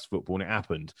that's football, and it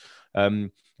happened.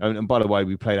 And by the way,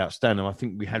 we played outstanding. I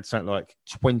think we had something like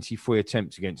 23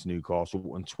 attempts against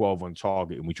Newcastle and 12 on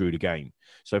target, and we drew the game.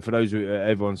 So for those who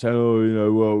everyone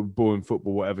saying, well, boring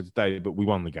football, whatever today, but we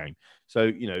won the game. So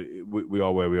we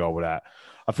are where we are with that.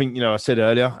 I think I said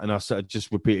earlier, and I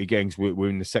just repeat it again because we're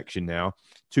in the section now.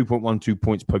 2.12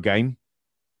 points per game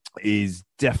is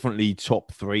definitely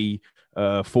top 3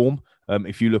 form.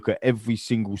 If you look at every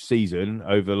single season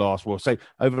over the last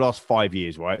 5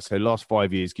 years, right? So last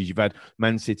 5 years, because you've had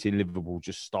Man City and Liverpool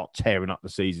just start tearing up the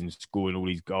season, scoring all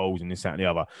these goals and this, that, and the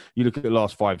other. You look at the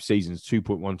last 5 seasons,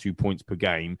 2.12 points per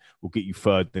game will get you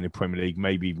third in the Premier League,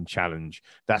 maybe even challenge.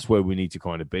 That's where we need to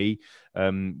kind of be.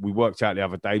 We worked out the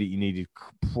other day that you needed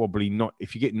probably not,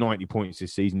 if you get 90 points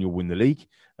this season, you'll win the league,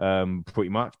 pretty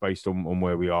much based on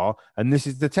where we are. And this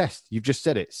is the test. You've just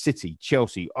said it. City,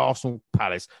 Chelsea, Arsenal,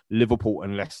 Palace, Liverpool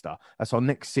and Leicester. That's our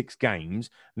next 6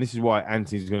 games. And this is why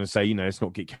Anthony's going to say, let's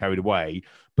not get carried away.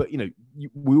 But,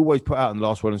 we always put out in the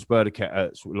Last Word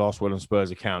on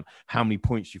Spurs account how many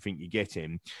points you think you're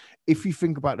getting. If you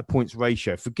think about the points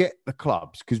ratio, forget the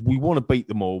clubs, because we want to beat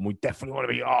them all, and we definitely want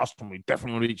to beat Arsenal, we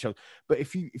definitely want to beat each other. But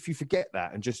if you forget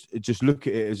that and just look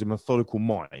at it as a methodical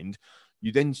mind,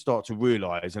 you then start to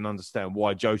realise and understand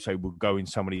why Jose will go in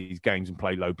some of these games and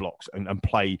play low blocks and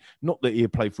play, not that he'll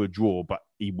play for a draw, but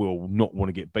he will not want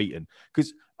to get beaten.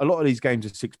 Because a lot of these games are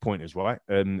 6-pointers, right?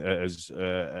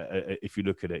 If you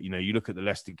look at it, you look at the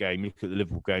Leicester game, you look at the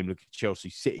Liverpool game, look at Chelsea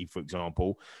City, for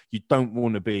example, you don't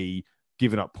want to be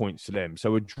giving up points to them.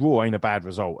 So a draw ain't a bad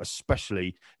result,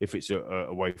 especially if it's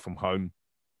away from home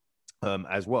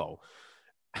as well.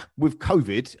 With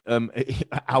COVID,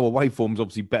 our away form's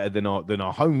obviously better than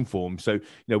our home form. So,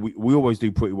 we always do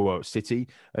pretty well at City.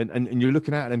 And you're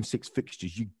looking at them 6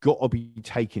 fixtures, you've got to be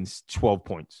taking 12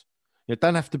 points. It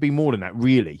don't have to be more than that,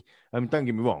 really. Don't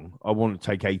get me wrong, I want to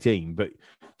take 18, but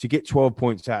to get 12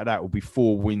 points out of that will be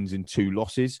 4 wins and 2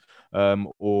 losses,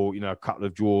 or a couple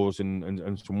of draws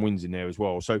and some wins in there as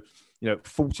well. So,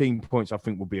 14 points I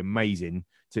think will be amazing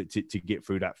to get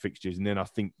through that fixtures, and then I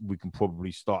think we can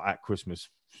probably start at Christmas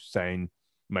saying,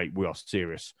 mate, we are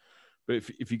serious. But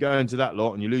if you go into that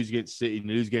lot and you lose against City and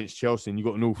you lose against Chelsea and you've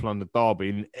got an North London derby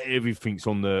and everything's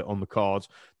on the cards,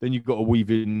 then you've got to weave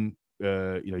in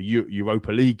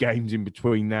Europa League games in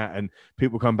between that, and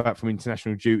people come back from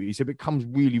international duty, so it becomes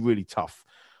really, really tough.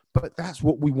 But that's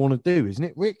what we want to do, isn't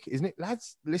it, Rick? Isn't it,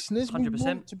 lads, listeners? 100%, we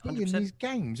want to be 100%. In these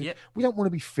games. Yep. We don't want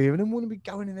to be fearing them. We want to be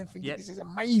going in there thinking, this is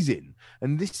amazing.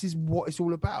 And this is what it's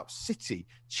all about. City,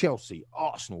 Chelsea,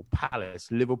 Arsenal, Palace,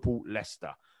 Liverpool,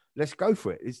 Leicester. Let's go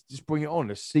for it. Just bring it on.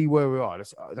 Let's see where we are.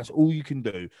 That's all you can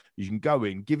do. You can go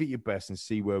in, give it your best, and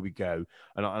see where we go.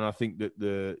 And I think that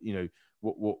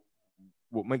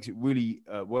what makes it really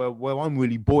where I'm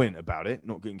really buoyant about it,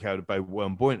 not getting carried away, where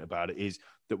I'm buoyant about it is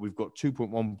that we've got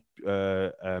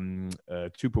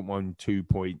 2.12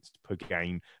 points per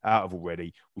game out of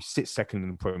already. We sit second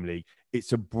in the Premier League.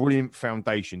 It's a brilliant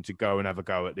foundation to go and have a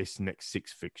go at this next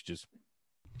 6 fixtures.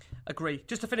 Agree.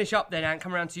 Just to finish up then, Ant,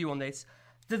 come around to you on this.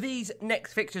 Do these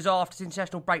next fixtures after the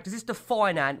international break, does this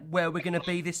define, Ant, where we're going to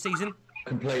be this season?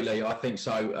 Completely, I think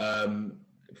so.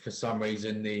 For some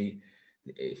reason,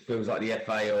 it feels like the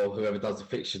FA or whoever does the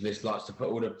fixtures list likes to put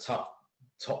all the top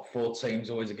 4 teams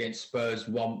always against Spurs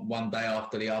one day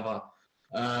after the other.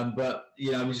 But we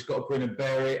just got to grin and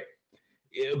bear it.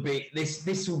 It'll be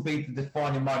this will be the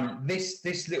defining moment.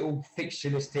 This little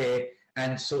fixture list here,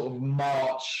 and sort of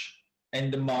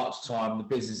end of March time, the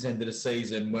business end of the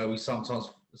season, where we sometimes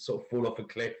sort of fall off a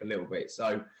cliff a little bit.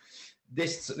 So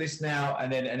this now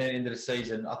and then end of the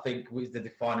season, I think was the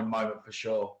defining moment for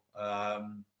sure.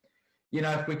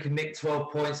 If we can nick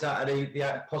 12 points out of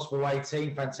the possible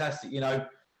 18, fantastic. Go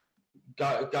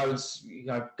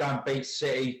and beat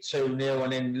City 2-0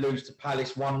 and then lose to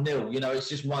Palace 1-0. It's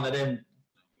just one of them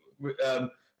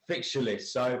fixture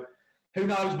lists. So who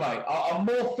knows, mate? I'm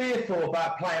more fearful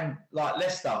about playing like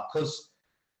Leicester because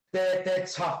they're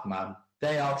tough, man.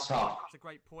 They are tough. That's a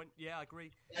great point. Yeah, I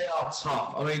agree. They are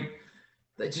tough. I mean,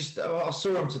 I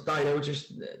saw them today. They were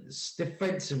just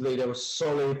defensively, they were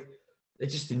solid. They're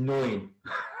just annoying.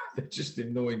 They're just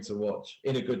annoying to watch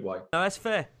in a good way. No, that's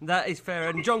fair. That is fair.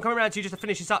 And John, coming around to you just to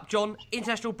finish this up. John,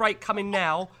 international break coming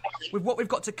now. With what we've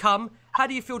got to come, how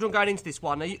do you feel, John, going into this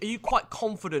one? Are you quite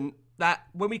confident that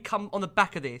when we come on the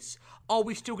back of this, are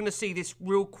we still going to see this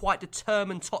real quite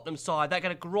determined Tottenham side? They're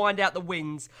going to grind out the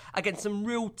wins against some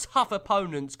real tough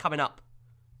opponents coming up.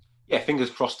 Yeah, fingers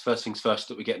crossed, first things first,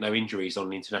 that we get no injuries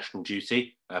on international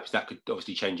duty, because that could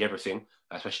obviously change everything,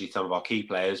 especially some of our key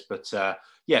players. But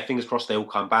yeah, fingers crossed they all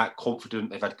come back confident.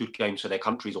 They've had good games for their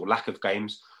countries, or lack of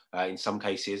games in some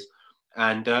cases.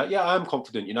 And yeah, I am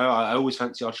confident. I always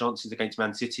fancy our chances against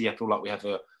Man City. I feel like we have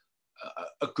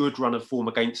a good run of form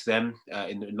against them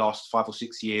in the last 5 or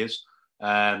 6 years.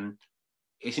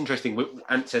 It's interesting what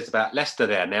Ant says about Leicester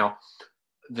there. Now,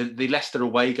 the Leicester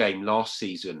away game last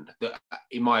season, that,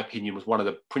 in my opinion, was one of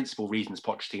the principal reasons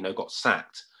Pochettino got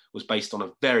sacked, was based on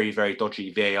a very, very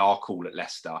dodgy VAR call at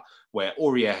Leicester, where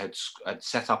Aurier had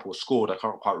set up or scored, I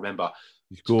can't quite remember,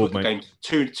 he scored, to put the game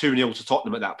 2-0 to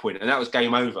Tottenham at that point, and that was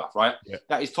game over, right? Yeah.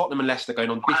 That is Tottenham and Leicester going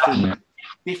on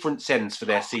different sends for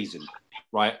their season,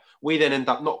 right? We then end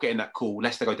up not getting that call.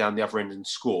 Leicester go down the other end and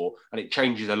score, and it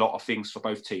changes a lot of things for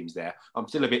both teams there. I'm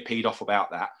still a bit peed off about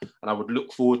that, and I would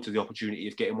look forward to the opportunity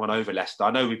of getting one over Leicester.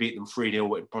 I know we beat them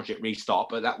 3-0 at Project Restart,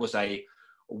 but that was a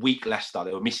weak Leicester.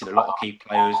 They were missing a lot of key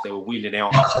players. They were wheeling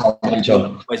out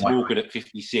Wes Morgan at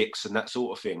 56 and that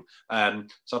sort of thing.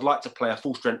 So I'd like to play a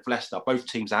full strength Leicester, both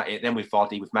teams at it, then with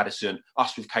Vardy, with Maddison,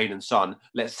 us with Kane and Son.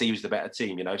 Let's see who's the better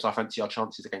team, So I fancy our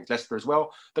chances against Leicester as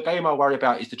well. The game I worry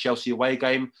about is the Chelsea away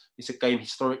game. It's a game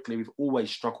historically we've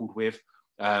always struggled with.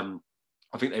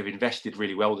 I think they've invested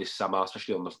really well this summer,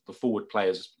 especially on the forward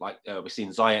players. Like we're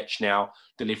seeing Ziyech now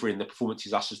delivering the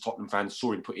performances us as Tottenham fans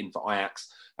saw him put in for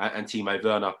Ajax and Timo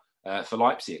Werner for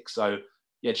Leipzig. So,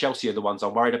 yeah, Chelsea are the ones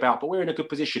I'm worried about. But we're in a good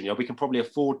position. We can probably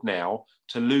afford now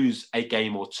to lose a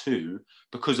game or two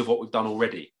because of what we've done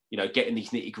already. Getting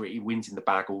these nitty-gritty wins in the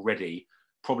bag already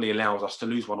probably allows us to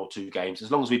lose 1 or 2 games.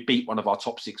 As long as we beat one of our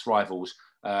top 6 rivals,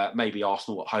 maybe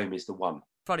Arsenal at home is the one.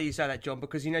 Funny you say that, John,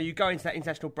 because, you go into that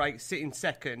international break sitting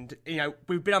second.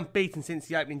 We've been unbeaten since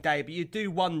the opening day, but you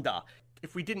do wonder,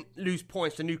 if we didn't lose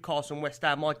points to Newcastle and West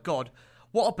Ham, my God,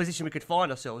 what a position we could find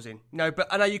ourselves in. But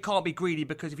I know you can't be greedy,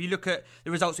 because if you look at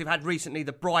the results we've had recently,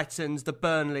 the Brightons, the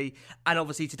Burnley, and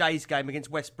obviously today's game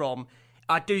against West Brom,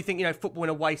 I do think, football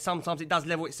in a way, sometimes it does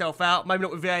level itself out. Maybe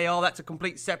not with VAR, that's a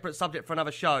complete separate subject for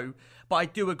another show. But I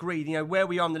do agree, where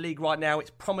we are in the league right now, it's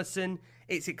promising,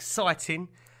 it's exciting.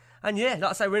 And yeah, like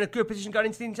I say, we're in a good position going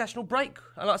into the international break.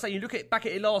 And like I say, you look back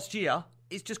at it last year,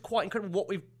 it's just quite incredible what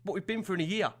we've been through in a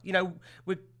year.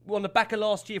 We're on the back of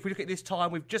last year. If we look at this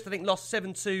time, we've just, I think, lost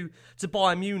 7-2 to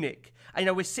Bayern Munich.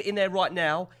 And, we're sitting there right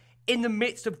now in the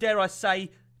midst of, dare I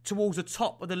say, towards the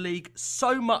top of the league.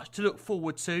 So much to look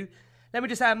forward to. Let me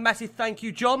just say a massive thank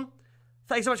you, John.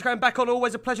 Thanks so much for coming back on.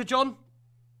 Always a pleasure, John.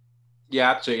 Yeah,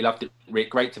 absolutely loved it, Rick.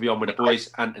 Great to be on with the boys,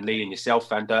 Ant and Lee and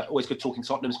yourself. And always good talking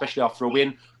Tottenham, especially after a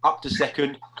win. Up to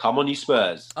second. Come on, you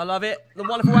Spurs. I love it. The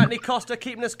wonderful Anthony Costa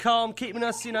keeping us calm, keeping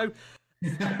us, always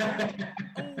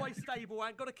stable,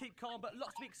 Ant. Got to keep calm, but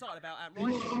lots to be excited about, Ant,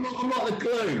 right? I'm not the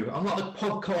glue. I'm not the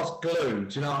podcast glue.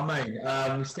 Do you know what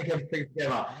I mean? Stick everything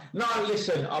together. No,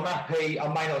 listen, I'm happy. I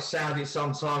may not sound it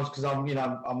sometimes because I'm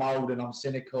old and I'm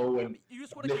cynical. And you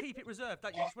just want to keep it reserved,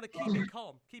 don't you? You just want to keep it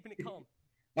calm, keeping it calm.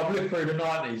 I've lived through the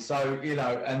 90s, so,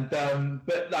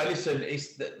 but no, listen,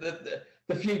 it's the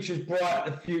future's bright,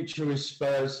 the future is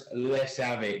Spurs. Let's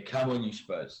have it. Come on, you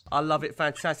Spurs. I love it,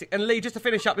 fantastic. And Lee, just to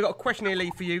finish up, we've got a question here,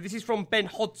 Lee, for you. This is from Ben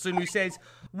Hodson, who says,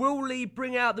 will Lee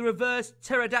bring out the reverse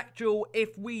pterodactyl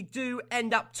if we do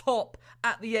end up top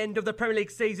at the end of the Premier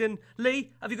League season?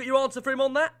 Lee, have you got your answer for him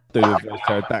on that? Do the reverse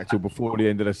pterodactyl before the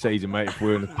end of the season, mate, if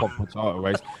we're in the top of the title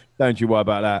race. Don't you worry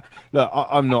about that. Look,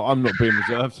 I'm not being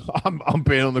reserved. I'm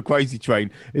being on the crazy train.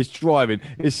 It's driving,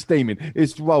 it's steaming,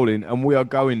 it's rolling, and we are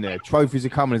going there. Trophies are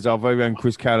coming, as our very own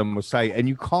Chris Callum will say, and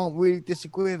you can't really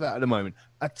disagree with that at the moment.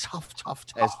 A tough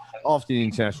test after the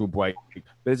international break. But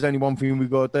there's only one thing we've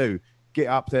got to do: get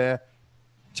up there,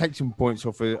 take some points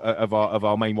off of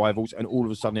our main rivals, and all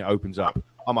of a sudden it opens up.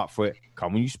 I'm up for it.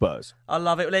 Come on, you Spurs. I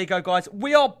love it. There you go, guys.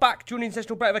 We are back during the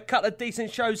international break with a couple of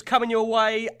decent shows coming your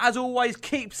way. As always,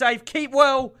 keep safe, keep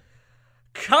well.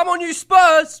 Come on, you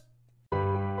Spurs.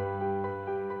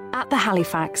 At the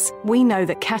Halifax, we know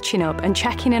that catching up and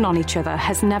checking in on each other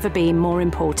has never been more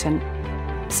important.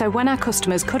 So when our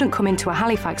customers couldn't come into a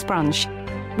Halifax branch,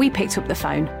 we picked up the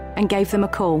phone and gave them a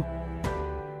call.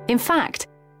 In fact,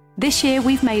 this year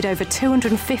we've made over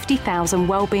 250,000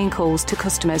 wellbeing calls to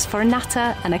customers for a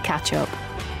natter and a catch-up,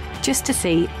 just to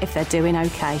see if they're doing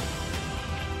okay.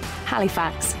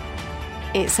 Halifax,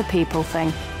 it's a people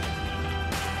thing.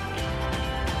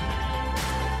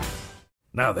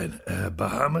 Now then,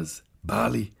 Bahamas,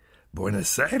 Bali,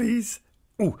 Buenos Aires,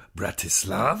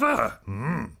 Bratislava.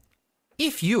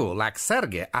 If you, like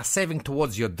Sergey, are saving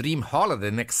towards your dream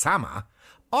holiday next summer,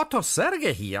 Otto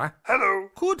Sergey here. Hello.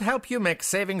 Could help you make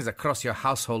savings across your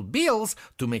household bills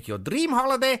to make your dream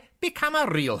holiday become a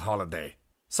real holiday.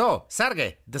 So,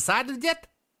 Sergey, decided yet?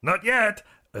 Not yet.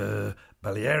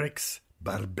 Balearics,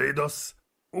 Barbados.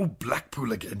 Oh,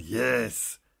 Blackpool again,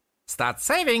 yes. Start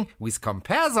saving with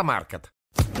Compare the Market.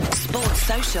 Sports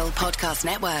Social Podcast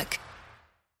Network.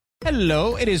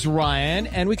 Hello, it is Ryan,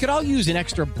 and we could all use an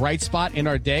extra bright spot in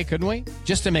our day, couldn't we?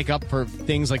 Just to make up for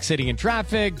things like sitting in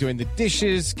traffic, doing the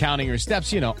dishes, counting your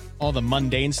steps, all the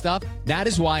mundane stuff. That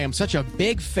is why I'm such a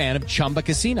big fan of Chumba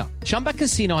Casino. Chumba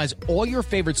Casino has all your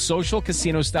favorite social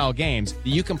casino-style games that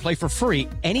you can play for free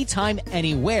anytime,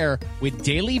 anywhere with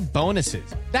daily bonuses.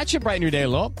 That should brighten your day a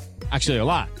little. Actually, a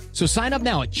lot. So sign up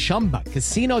now at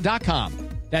ChumbaCasino.com.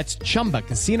 That's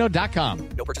ChumbaCasino.com.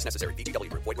 No purchase necessary. VGW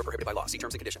Group. Void where prohibited by law. See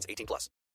terms and conditions. 18+.